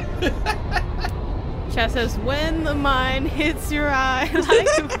 Chess says, when the mine hits your eye.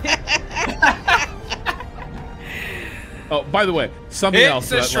 Oh, by the way, something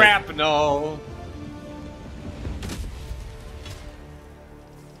else. It's a shrapnel.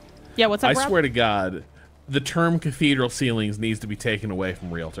 Yeah, what's up, I Rob? swear to God, the term cathedral ceilings needs to be taken away from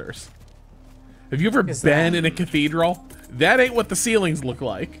realtors. Have you ever been in a cathedral? That ain't what the ceilings look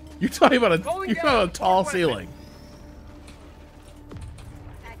like. You're talking about a tall ceiling.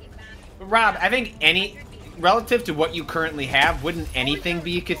 Rob, I think relative to what you currently have, wouldn't anything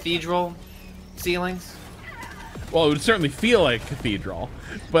be a cathedral ceilings? Well, it would certainly feel like a cathedral,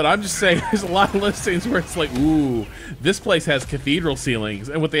 but I'm just saying there's a lot of listings where it's like, ooh, this place has cathedral ceilings,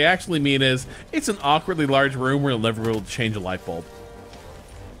 and what they actually mean is it's an awkwardly large room where you'll never be able to change a light bulb.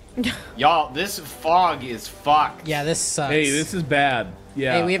 Y'all, this fog is fucked. Yeah, this sucks. Hey, this is bad.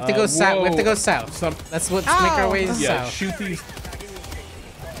 Yeah. Hey, we have to go south. We have to go south. That's what's make our way south. Shoot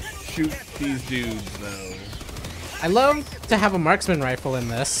these dudes though. I love to have a marksman rifle in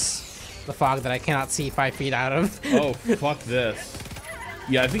this. The fog that I cannot see 5 feet out of. Oh, fuck this.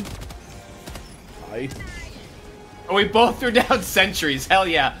 Yeah, I think... Oh, we both threw down sentries. Hell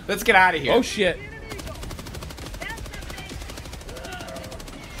yeah. Let's get out of here. Oh, shit.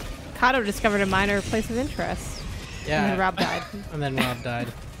 Kato discovered a minor place of interest. Yeah. And then Rob died. And then Rob died.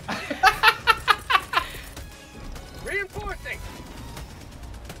 Reinforcing.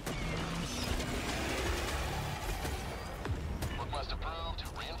 Request approved.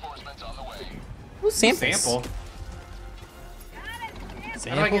 Reinforcements on the way. Ooh, samples.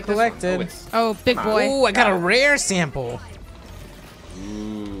 Sample collected. Oh, big boy. Ooh, I got a rare sample.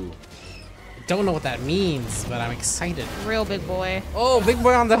 Ooh. Don't know what that means, but I'm excited. Real big boy. Oh, big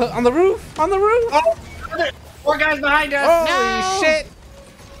boy on the roof. On the roof. Oh, 4 guys behind us. Holy shit.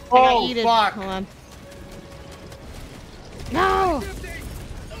 Oh, fuck. Hold on. No.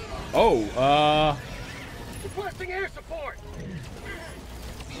 Oh, Requesting air support.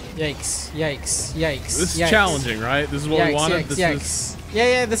 Yikes, yikes, yikes. This is challenging, right? This is what we wanted. Yikes.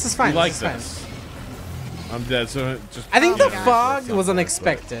 Yeah, this is fine. We like this. I'm dead, so just... I think the fog was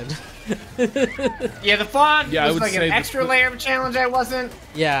unexpected. Yeah, the fog was I would like say an extra layer of challenge I wasn't.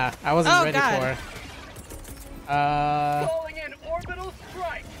 Yeah, I wasn't ready God. for. Calling in orbital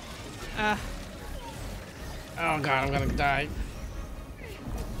strike. Oh god, I'm gonna die.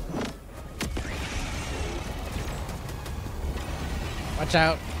 Watch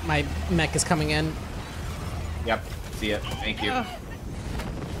out, my mech is coming in. Yep, see it. Thank you.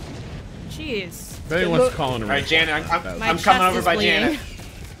 Jeez. If anyone's calling All right, Janet, I'm chest coming over is by bleeding. Janet.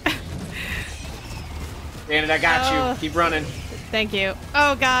 Janet, I got you. Keep running. Thank you.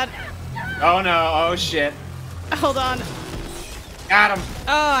 Oh god. Oh no. Oh shit. Hold on. Got him.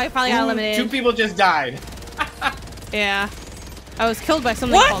 Oh, I finally got eliminated. 2 people just died. Yeah. I was killed by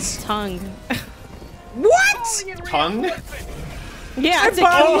something called tongue. What? Tongue? Yeah, it's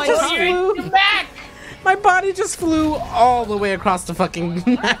My body just flew all the way across the fucking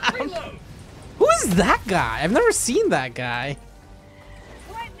map. Who is that guy? I've never seen that guy.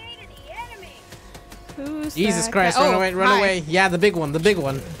 Who's Jesus that Christ, guy? run away, run away. Yeah, the big one, the big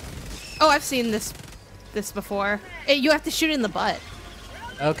one. Oh, I've seen this before. You have to shoot it in the butt.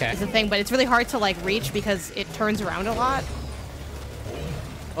 Okay. Is the thing, but it's really hard to reach because it turns around a lot.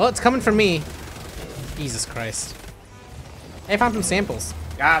 Oh, it's coming for me. Jesus Christ. Hey, I found some samples.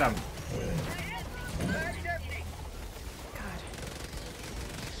 Got him.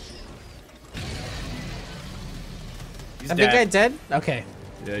 He's That big guy dead. dead? Okay.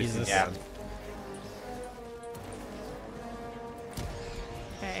 Yeah, Jesus. Yeah.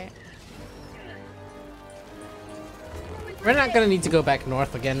 Okay. We're not gonna need to go back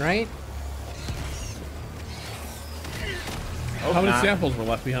north again, right? How many samples were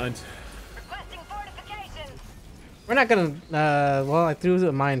left behind? We're not gonna, well, I threw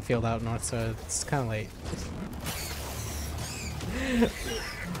a minefield out north, so it's kind of late.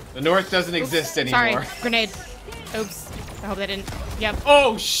 The north doesn't exist anymore. Sorry, grenade. Oops. I hope they didn't. Yep.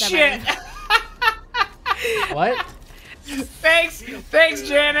 Oh, shit! What? Thanks,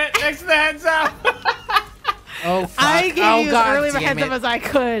 Janet. Thanks for the heads up. Oh, fuck. I gave oh, you as God early of a damn heads up it. as I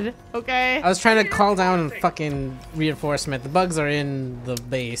could. Okay. I was trying to call down fucking reinforcement. The bugs are in the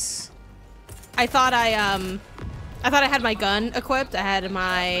base. I thought I had my gun equipped. I had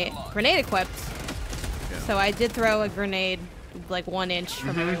my grenade equipped. Yeah. So I did throw a grenade like 1 inch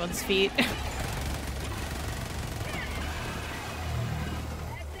from everyone's feet.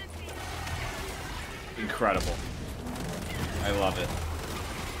 Incredible. I love it.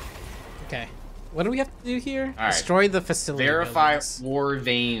 Okay. What do we have to do here? All right. Destroy the facility. Verify buildings. war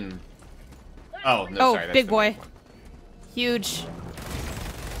vein. Oh, no, Oh, sorry. That's big the boy. big one. Huge.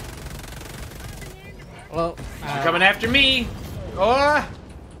 Well, You're coming after me. Oh!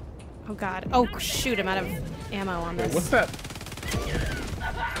 Oh god. Oh shoot, I'm out of ammo on this. What's that?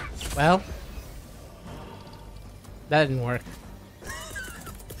 well, that didn't work.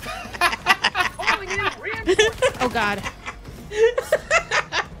 Oh god.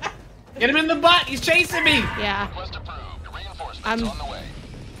 Get him in the butt. He's chasing me. Yeah.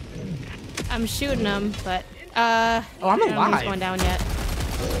 I'm shooting him, but Oh, I'm I don't know if alive. he's going down yet.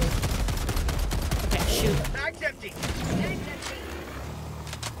 Okay, shoot. Mag's empty.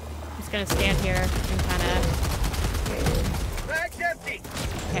 He's gonna stand here and kind of. Mag's empty.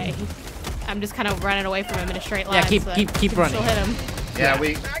 Okay. I'm just kind of running away from him in a straight line. Yeah, keep so that keep I keep can running. Still hit him. Yeah,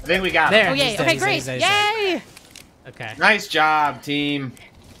 I think we got There. Oh him. yay! He's dead, Okay, he's great! dead, he's dead. Yay! Okay. Nice job, team.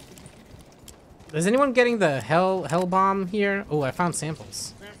 Is anyone getting the hell bomb here? Oh, I found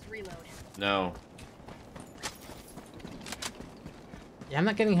samples. No. Yeah, I'm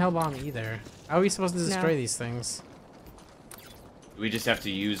not getting hell bomb either. How are we supposed to destroy No. these things? We just have to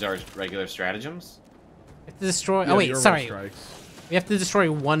use our regular stratagems. We have to destroy. Yeah, Oh the wait, orbital sorry. strikes. We have to destroy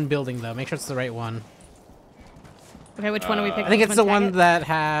one building though. Make sure it's the right one. Okay, which one do we pick? I think Which it's the one's one target? that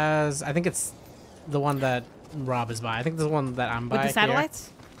has. I think it's the one that Rob is by. I think the one that I'm by. With the here. satellites?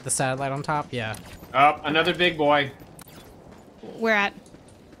 The satellite on top. Yeah. Oh, another big boy. We're at.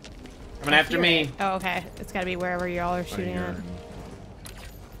 Coming after me. Oh, okay. It's gotta be wherever y'all are shooting at.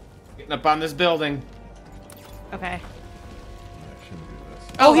 Getting up on this building. Okay.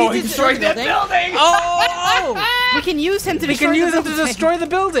 Oh, he destroyed that building! Oh! We can use him to We destroy can use the him to building. destroy the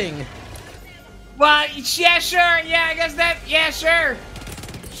building. Well, yeah, sure. Yeah, I guess that. Yeah, sure.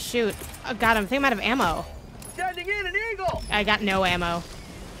 Shoot. Oh, God, I think I'm out of ammo. Sending in an eagle. I got no ammo.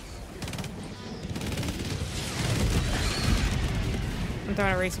 I'm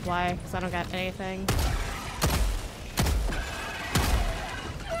throwing a resupply because I don't got anything.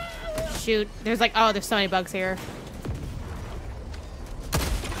 Shoot. There's like, oh, there's so many bugs here.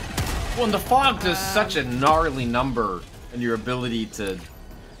 Well, and the fog does such a gnarly number in your ability to.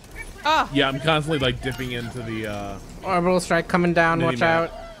 Oh. Yeah, I'm constantly like dipping into the. Orbital strike coming down. Watch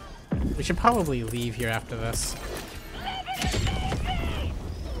Mini-map. out. We should probably leave here after this.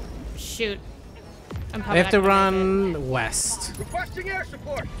 Shoot. I'm We probably have to not gonna make run west. Requesting air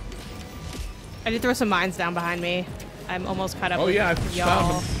support. it. I did throw some mines down behind me. I'm almost caught up Oh with yeah, I y'all.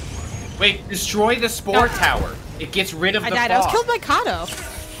 found him. Wait, destroy the spore tower. It gets rid of I the died. fog. I was killed by Kato.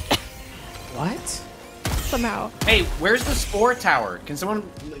 What? Somehow. Hey, where's the spore tower? Can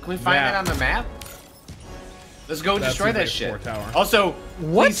we find That. that on the map? Let's go That's destroy the that big shit. spore tower. Also,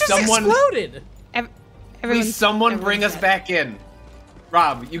 What please just someone, exploded? please someone bring us back in.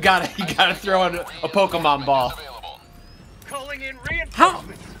 Rob, you gotta throw in a Pokemon ball. Calling in How?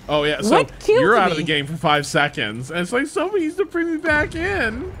 reinforcements. Oh yeah, so What killed you're out of the me? game for 5 seconds, and it's like somebody needs to bring me back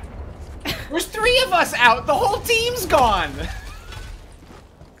in. There's 3 of us out. The whole team's gone.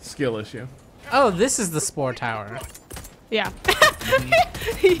 Skill issue. Oh, this is the spore tower. Yeah.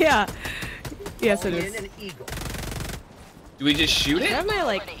 Yeah. Yes, it Calling is. in an eagle. Do we just shoot Where it? am I,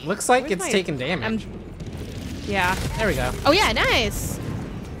 like... Looks like where's it's my- taking damage. Yeah. There we go. Oh, yeah, nice.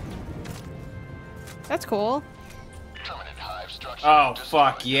 That's cool. Oh,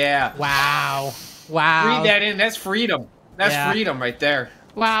 fuck, yeah. Wow. Wow. Read that in. That's freedom. That's Yeah. freedom right there.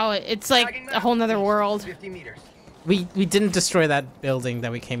 Wow, it's like a whole nother world. 50 meters. We didn't destroy that building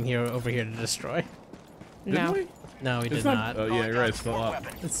that we came here over here to destroy. No. Didn't we? No, we It's did not. Oh yeah, you're right. It's still up.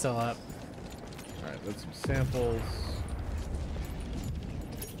 It's still up. All right, that's some samples.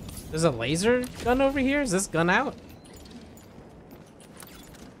 There's a laser gun over here. Is this gun out?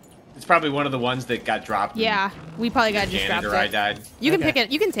 It's probably one of the ones that got dropped. Yeah, we probably got just dropped Or I it. died. You can pick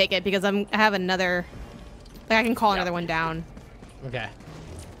it. You can take it because I have another. Like I can call another one down. Okay.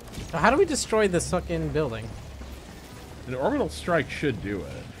 So how do we destroy this fucking building? An orbital strike should do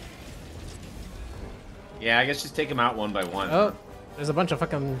it. Yeah, I guess just take them out one by one. Oh, there's a bunch of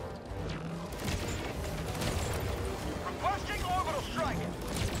fucking. Requesting orbital strike.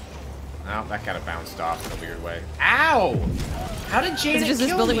 Oh, that kind of bounced off in a weird way. Ow! How did Janet Is it just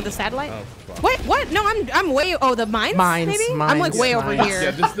this building with the satellite? Oh, fuck. Wait, what? No, I'm way. Oh, the mines. Maybe. I'm like way over here.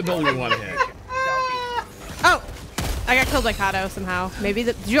 Yeah, this is the building we want to hit. Oh, I got killed by Kato somehow. Maybe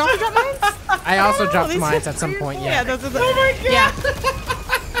did you also drop mines? I also dropped mines at some point. Yeah. Yeah, oh my god.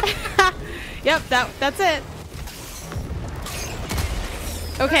 Yeah. Yep, that's it.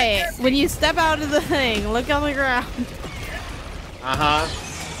 Okay, when you step out of the thing, look on the ground. Uh-huh.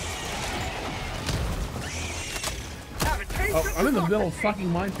 Oh, I'm in the middle of fucking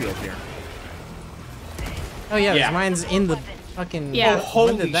minefield here. Oh yeah, Yeah. there's mines in the fucking. Yeah. Oh,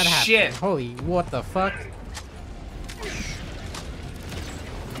 holy when did that happen? shit. Holy, what the fuck?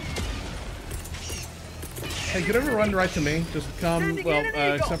 Hey, could everyone run right to me? Just come, well,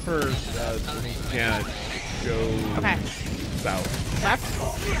 except for Janet, go Okay. south. Left,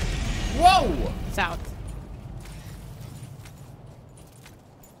 Whoa! south.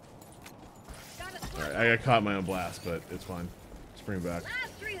 Alright, I got caught in my own blast, but it's fine. Just bring it back.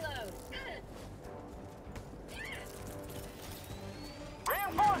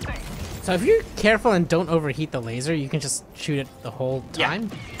 So if you're careful and don't overheat the laser, you can just shoot it the whole time.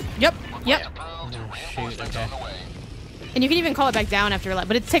 Yep. Yep. Oh, shoot. Okay. And you can even call it back down after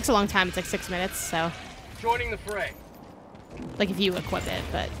but it takes a long time. It's like 6 minutes. So, Joining the fray. like if you equip it,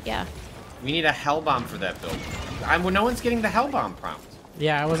 but yeah. We need a hell bomb for that building. No one's getting the hell bomb prompt.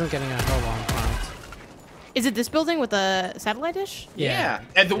 Yeah, I wasn't getting a whole long prompt. Is it this building with the satellite dish? Yeah.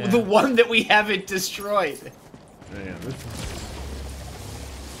 And the one that we haven't destroyed. Yeah, this is...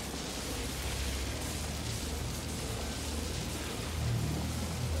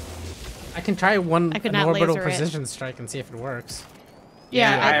 I can try an could not orbital laser it. precision strike and see if it works. Yeah,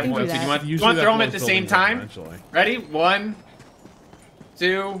 I have can one. do So that. you want Usually to that throw them at blows the same buildings up time? eventually. Ready? 1,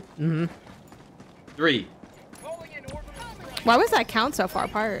 2, 3. Why was that count so far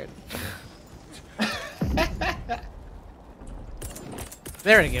apart?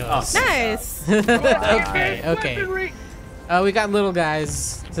 There it goes. Nice. Okay, okay. We got little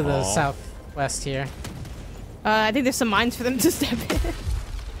guys to the southwest here. I think there's some mines for them to step in.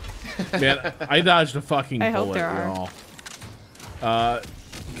 Man, I dodged a fucking I hope bullet, there are. y'all.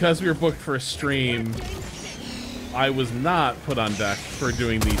 Because we were booked for a stream, I was not put on deck for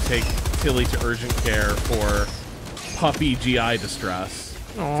doing the take Tilly to urgent care for puppy GI distress.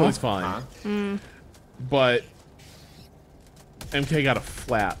 Tilly's fine. But MK got a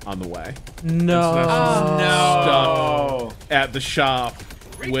flat on the way. No. And so that's No. stuck at the shop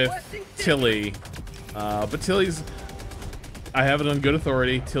with Tilly. But Tilly's... I have it on good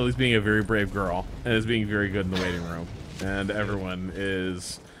authority. Tilly's being a very brave girl and is being very good in the waiting room. And everyone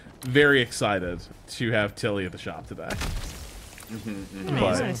is very excited to have Tilly at the shop today.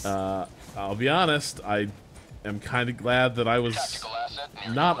 Nice. But I'll be honest, I am kind of glad that I was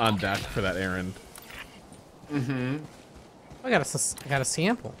not on deck for that errand. I got a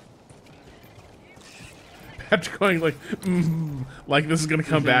sample. Patrick going like this is gonna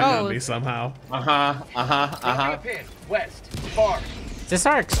come back on me somehow. Pin, west, far. Is this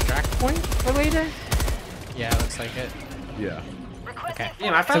our extract point for later? Yeah, looks like it. Yeah. Okay.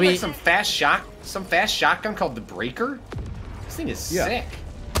 Damn, I found like some fast shotgun called the Breaker. This thing is sick.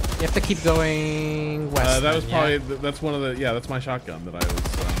 You have to keep going west. That was then, probably that's one of the that's my shotgun that I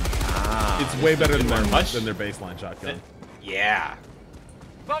was. It's way better than their baseline shotgun. Yeah.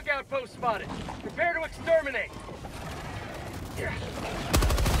 Bug outpost spotted. Prepare to exterminate.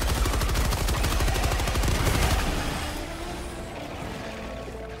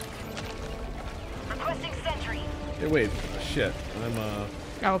 Requesting sentry. Hey, wait, shit. I'm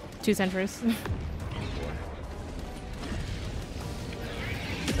Oh, 2 sentries.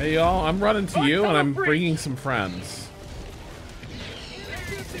 Hey y'all, I'm running to you and I'm bringing some friends.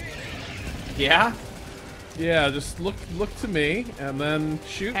 Yeah? Yeah, just look to me and then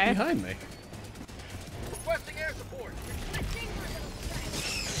shoot behind me. Requesting air support.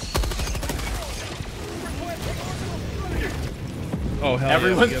 Oh hell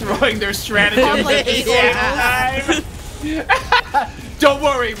Everyone's yeah, throwing their strategy at the same time. Don't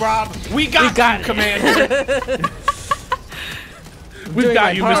worry, Rob. We got you, Commander. We've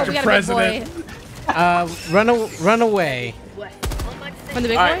got you, Mr. President. Run away. From the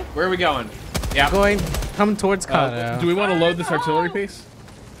big All right, boy? where are we going? Yeah. Come towards Kato. Do we want to load this artillery piece?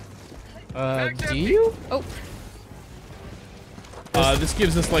 Do you? Oh. This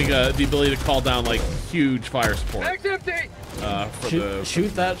gives us like the ability to call down like huge fire support.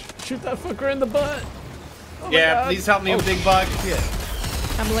 Shoot that fucker in the butt. Oh yeah, please help me with Big Bug. Yeah.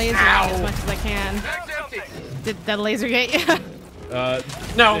 I'm lasering as much as I can. Did that laser get you?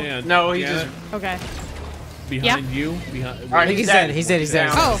 No, he just. Okay. Behind you. Behind. All right, he's dead. He's dead. He's dead.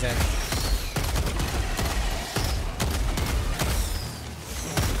 Oh. He's dead.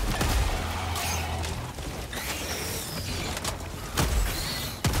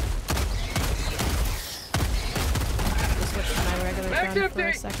 Switch to my regular gun for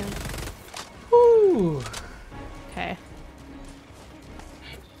a second. Woo. Okay.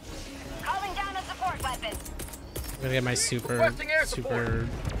 Calling down a support weapon. I'm gonna get my super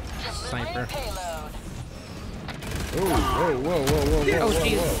sniper. Whoa. Oh,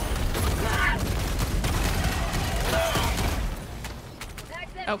 jeez.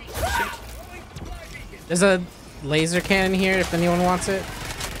 Oh, shoot. There's a laser cannon here if anyone wants it.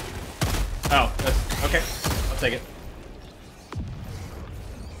 Oh, that's okay. I'll take it.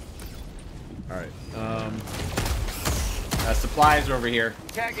 All right. Supplies are over here.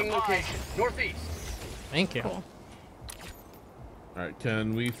 Tagging location, northeast. Thank you. Cool. All right.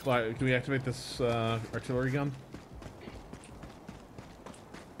 Can we fly? Can we activate this artillery gun?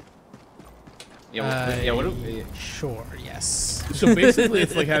 Yeah. What? Sure. Yes. So basically,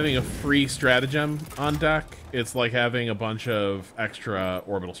 it's like having a free stratagem on deck. It's like having a bunch of extra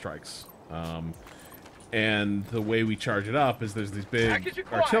orbital strikes. And the way we charge it up is there's these big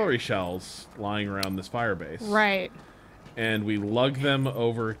artillery shells lying around this fire base. Right. And we lug them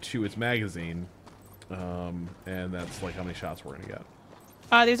over to its magazine, and that's like how many shots we're gonna get.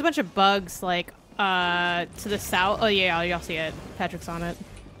 There's a bunch of bugs like to the south. Oh yeah, y'all see it. Patrick's on it.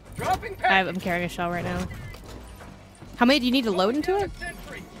 I'm carrying a shell right now. How many do you need to load into it?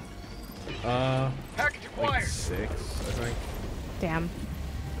 Like 6, I think. Damn.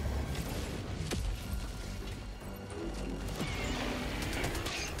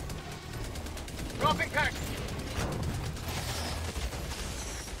 Dropping pack.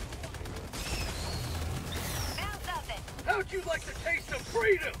 How'd you like the taste of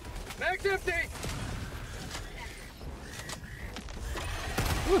freedom? Mag's empty.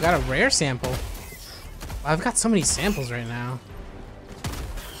 Ooh, got a rare sample. I've got so many samples right now.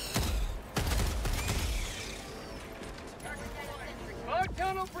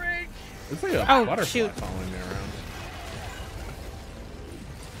 Tunnel breach. It's like a Oh, butterfly shoot. following me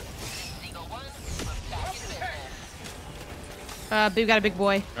around. We got a big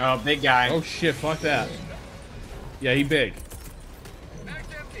boy. Oh, big guy. Oh shit! Fuck that. Yeah, he big. Mag's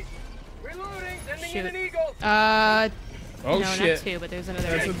empty. Reloading. Sending in Shoot. an eagle. Oh no, shit! not 2, but there's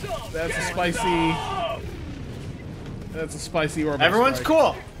another. That's a spicy. That's a spicy orbital Everyone's strike.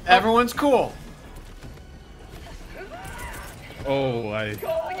 cool. Everyone's cool. Oh, I.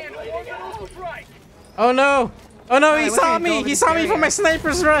 Calling in orbital strike. Oh no! Oh no! He Alright, saw we're gonna go me! over He this saw me area. from my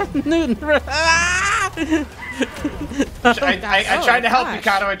sniper's run! Ah! I tried to help you,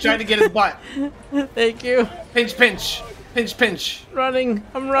 gosh. Kato. I tried to get his butt. Thank you. Pinch, pinch. Pinch, pinch. Running.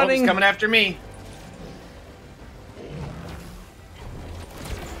 I'm Oh, running. he's coming after me.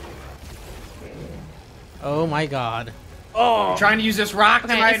 Oh my god. I'm trying to use this rock to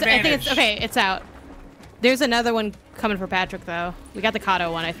my I advantage. think it's okay. It's out. There's another one coming for Patrick though. We got the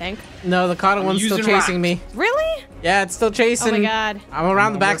Kato one, I think. No, the Kato one's still using chasing me. Really? Yeah, it's still chasing. Oh my god. I'm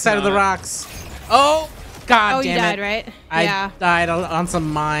around the backside of the working on it. rocks. Oh! God Oh, damn you died, it. right? I Yeah. died on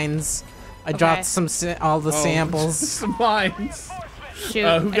some mines. I dropped some all the samples. Some mines. Shoot.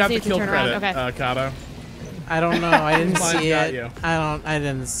 Who I got just the need to kill turn around. credit? Okay. Kato. I don't know. I didn't Mine see got it. you. I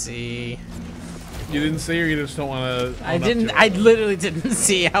didn't see. You didn't see, or you just don't want to. I didn't. I literally didn't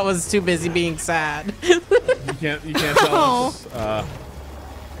see. I was too busy being sad. You can't tell us.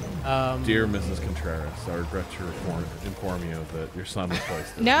 Oh. Dear Mrs. Contreras, I regret to inform you that your son was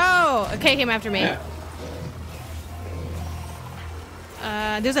placed. No. Okay, came after me.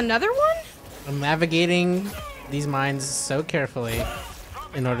 There's another one? I'm navigating these mines so carefully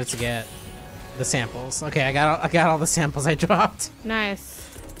in order to get the samples. Okay, I got all the samples I dropped. Nice.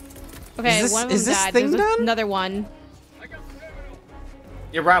 Okay, Is one of them this died. thing There's done? another one.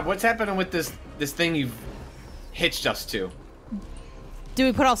 Yeah, Rob, what's happening with this thing you've hitched us to? Do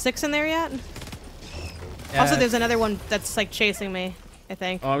we put all 6 in there yet? Also, there's another one that's like chasing me, I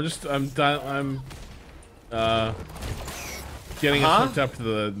think. Oh, I'm getting it hooked up to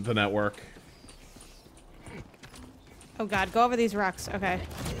the network. Oh god, go over these rocks. Okay.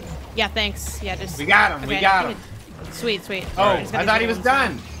 Yeah, thanks. Yeah, just. We got him. Okay. We got him. Sweet, sweet. Oh, I just got I these thought he other was ones.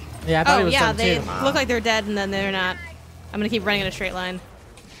 done. Yeah, I thought he was yeah, done they too. look like they're dead and then they're not. I'm gonna keep running in a straight line.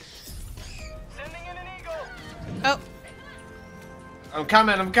 Oh. I'm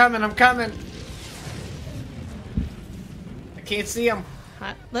coming, I'm coming, I'm coming. I can't see him.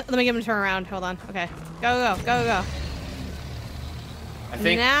 Let me get him to turn around. Hold on. Okay. Go, go, go, go. I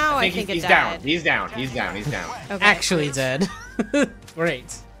think he's down. He's down. He's down. He's down. Okay. Actually dead.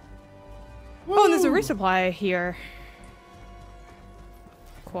 Great. Oh, and there's a resupply here.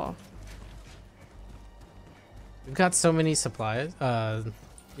 Cool. We've got so many supplies.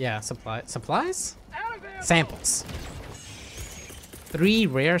 Yeah, supplies? Samples. 3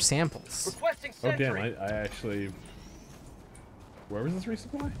 rare samples. Oh damn! I actually. Where was this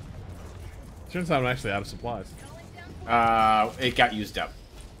resupply? Turns out I'm actually out of supplies. It got used up.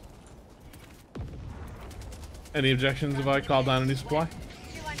 Any objections if I call down a new supply?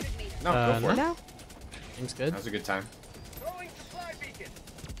 No, go for it. No. Seems good. That was a good time.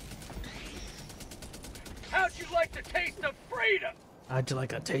 How'd you like the taste of freedom? How'd you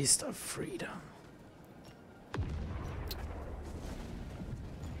like a taste of freedom?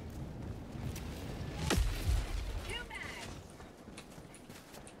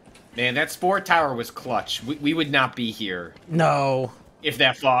 Man, that spore tower was clutch. We would not be here. No. If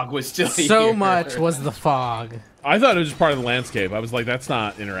that fog was still here. So much was the fog. I thought it was just part of the landscape. I was like, that's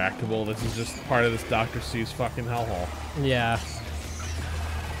not interactable. This is just part of this Dr. Seuss fucking hellhole. Yeah.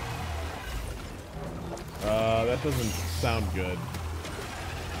 That doesn't sound good.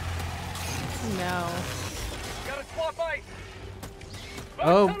 No. Gotta swap ice.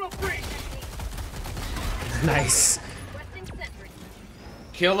 Oh. Nice.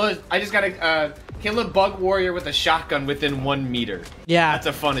 I just gotta kill a bug warrior with a shotgun within 1 meter. Yeah. That's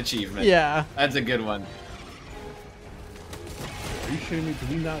a fun achievement. Yeah. That's a good one. Are you shitting me? Did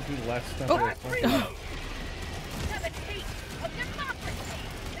we not do the last step?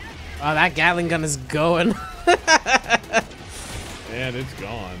 Oh, that Gatling gun is going. And it's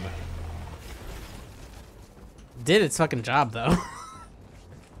gone. Did its fucking job though.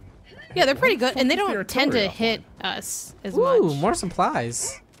 Yeah, they're pretty good, and they don't tend to hit us as Ooh, much. more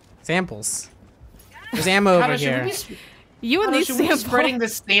supplies. Samples. There's ammo over here. You and these should we be samples. spreading the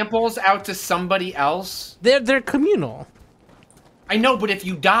samples out to somebody else? They're communal. I know, but if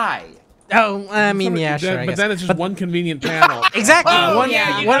you die. Oh, I mean, yeah, sure. I But guess. then it's just one convenient panel. Exactly. Oh,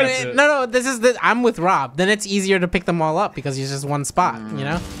 yeah. No, this is the. I'm with Rob. Then it's easier to pick them all up because it's just one spot. You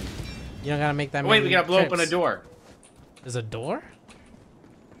know. You don't gotta make that. Wait, many we gotta blow open a trips. door. There's a door.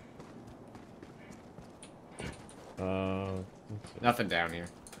 Nothing down here.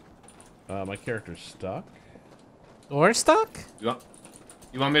 My character's stuck. Door stuck? You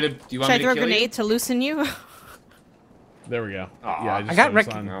want me to? Do you want Should I me throw to a kill grenade to loosen you? There we go. Aw. Yeah, I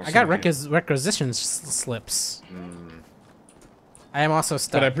got just requisition slips. I am also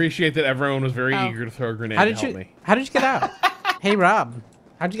stuck. But I appreciate that everyone was very Oh. eager to throw a grenade to help me. How did you get out? Hey Rob,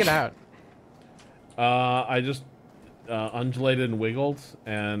 how'd you get out? I just undulated and wiggled,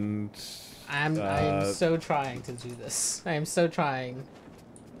 and I am so trying to do this. I am so trying.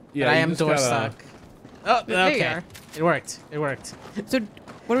 yeah, but I you am just door gotta- stuck. Oh, There you okay. are. It worked. It worked. So,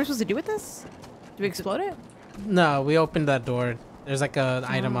 what are we supposed to do with this? Do we explode it? No, we opened that door. There's like an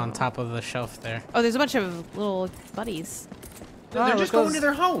item on top of the shelf there. Oh, there's a bunch of little buddies. They're just going to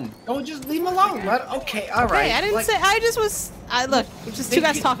their home. Don't just leave them alone. Okay, all right. Hey, I didn't say. I just was. Look, it's just two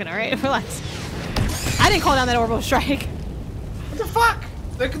guys talking. All right, relax. I didn't call down that orbital strike. What the fuck?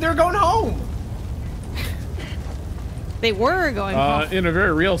 They're going home. They were going home. In a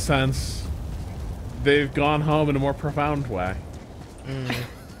very real sense, they've gone home in a more profound way.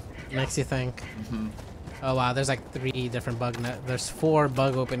 Makes you think. Oh wow, there's like 3 different bug net. There's 4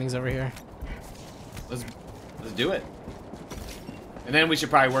 bug openings over here. Let's do it. And then we should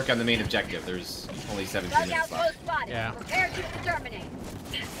probably work on the main objective. There's only 17 minutes left. Yeah. Prepare to exterminate.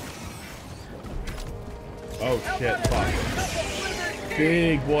 Oh shit! Fuck.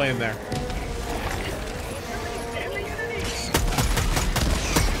 Big boy in there.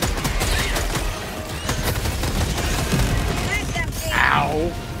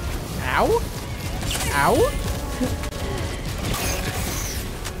 Ow! Ow! Ow!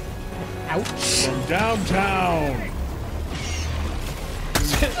 Ouch! From downtown.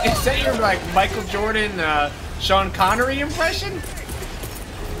 Is that your like Michael Jordan, Sean Connery impression?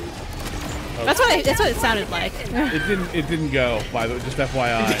 That's what it sounded like. It didn't go. By the way, just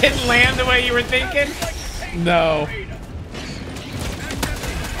FYI. It didn't land the way you were thinking. No.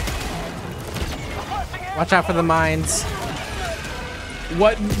 Watch out for the mines.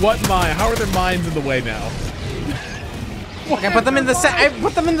 What mine? How are there mines in the way now? I put them in the I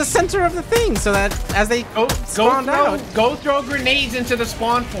put them in the center of the thing so that as they spawn out. Go throw grenades into the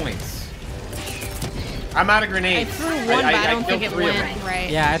spawn points. I'm out of I grenades. threw one, but I don't think it went right.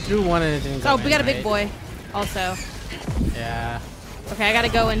 Yeah, I threw one and it didn't go Oh, we got a in big right. boy. Also. Yeah. Okay, I gotta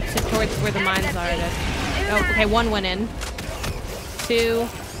go into towards where the mines are. Oh, okay, one went in. Two.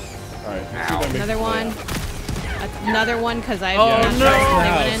 Alright. Another one. Another one, because I. Oh no!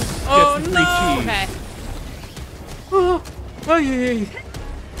 Went in. Oh no! Okay. Oh yeah.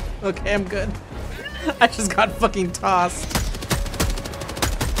 Okay, I'm good. I just got fucking tossed.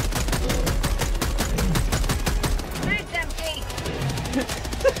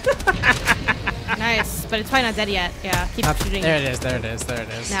 Nice, but it's probably not dead yet. Yeah, keep shooting. There it is. There it is. There it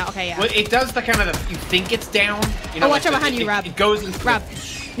is. Now, okay, yeah. Well, it does the kind of you think it's down. You know, Oh, watch like out behind you, Rob. It goes into Rob.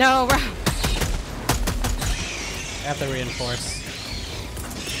 No, Rob. I have to reinforce.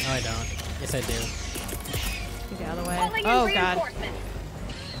 No, I don't. Yes, I do. Get out of the way. Oh god.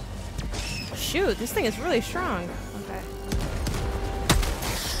 Shoot, this thing is really strong. Okay.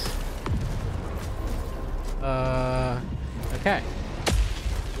 Okay.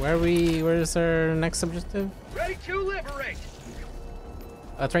 Where's our next objective? Ready to liberate.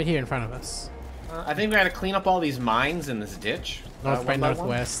 It's right here in front of us. I think we gotta clean up all these mines in this ditch. North by one one.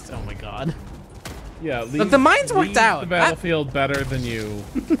 northwest. Oh my god. Yeah, Look, the mines worked out. The battlefield better than you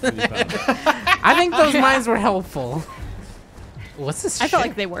found it. I think those mines were helpful. What's this? I felt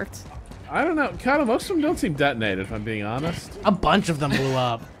like they worked. I don't know. Kind of, most of them don't seem detonated, if I'm being honest. A bunch of them blew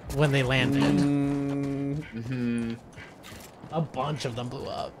up when they landed. A bunch of them blew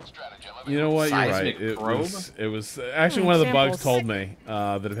up. You know what? You're right. Seismic probe? It was actually one of the bugs samples. told me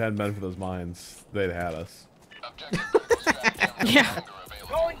that if it hadn't been for those mines, they'd had us. Yeah.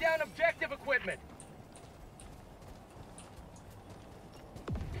 Calling down objective equipment.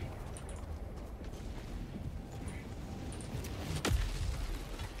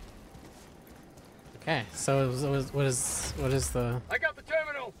 Okay, so what is the? I got the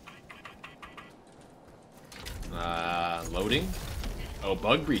terminal. Loading. Oh,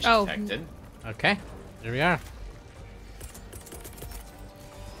 bug breach Oh. detected. Okay, there we are.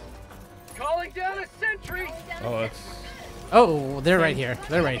 Calling down a sentry. Oh, that's. Oh, they're right here.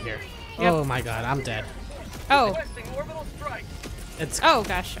 They're right here. Yep. Oh my god, I'm dead. Oh. Requesting orbital strike. It's. Oh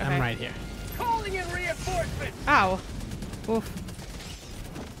gosh. Okay. I'm right here. Calling in reinforcements. Ow. Oof.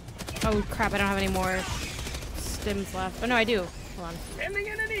 Oh crap! I don't have any more stims left. Oh no, I do. Hold on. Sending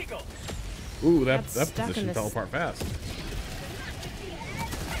in an eagle. Ooh, that That's stuck in position this- fell apart fast.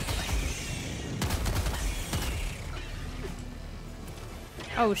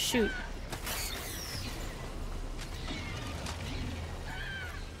 Oh shoot.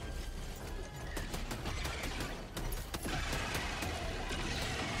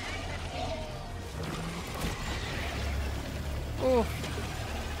 Oh.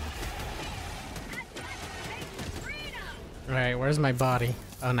 All right, where's my body?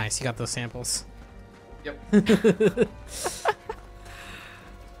 Oh, nice. You got those samples. Yep.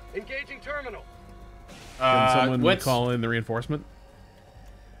 Engaging terminal. Can someone what's call in the reinforcement?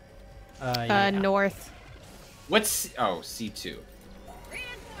 Yeah. North. what's C2? All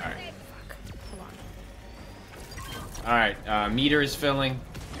right. Hold on. All right. Meter is filling.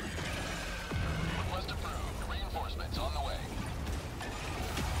 Request approved. Reinforcements on the way.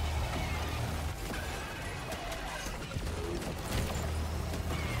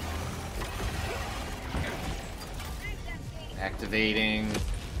 Activating.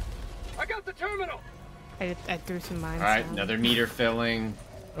 I got the terminal. I threw some mines. All right. down. Another meter filling.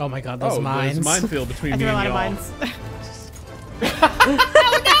 Oh my god, those Oh, mines. there's a minefield between I me threw a and lot y'all. of mines.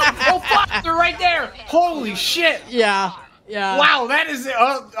 Oh fuck! They're right there. Holy shit! Yeah. Yeah. Wow, that is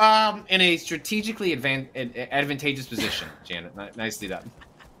in a strategically advantageous position, Janet. Nicely done.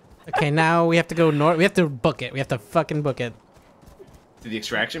 Okay, now we have to go north. We have to book it. We have to fucking book it. To the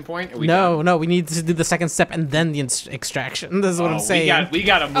extraction point? Are we No, done? no, we need to do the second step and then the extraction. This is what I'm saying. We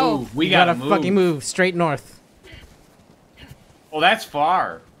gotta move. Oh. We You gotta gotta move. fucking move straight north. Well, that's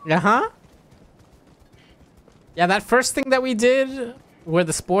far. Uh-huh. Yeah, that first thing that we did where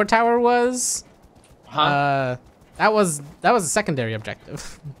the spore tower was, Huh? that was a secondary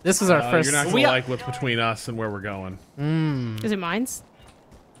objective. This was our first. You're not gonna We- like what's between us and where we're going. Is it mines?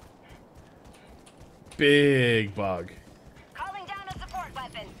 Big bug. Calling down a support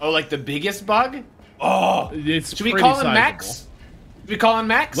weapon. Oh, like the biggest bug? Oh, It's should we pretty call in sizable. Max? Should we call in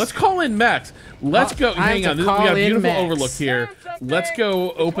Max? Let's call in Max. Let's go. Time Hang to on. We call got a in beautiful Max. overlook here. Let's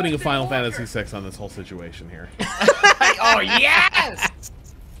go opening a Final Fantasy VI on this whole situation here. Oh yes!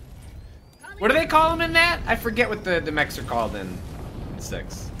 What do they call him in that? I forget what the mechs are called in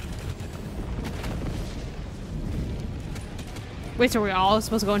 6. Wait, so we're all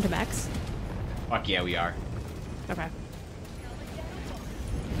supposed to go into mechs? Fuck yeah, we are. Okay.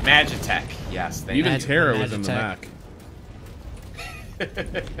 Magitech. Yes, thank Even you. Terra was in the Magitech.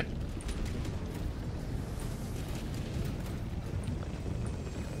 Mac.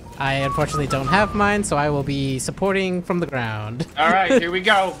 I unfortunately don't have mine, so I will be supporting from the ground. All right, here we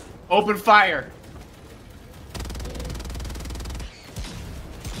go. Open fire.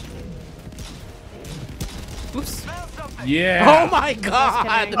 Oops. Yeah. Oh my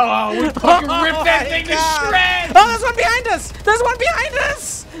god! Oh, we fucking ripped that thing to shreds! Oh, there's one behind us! There's one behind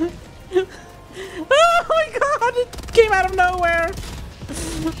us! Oh my god! It came out of nowhere!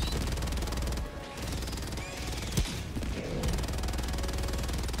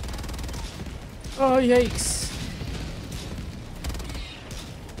 Oh, yikes.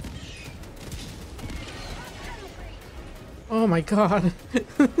 Oh my god.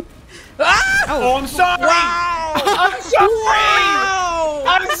 Ah! Oh, I'm sorry! Wow! I'm sorry! Wow!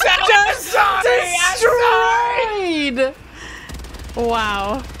 I'm sorry!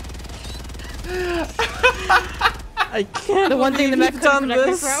 Wow. I can't The one thing the believe mech you've done protect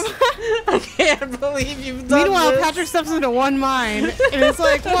me this. from. I can't believe you've done Meanwhile, this. Patrick steps into one mine, and it's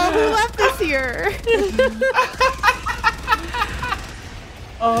like, well, who left this here?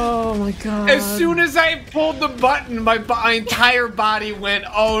 Oh my god. As soon as I pulled the button, my entire body went,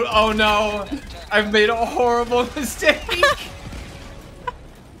 oh no, I've made a horrible mistake.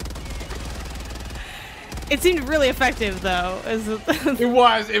 It seemed really effective, though. It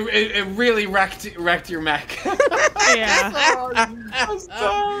was. It really wrecked your mech. Yeah. I'm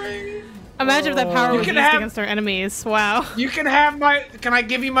sorry. Imagine if that power You was can used have- against our enemies. Wow. You can have my. Can I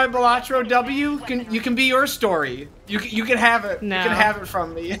give you my Balatro W? You can be your story. You can have it. No. You can have it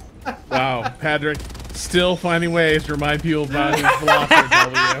from me. Wow, Patrick, still finding ways to remind people about his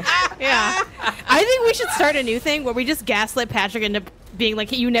Velociraptor W. Yeah. I think we should start a new thing where we just gaslight Patrick into being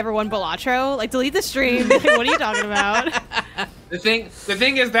like, you never won Balatro. Like, delete the stream. What are you talking about? The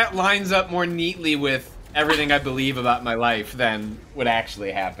thing is that lines up more neatly with everything I believe about my life than would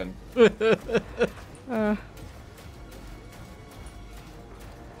actually happen. I'm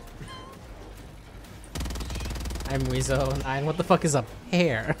Weezo 9. What the fuck is a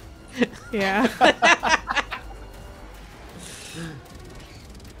pear? Yeah.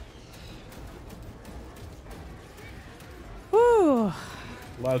 Whew.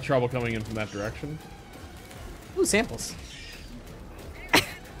 A lot of trouble coming in from that direction. Ooh, samples.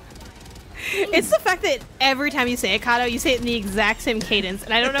 It's the fact that every time you say it, Kato, you say it in the exact same cadence,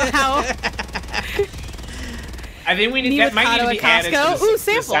 and I don't know how. I think we need Me that with might need Kato to be at added Costco. to Ooh, the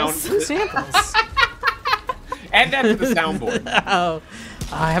samples. sound. Ooh, samples. Add that to the soundboard. Oh,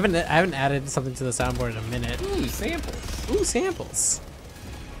 I haven't added something to the soundboard in a minute. Ooh, samples. Ooh, samples.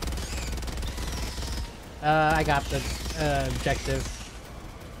 I got the objective.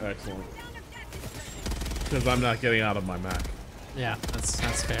 Excellent. Because I'm not getting out of my Mac. Yeah,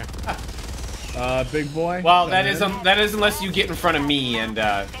 that's fair. Big boy. Well, that is unless you get in front of me and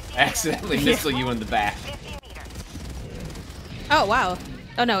accidentally missile you in the back. Oh, wow.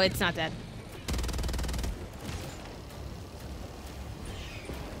 Oh, no, it's not dead.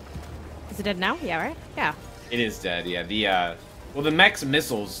 Is it dead now? Yeah, right? Yeah. It is dead. Yeah. Well, the mech's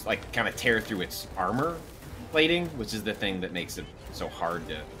missiles like kind of tear through its armor plating, which is the thing that makes it so hard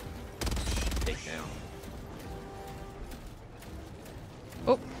to take down.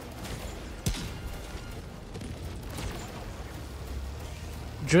 Oh.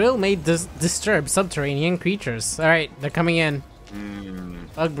 Drill may disturb subterranean creatures. All right, they're coming in.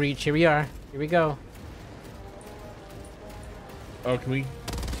 Bug breach. Here we are. Here we go. Oh, can we?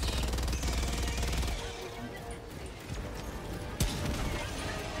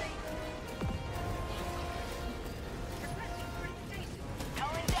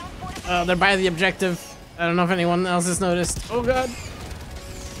 They're by the objective. I don't know if anyone else has noticed. Oh god.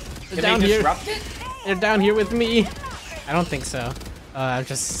 They're down they here. disrupt it? They're down here with me. I don't think so. I'm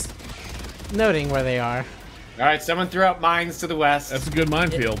just noting where they are. All right, someone threw out mines to the west. That's a good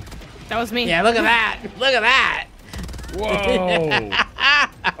minefield. That was me. Yeah, look at that. Look at that. Whoa.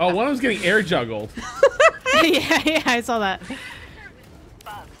 Oh, one of them's getting air juggled. yeah, I saw that.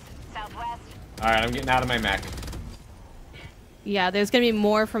 All right, I'm getting out of my mech. Yeah, there's gonna be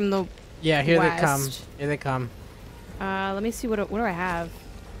more from the Yeah, here west. they come. Here they come. Let me see what do I have?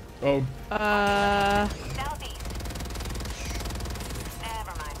 Oh.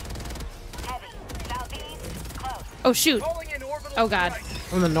 Oh shoot. Oh god.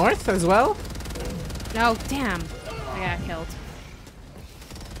 From the north as well? No, damn. I got killed.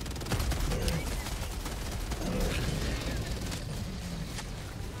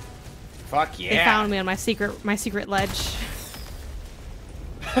 Fuck yeah. They found me on my secret ledge.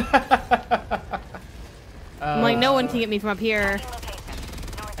 I'm like, no one can get me from up here.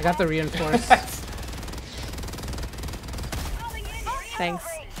 I got the reinforced. Thanks.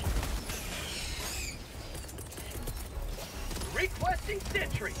 Requesting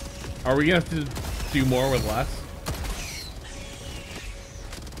sentry. Are we gonna have to do more with less?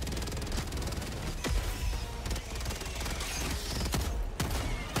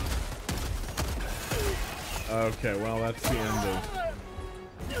 Okay, well that's the end of.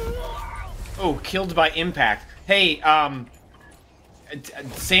 Oh, killed by impact. Hey,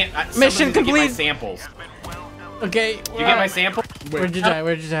 Mission complete. Get my samples. Okay. You get my sample? Where'd you die?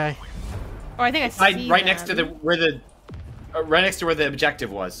 Where'd you die? Oh, I think I see right next to where the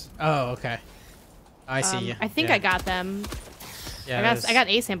objective was. Oh, okay. I see you. I think I got them. Yeah, I got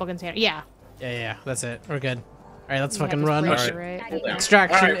a sample container. Yeah. Yeah. That's it. We're good. All right, let's Yeah, fucking just run. break it, right?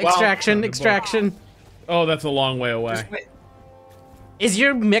 Extraction. All right, well, extraction. Oh, that's a long way away. Is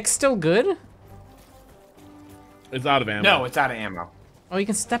your mix still good? It's out of ammo. No, it's out of ammo. Oh, you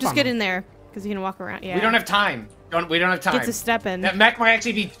can step on Just get them. in there because you can walk around. Yeah. We don't have time. We don't have time. Get to step in. That mech might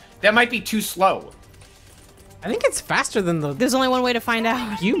actually be. That might be too slow. I think it's faster than the There's only one way to find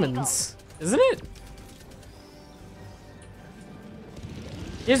out. humans, isn't it?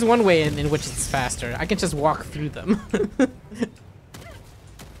 Here's one way in which it's faster. I can just walk through them.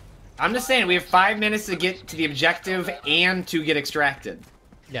 I'm just saying, we have 5 minutes to get to the objective and to get extracted.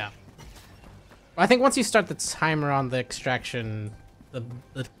 Yeah. I think once you start the timer on the extraction, the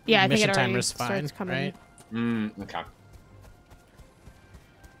Yeah, I think mission it already timer's fine, starts coming. right? Okay.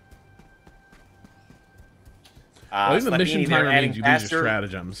 I think the mission timer means you lose your faster.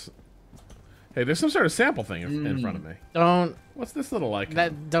 stratagems. Hey, there's some sort of sample thing in front of me. Don't. What's this little like?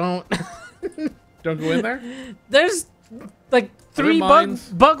 Don't. Don't go in there. There's like 3 mines?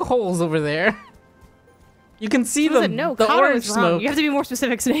 bug holes over there. You can see them. No, the Kato orange is wrong. smoke. You have to be more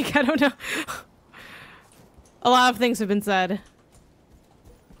specific, Snake. I don't know. A lot of things have been said.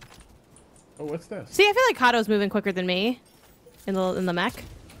 Oh, what's this? See, I feel like Kato's moving quicker than me in the mech.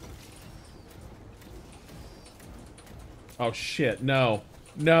 Oh shit! No,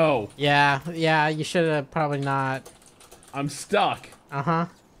 no. Yeah. You should have probably not. I'm stuck. Uh huh.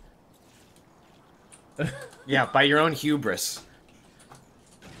 Yeah, by your own hubris.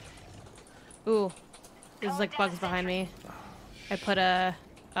 Ooh, there's like bugs behind me. I put a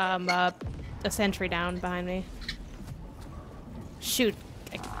sentry down behind me. Shoot,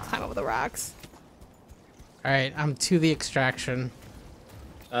 I can climb over the rocks. All right, I'm to the extraction.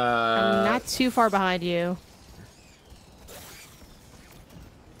 I'm not too far behind you.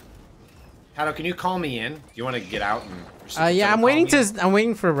 Hato, can you call me in? Do you want to get out and? Yeah, I'm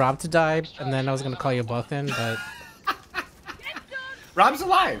waiting for Rob to die, and then I was gonna call you both in, but. Rob's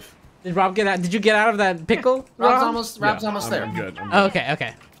alive. Did Rob get out? Did you get out of that pickle? Rob's almost there. I'm good. Oh,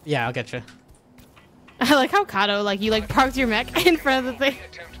 okay. Yeah, I'll get you. I like how Kato, like, you, like, parked your mech in front of the thing.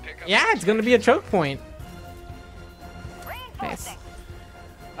 Yeah, it's gonna be a choke point. Nice.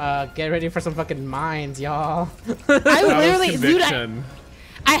 Get ready for some fucking mines, y'all. I literally, dude, Conviction.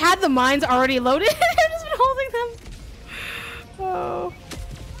 I had the mines already loaded. I've just been holding them. Oh.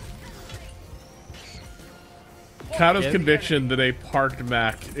 Kato's conviction that a parked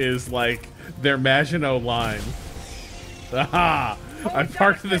mech is like their Maginot line. Aha! I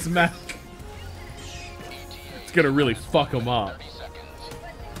parked this mech. It's gonna really fuck them up.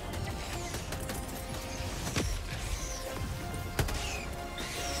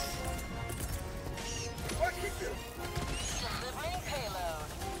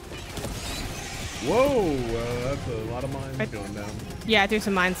 Whoa, that's a lot of mines going down. Yeah, I threw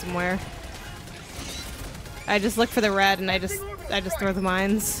some mines somewhere. I just look for the red and I just throw the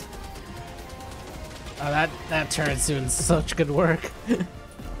mines. Oh, that turret's doing such good work.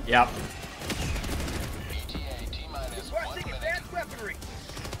 Yep. Requesting advanced weaponry.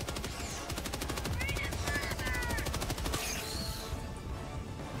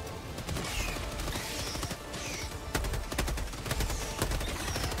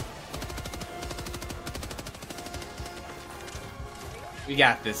 We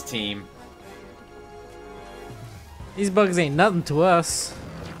got this, team. These bugs ain't nothing to us.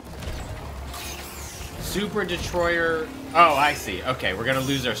 Super Destroyer. Oh, I see. Okay, we're gonna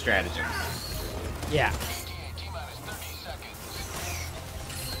lose our stratagems. Yeah.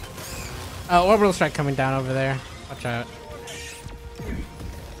 Oh, orbital strike coming down over there. Watch out.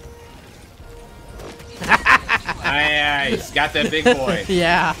 Aye, he's got that big boy.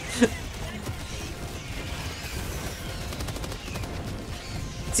 Yeah.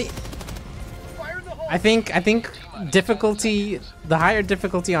 See, I think difficulty, the higher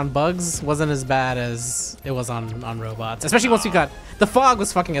difficulty on bugs wasn't as bad as it was on robots. Especially once we got the fog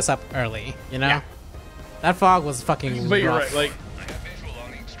was fucking us up early, you know? Yeah. That fog was fucking But you're rough. right,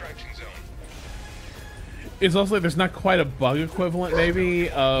 like It's also like there's not quite a bug equivalent, maybe,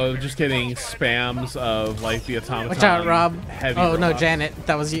 of just getting spams of like the automaton. Watch out, Rob. Heavy oh no, robots. Janet,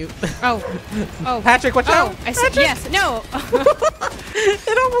 that was you. Oh, Patrick, watch out! I said yes. No.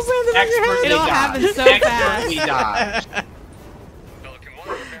 It almost landed on your head. It all happened so Expertly fast. dodged.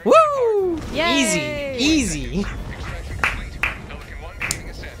 Woo! Yay. Easy.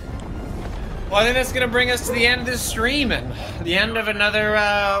 Well, I think that's gonna bring us to the end of this stream and the end of another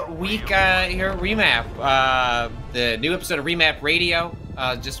week here at Remap. The new episode of Remap Radio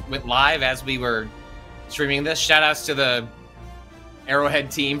just went live as we were streaming this. Shout outs to the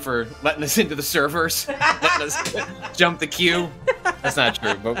Arrowhead team for letting us into the servers, letting us jump the queue. That's not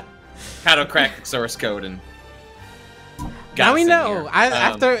true, but Kato cracked the source code and got Now us we in know. here.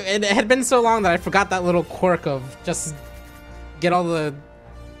 After it had been so long that I forgot that little quirk of just get all the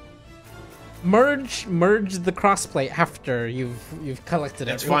merge the crossplay after you've collected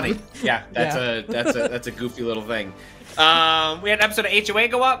it. That's funny. Yeah, that's a goofy little thing. We had an episode of HOA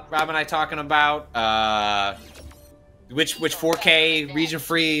go up. Rob and I talking about which 4K region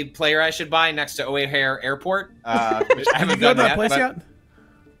free player I should buy next to O'Hare Airport. Which I haven't done that yet, place but- yet?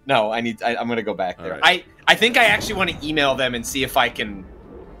 No, I'm gonna go back there. Right. I think I actually want to email them and see if I can.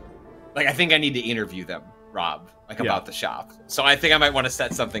 Like, I think I need to interview them, Rob, about the shop. So I think I might want to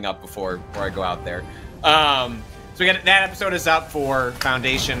set something up before I go out there. So we got that episode is up for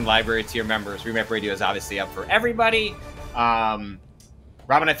Foundation Library tier members. Remap Radio is obviously up for everybody. Rob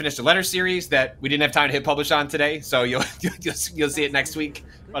and I finished a letter series that we didn't have time to hit publish on today, so you'll see it next week.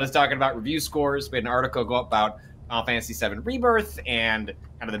 But it's talking about review scores. We had an article go up about Final Fantasy VII Rebirth and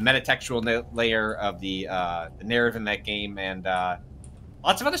kind of the metatextual layer of the narrative in that game, and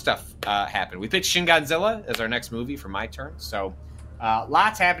lots of other stuff happened. We picked Shin Godzilla as our next movie for my turn, so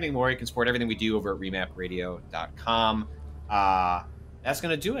lots happening more. You can support everything we do over at remapradio.com. That's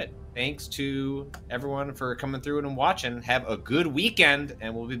going to do it. Thanks to everyone for coming through and watching. Have a good weekend,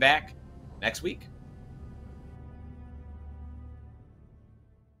 and we'll be back next week.